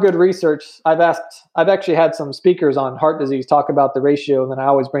there's no good research. I've actually had some speakers on heart disease talk about the ratio, and then I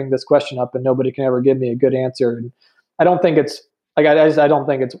always bring this question up, and nobody can ever give me a good answer. And I don't think it's I don't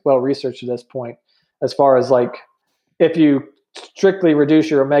think it's well researched at this point. As far as like, if you strictly reduce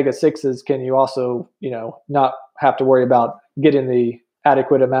your omega-6s, can you also not have to worry about getting the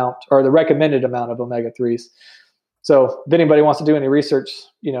adequate amount or the recommended amount of omega-3s? So if anybody wants to do any research,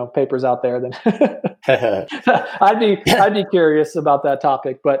 papers out there, then I'd be curious about that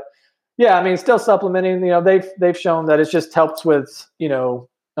topic. But yeah, I mean, still supplementing, they've shown that it just helps with,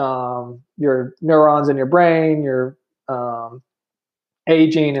 your neurons in your brain, your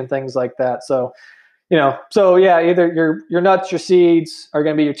aging and things like that. So, either your nuts, your seeds are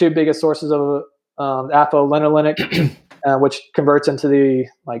going to be your two biggest sources of apolinolenic, which converts into the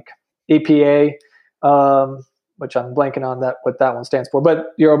like EPA, which I'm blanking on what that one stands for. But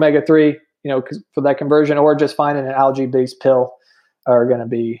your omega-3, for that conversion, or just finding an algae-based pill are going to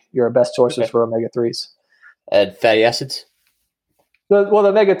be your best sources for omega-3s. And fatty acids? The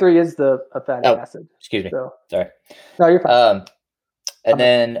omega-3 is a fatty acid. Excuse me. So, sorry. No, you're fine.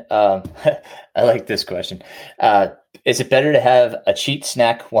 I like this question. Is it better to have a cheat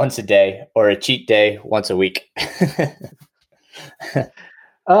snack once a day or a cheat day once a week?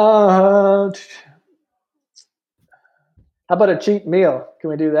 How about a cheat meal? Can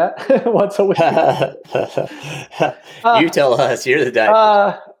we do that once a week? You tell us. You're the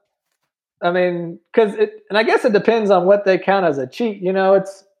dietitian. I mean, and I guess it depends on what they count as a cheat.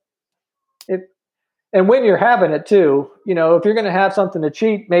 And when you're having it too. If you're going to have something to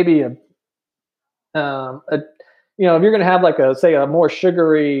cheat, maybe if you're going to have like a more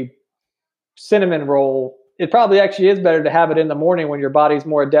sugary cinnamon roll, it probably actually is better to have it in the morning when your body's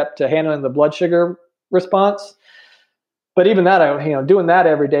more adept to handling the blood sugar response. But even that, doing that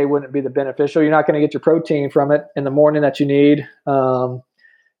every day wouldn't be the beneficial. You're not going to get your protein from it in the morning that you need. A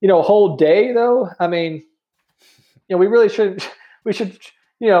whole day though. I mean, we should,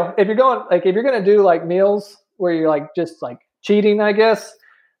 if you're going to do like meals where you're like just like cheating, I guess,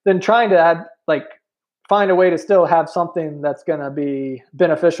 then trying to find a way to still have something that's going to be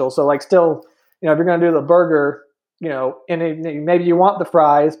beneficial. So like still, if you're going to do the burger, and maybe you want the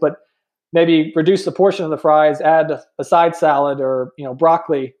fries, but maybe reduce the portion of the fries, add a side salad or,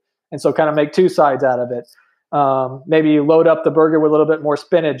 broccoli. And so kind of make two sides out of it. Maybe you load up the burger with a little bit more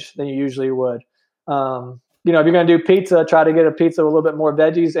spinach than you usually would. If you're going to do pizza, try to get a pizza with a little bit more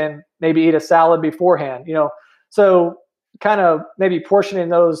veggies and maybe eat a salad beforehand, so kind of maybe portioning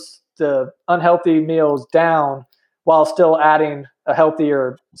the unhealthy meals down while still adding a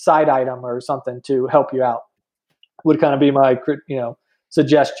healthier side item or something to help you out would kind of be my,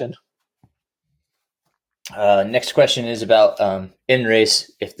 suggestion. Next question is about in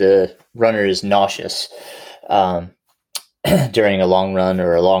race, if the runner is nauseous during a long run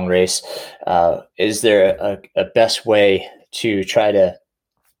or a long race, is there a best way to try to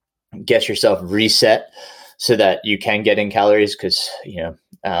get yourself reset so that you can get in calories? Because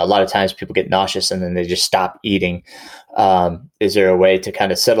a lot of times people get nauseous and then they just stop eating. Is there a way to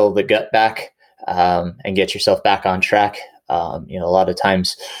kind of settle the gut back and get yourself back on track? A lot of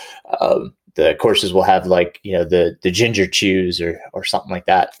times the courses will have the ginger chews or something like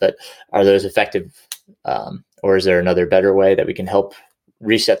that, but are those effective? Or is there another better way that we can help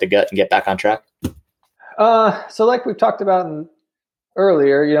reset the gut and get back on track? So like we've talked about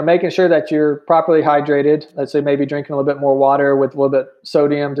earlier, making sure that you're properly hydrated. Let's say maybe drinking a little bit more water with a little bit of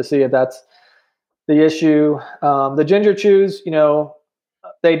sodium to see if that's the issue. The ginger chews,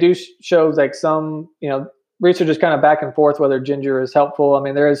 they do show like some, research is kind of back and forth whether ginger is helpful. I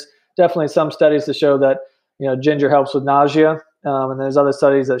mean, there is definitely some studies to show that, ginger helps with nausea. And there's other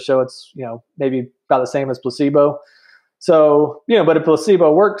studies that show it's, maybe about the same as placebo. So, but if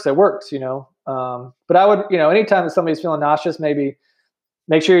placebo works, it works, but I would, anytime that somebody's feeling nauseous, maybe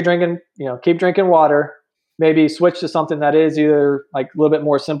make sure you're drinking, keep drinking water, maybe switch to something that is either like a little bit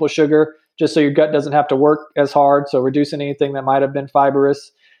more simple sugar. just so your gut doesn't have to work as hard. So reducing anything that might have been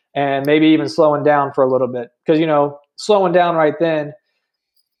fibrous, and maybe even slowing down for a little bit. Because, slowing down right then,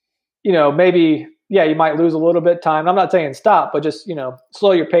 maybe, you might lose a little bit of time. I'm not saying stop, but just,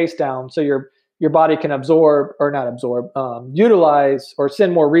 slow your pace down so your body can utilize or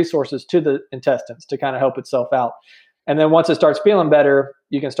send more resources to the intestines to kind of help itself out. And then once it starts feeling better,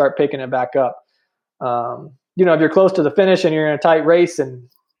 you can start picking it back up. If you're close to the finish and you're in a tight race and,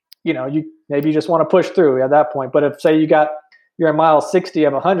 you just want to push through at that point. But if, say, you're in mile 60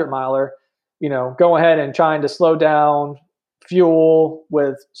 of a 100-miler, go ahead and trying to slow down, fuel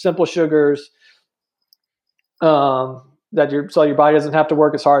with simple sugars, so your body doesn't have to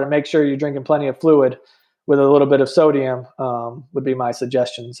work as hard, and make sure you're drinking plenty of fluid with a little bit of sodium, would be my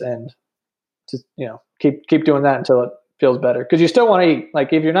suggestions. And just, keep doing that until it feels better. Cause you still want to eat.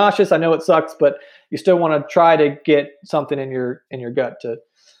 Like if you're nauseous, I know it sucks, but you still want to try to get something in your gut to,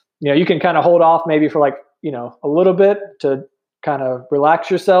 you can kind of hold off maybe for a little bit to kind of relax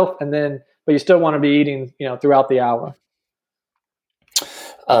yourself. And then, but you still want to be eating, throughout the hour.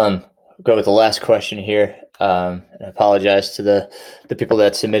 Go with the last question here. I apologize to the people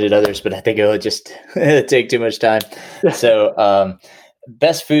that submitted others, but I think it would just take too much time. So,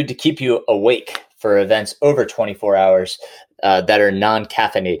 best food to keep you awake for events over 24 hours that are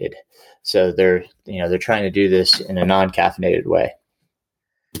non-caffeinated. So they're trying to do this in a non-caffeinated way.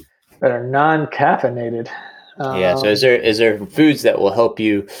 That are non-caffeinated. Yeah. So is there foods that will help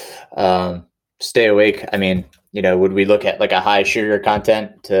you stay awake? I mean, would we look at like a high sugar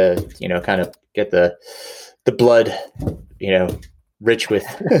content to, kind of get the blood, rich with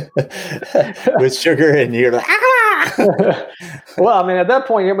with sugar, and you're like, ah! Well, I mean, at that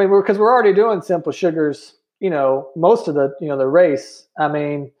point, because we're already doing simple sugars, most of the, the race. I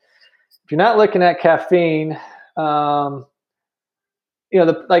mean, if you're not looking at caffeine,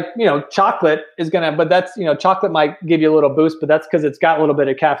 chocolate is gonna, but that's, chocolate might give you a little boost, but that's because it's got a little bit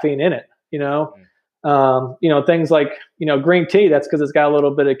of caffeine in it, things like, green tea, that's because it's got a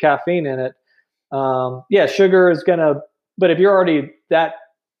little bit of caffeine in it. Sugar is gonna, but if you're already that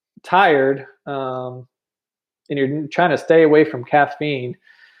tired, and you're trying to stay away from caffeine,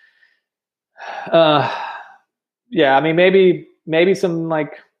 maybe some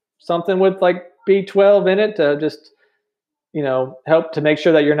like something with like B12 in it to just, help to make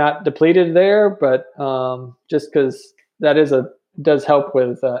sure that you're not depleted there. But just because that does help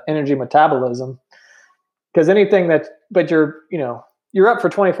with energy metabolism. Because anything but you're up for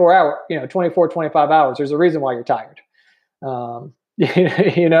 24 25 hours. There's a reason why you're tired.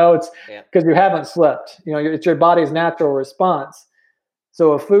 It's because you haven't slept. It's your body's natural response.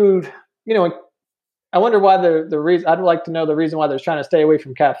 So a food, I wonder why the reason. I'd like to know the reason why they're trying to stay away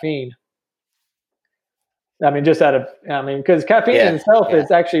from caffeine. I mean, because caffeine in itself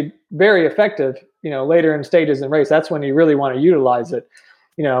is actually very effective. Later in stages in race, that's when you really want to utilize it.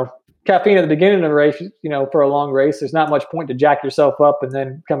 Caffeine at the beginning of the race, for a long race, there's not much point to jack yourself up and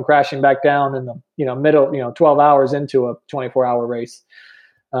then come crashing back down in the, middle, 12 hours into a 24-hour race.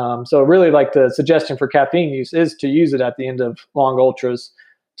 So really like the suggestion for caffeine use is to use it at the end of long ultras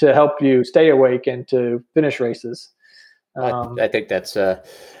to help you stay awake and to finish races. I think that's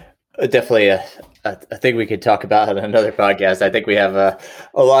definitely a thing we could talk about on another podcast. I think we have a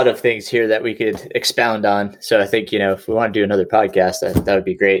lot of things here that we could expound on. So I think, if we want to do another podcast, that would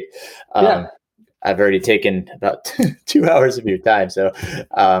be great. I've already taken about 2 hours of your time. So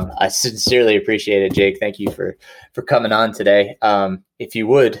I sincerely appreciate it, Jake. Thank you for coming on today. If you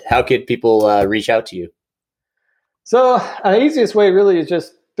would, how could people reach out to you? So the easiest way really is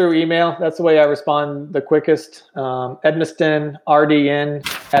just through email. That's the way I respond the quickest.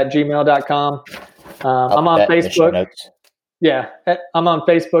 edmistonrdn@gmail.com. I'm on Facebook. Yeah. I'm on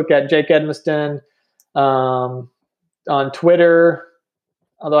Facebook at Jake Edmiston. On Twitter,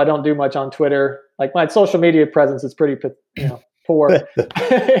 although I don't do much on Twitter. Like my social media presence is pretty, poor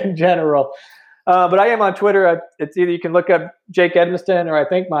in general. But I am on Twitter. It's either you can look up Jake Edmiston, or I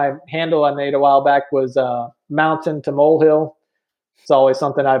think my handle I made a while back was Mountain to Molehill. It's always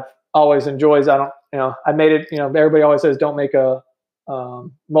something I've always enjoyed. I made it, everybody always says don't make a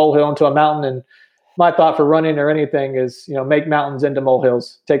molehill into a mountain. And my thought for running or anything is, make mountains into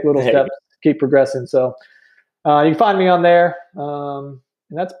molehills, take little steps, keep progressing. So you can find me on there. And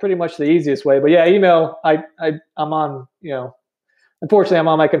that's pretty much the easiest way. But yeah, email, I'm on, unfortunately I'm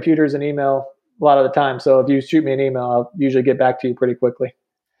on my computers and email a lot of the time. So if you shoot me an email, I'll usually get back to you pretty quickly.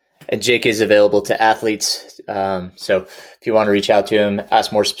 And Jake is available to athletes. So if you want to reach out to him,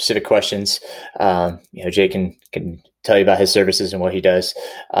 ask more specific questions, Jake can tell you about his services and what he does.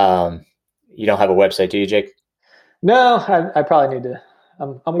 You don't have a website, do you, Jake? No, I probably need to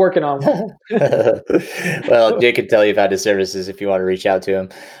I'm working on one. Well, Jake can tell you about his services if you want to reach out to him.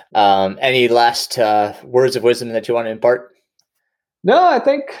 Any last words of wisdom that you want to impart? No, I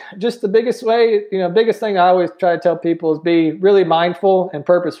think just the biggest thing I always try to tell people is be really mindful and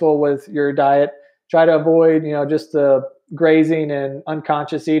purposeful with your diet. Try to avoid, just the grazing and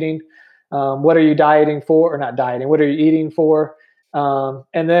unconscious eating. What are you dieting for, or not dieting? What are you eating for?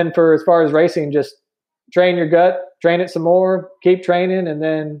 And then as far as racing, just train your gut, train it some more, keep training, and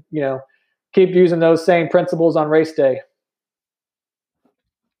then, keep using those same principles on race day.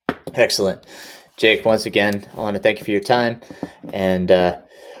 Excellent. Jake, once again, I want to thank you for your time, and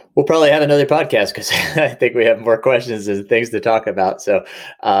we'll probably have another podcast because I think we have more questions and things to talk about. So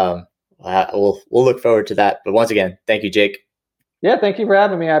we'll look forward to that. But once again, thank you, Jake. Yeah, thank you for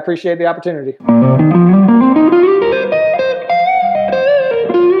having me. I appreciate the opportunity.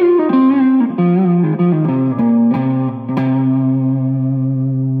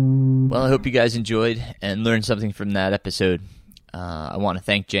 Well, I hope you guys enjoyed and learned something from that episode. I want to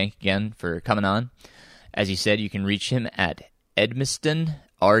thank Jake again for coming on. As he said, you can reach him at Edmiston,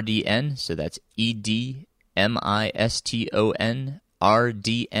 RDN, so that's EDMISTON,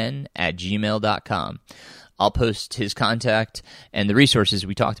 RDN @gmail.com. I'll post his contact and the resources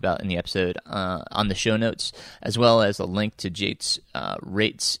we talked about in the episode on the show notes, as well as a link to Jake's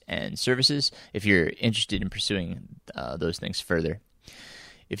rates and services if you're interested in pursuing those things further.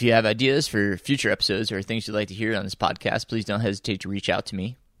 If you have ideas for future episodes or things you'd like to hear on this podcast, please don't hesitate to reach out to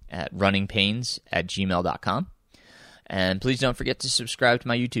me at runningpains@gmail.com. And please don't forget to subscribe to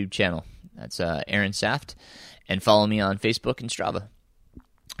my YouTube channel. That's Aaron Saft. And follow me on Facebook and Strava.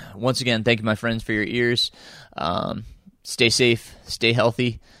 Once again, thank you, my friends, for your ears. Stay safe, stay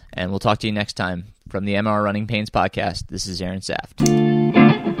healthy, and we'll talk to you next time from the MR Running Pains podcast. This is Aaron Saft.